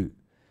supposed to do.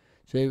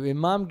 So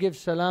Imam gives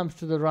salams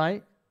to the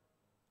right,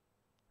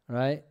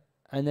 and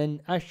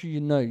then actually,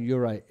 you're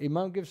right.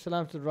 Imam gives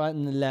salams to the right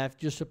and the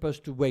left. You're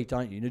supposed to wait,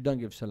 aren't you? You don't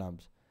give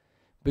salams,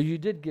 but you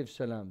did give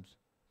salams.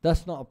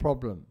 That's not a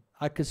problem.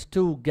 I could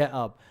still get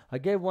up. I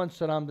gave one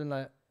salam, then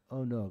like,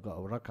 oh no, I've got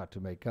a rak'ah to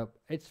make up.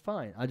 It's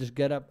fine. I just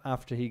get up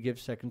after he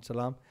gives second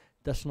salam.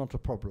 That's not a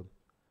problem.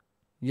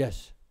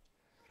 Yes.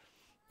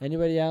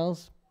 Anybody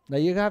else? Now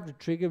you have to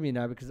trigger me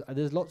now, because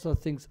there's lots of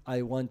things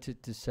I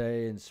wanted to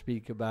say and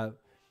speak about,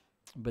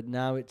 but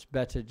now it's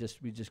better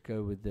we just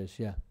go with this.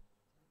 Yeah.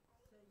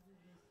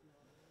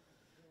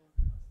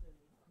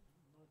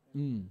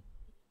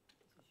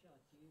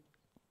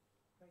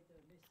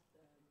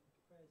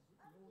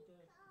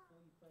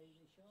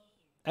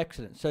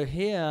 Excellent. So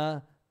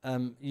here,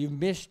 you've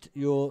missed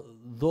your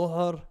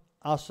dhuhr,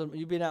 asr.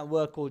 You've been at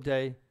work all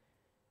day.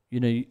 You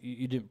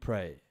didn't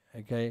pray.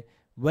 Okay.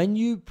 When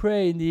you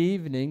pray in the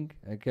evening,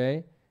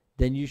 okay,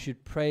 then you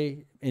should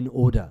pray in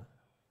order.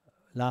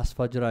 Last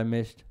fajr I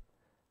missed,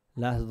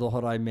 last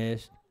dhuhr I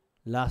missed,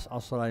 last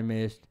asr I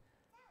missed,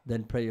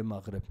 then pray your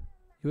maghrib.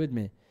 You with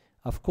me?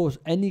 Of course,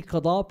 any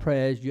qada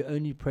prayers, you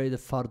only pray the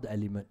fard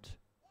element.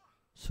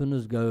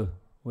 Sunnahs go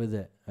with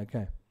it.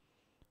 Okay.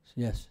 So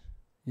yes.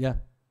 Yeah.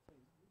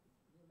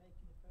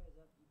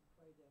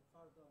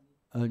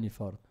 Only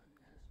fard.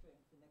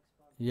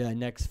 Yeah,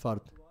 next fard.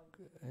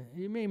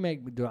 You may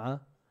make dua,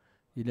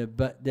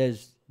 but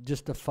there's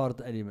just a fard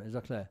element. Is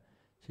that clear?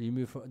 So you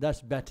move from,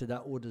 that's better, that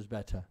order's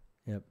better.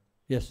 Yep.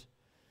 Yes.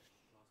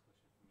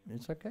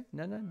 It's okay.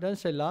 No, don't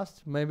say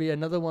last. Maybe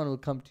another one will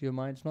come to your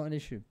mind. It's not an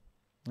issue.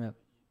 Yeah.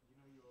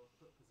 Your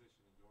foot position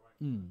and your right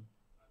foot,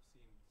 I've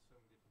seen so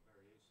many different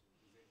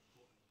variations. Is it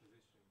important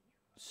positioning?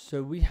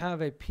 So we have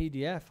a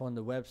PDF on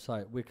the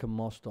website,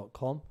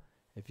 wickhammoss.com.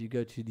 If you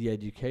go to the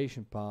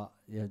education part,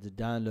 the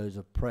downloads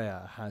of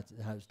prayer, how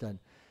it's done.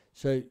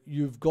 So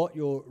you've got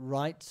your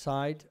right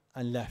side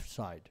and left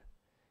side.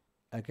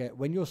 Okay,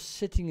 when you're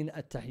sitting in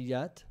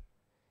at-tahiyyat,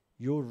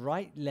 your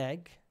right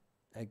leg,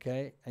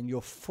 okay, and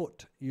your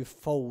foot, you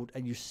fold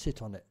and you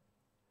sit on it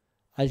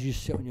as you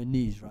sit on your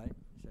knees, right?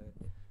 So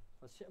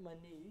if I sit on my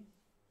knees,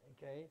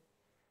 okay,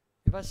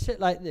 if I sit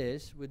like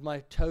this with my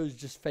toes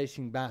just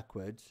facing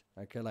backwards,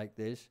 okay, like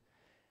this,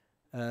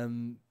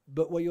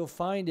 but what you'll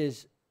find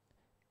is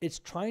it's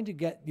trying to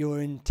get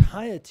your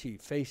entirety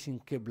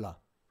facing Qibla.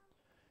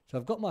 So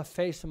I've got my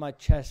face and my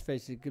chest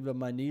facing Qibla,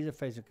 my knees are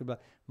facing Qibla,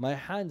 my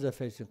hands are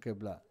facing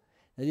Qibla.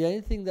 And the only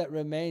thing that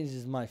remains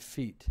is my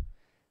feet.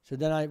 So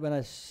then when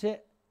I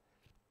sit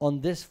on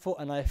this foot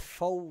and I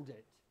fold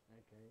it,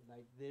 okay,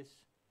 like this,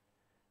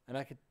 and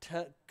I could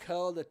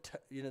curl the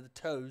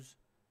toes.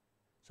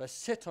 So I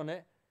sit on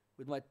it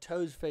with my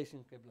toes facing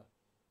Qibla.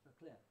 So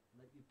clear,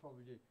 like you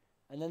probably do.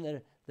 And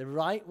then the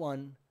right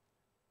one,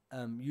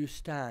 you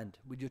stand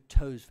with your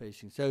toes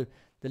facing. So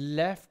the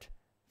left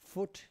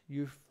foot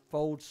you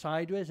fold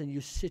sideways and you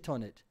sit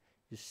on it.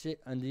 You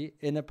sit on the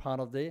inner part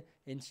of the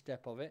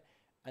instep of it,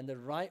 and the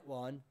right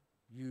one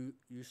you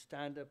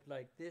stand up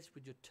like this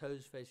with your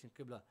toes facing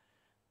Qibla.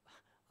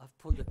 I've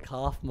pulled the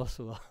calf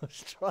muscle. I was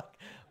struck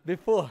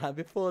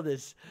before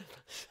this.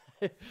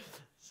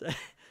 So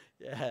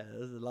yeah, that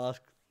was the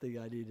last thing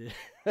I needed.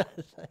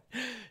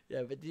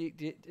 Yeah, but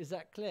is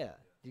that clear?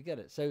 Do you get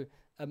it? So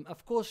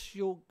of course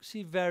you'll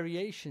see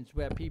variations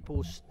where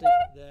people stick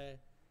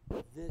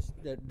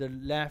the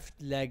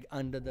left leg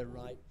under the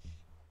right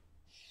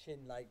shin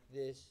like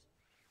this.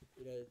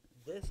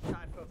 This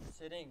type of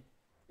sitting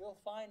you'll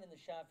find in the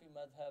Shafi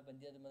madhab and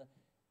the other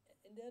madhab.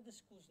 In the other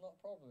schools, not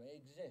a problem. It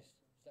exists.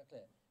 Is that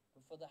clear?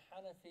 But for the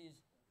Hanafis,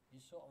 you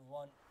sort of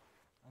want.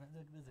 And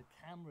there's a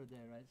camera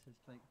there, right? So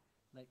it's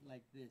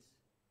like this.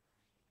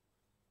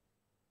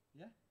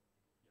 Yeah.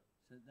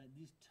 So that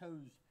these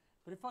toes.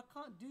 But if I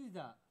can't do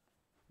that,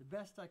 the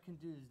best I can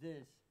do is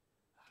this.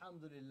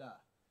 Alhamdulillah.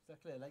 Is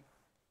that clear? Like,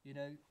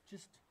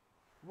 just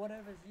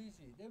whatever's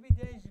easy. There'll be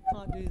days you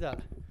can't do that.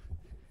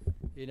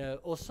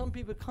 Or some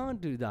people can't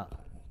do that.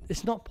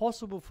 It's not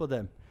possible for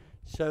them.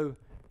 So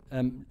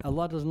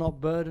Allah does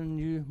not burden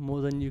you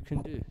more than you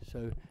can do.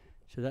 So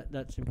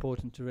that's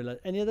important to realize.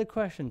 Any other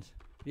questions?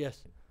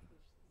 Yes.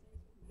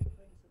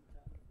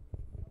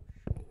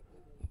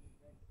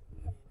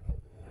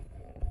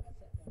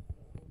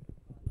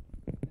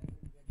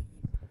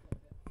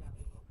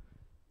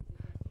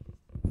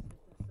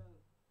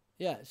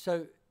 Yeah,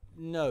 so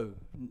no.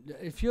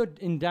 If you're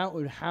in doubt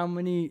with how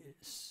many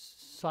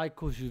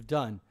cycles you've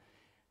done,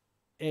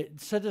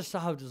 Sajda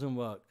Sahw doesn't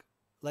work.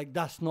 Like,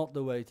 that's not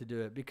the way to do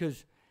it,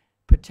 because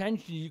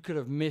potentially you could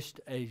have missed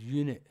a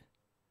unit.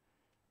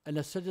 And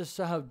the sajda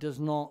sahw does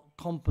not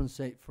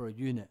compensate for a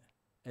unit,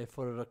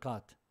 for a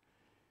rakat.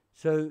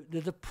 So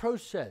there's a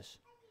process.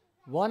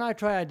 When I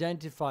try to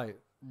identify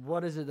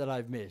what is it that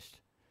I've missed,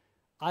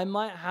 I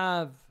might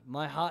have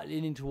my heart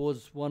leaning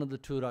towards one of the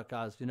two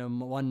rakats,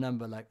 one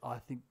number, like, I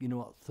think,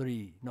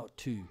 3, not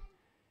 2.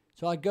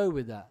 So I go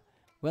with that.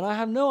 When I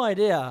have no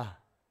idea,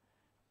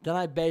 then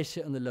I base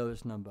it on the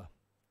lowest number.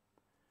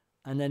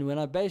 And then when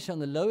I base it on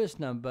the lowest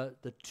number,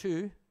 the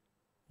 2,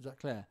 is that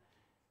clear?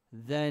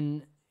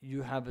 Then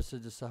you have a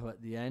sajda sahw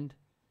at the end,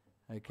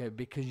 okay,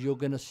 because you're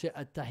going to sit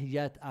at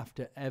tahiyyat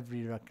after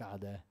every rak'ah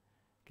there.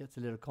 Gets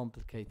a little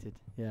complicated,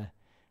 yeah.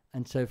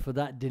 And so for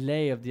that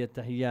delay of the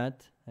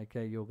tahiyyat,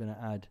 okay, you're going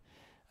to add.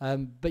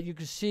 But you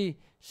can see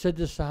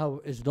sajda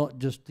sahw is not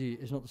just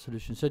it's not the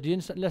solution. So do you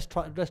understand? Let's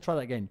try that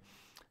again.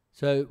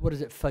 So what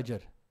is it?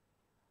 Fajr.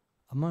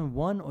 Am I in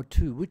 1 or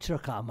 2? Which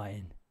rak'ah am I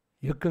in?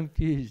 You're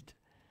confused.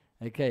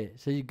 Okay,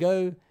 so you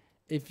go.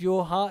 If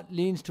your heart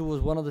leans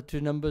towards one of the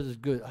two numbers, is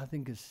good. I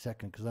think it's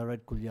second because I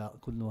read Kul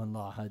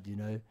Huwallahu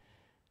Ahad,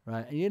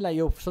 right?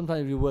 And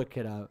sometimes you work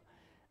it out.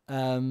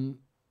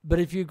 But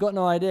if you've got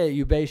no idea,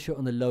 you base it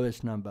on the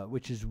lowest number,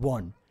 which is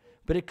 1.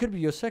 But it could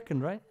be your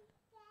second, right?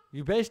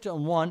 You based it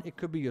on 1, it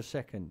could be your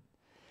second.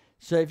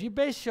 So if you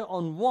base it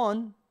on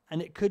 1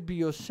 and it could be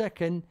your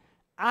second,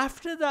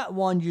 after that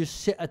 1 you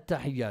sit at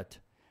tahiyyat.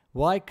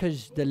 Why?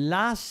 Because the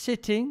last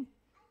sitting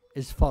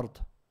is fard.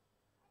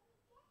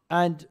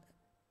 And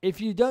if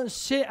you don't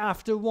sit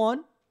after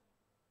 1,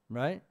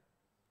 right?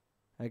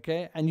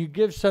 Okay, and you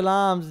give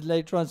salams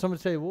later on, someone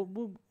say,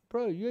 well,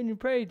 bro, you only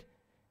prayed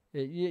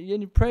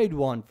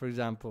 1, for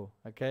example.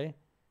 Okay,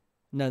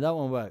 no, that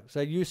won't work.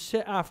 So you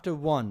sit after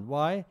 1.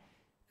 Why?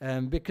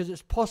 Because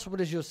it's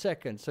possible as your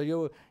second.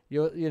 So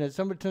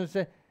somebody turns and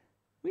say,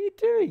 what are you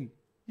doing?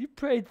 You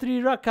prayed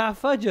 3 rak'ah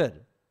fajr.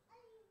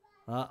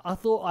 I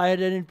thought I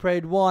had only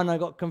prayed 1. I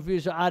got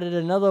confused. I added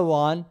another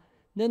 1.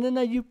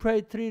 No, you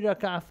prayed 3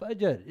 rak'ah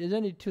fajr. It's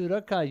only 2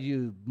 rak'ah,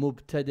 you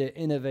mubtada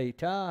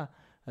innovator.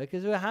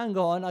 Okay, so hang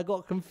on, I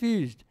got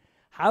confused.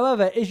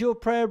 However, is your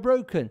prayer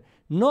broken?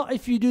 Not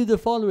if you do the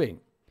following.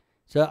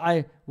 So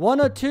 1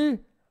 or 2?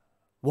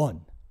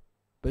 1.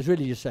 But it's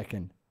really your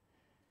second.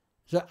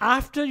 So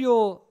after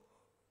your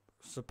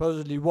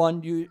supposedly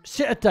 1, you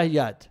sit at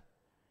tahiyyat.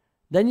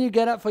 Then you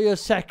get up for your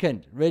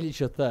second. Really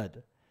it's your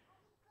third.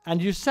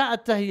 And you sat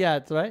at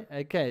tahiyyat, right?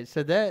 Okay,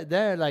 so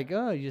they're like,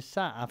 oh, you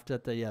sat after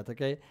tahiyyat,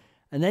 okay?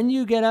 And then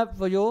you get up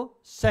for your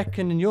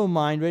second in your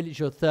mind, really it's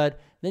your third.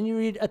 Then you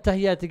read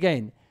at-tahiyyat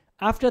again.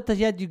 After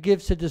at-tahiyyat, you give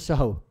sajda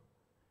sahw.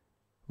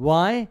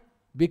 Why?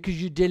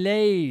 Because you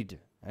delayed,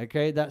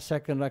 okay, that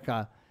second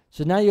rak'ah.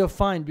 So now you're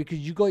fine because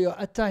you got your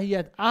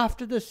at-tahiyyat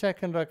after the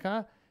second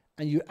rak'ah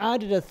and you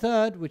added a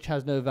third which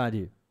has no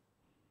value.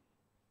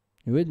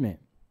 You with me?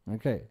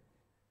 Okay.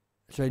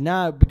 So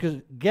now,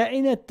 because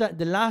getting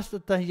the last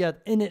at-tahiyyat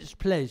in its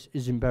place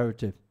is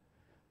imperative.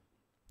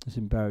 It's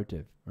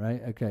imperative,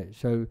 right? Okay,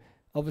 so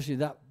obviously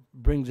that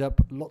brings up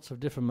lots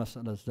of different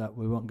masalas that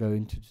we won't go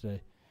into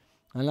today.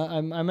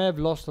 And I may have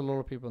lost a lot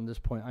of people on this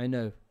point. I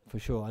know for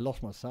sure. I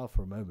lost myself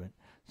for a moment.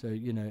 So,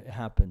 it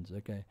happens,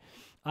 okay.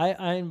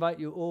 I invite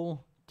you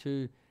all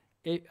to,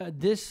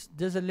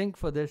 there's a link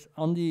for this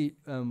on the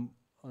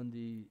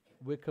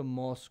Wickham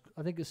Mosque,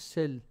 I think it's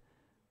still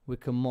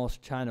Wickham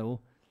Mosque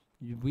channel.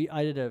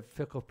 I did a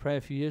fiqh of prayer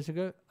a few years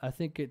ago. I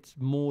think it's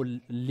more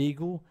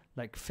legal,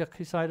 like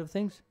fiqh side of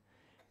things.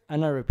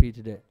 And I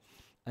repeated it.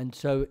 And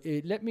so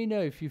let me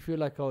know if you feel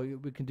like,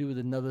 we can do with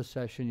another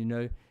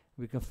session,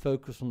 we can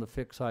focus on the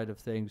fiqh side of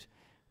things.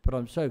 But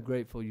I'm so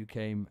grateful you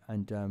came.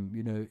 And,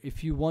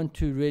 if you want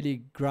to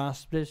really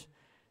grasp this,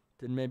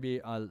 then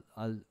maybe I'll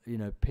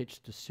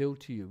pitch the SIL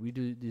to you. We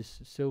do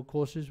these SIL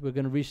courses. We're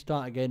going to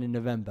restart again in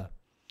November.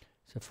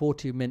 It's a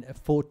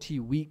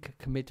 40-week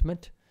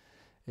commitment.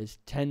 It's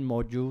 10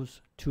 modules,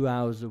 2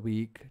 hours a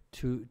week,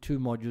 two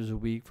modules a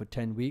week for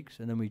 10 weeks,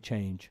 and then we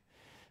change.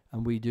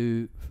 And we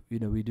do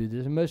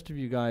this. And most of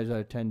you guys are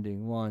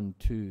attending. 1,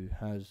 2,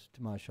 has,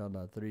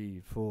 mashallah,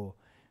 3, 4,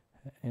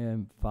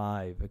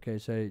 5. Okay,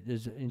 so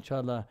there's,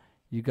 inshallah,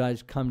 you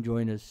guys come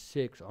join us.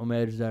 6,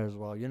 Umair's there as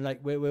well.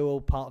 We're all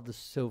part of the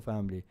SIL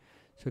family.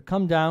 So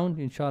come down,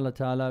 inshallah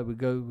ta'ala.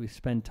 We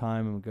spend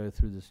time and we go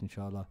through this,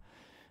 inshallah.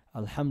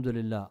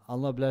 Alhamdulillah.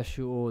 Allah bless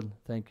you all.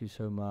 Thank you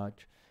so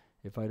much.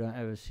 If I don't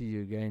ever see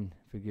you again,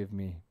 forgive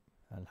me.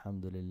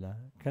 Alhamdulillah.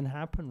 Can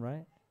happen,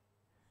 right?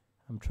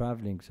 I'm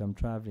traveling, so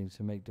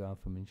make dua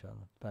for me,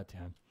 inshallah.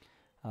 Fatiha.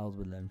 A'udhu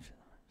billahi min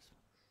shaitanir rajim.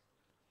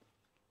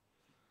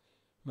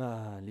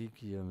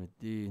 Maliki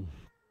yawmiddin.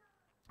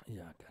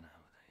 Iyyaka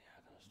na'budu wa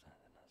iyyaka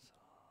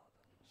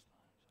nasta'in.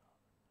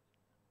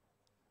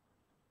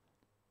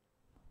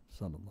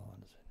 Sallallahu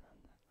alayhi wa sallam.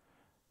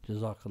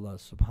 Jazakallah.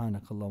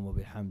 Subhanakallahumma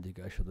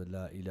bihamdika. Ashhadu an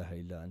la ilaha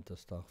illa anta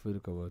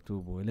astaghfiruka wa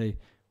atubu ilayk.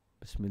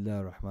 بسم الله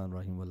الرحمن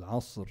الرحيم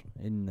والعصر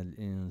إن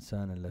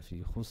الإنسان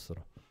لفي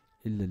خسر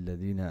إلا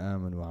الذين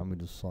آمنوا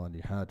وعملوا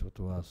الصالحات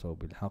وتواصوا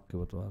بالحق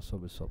وتواصوا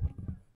بالصبر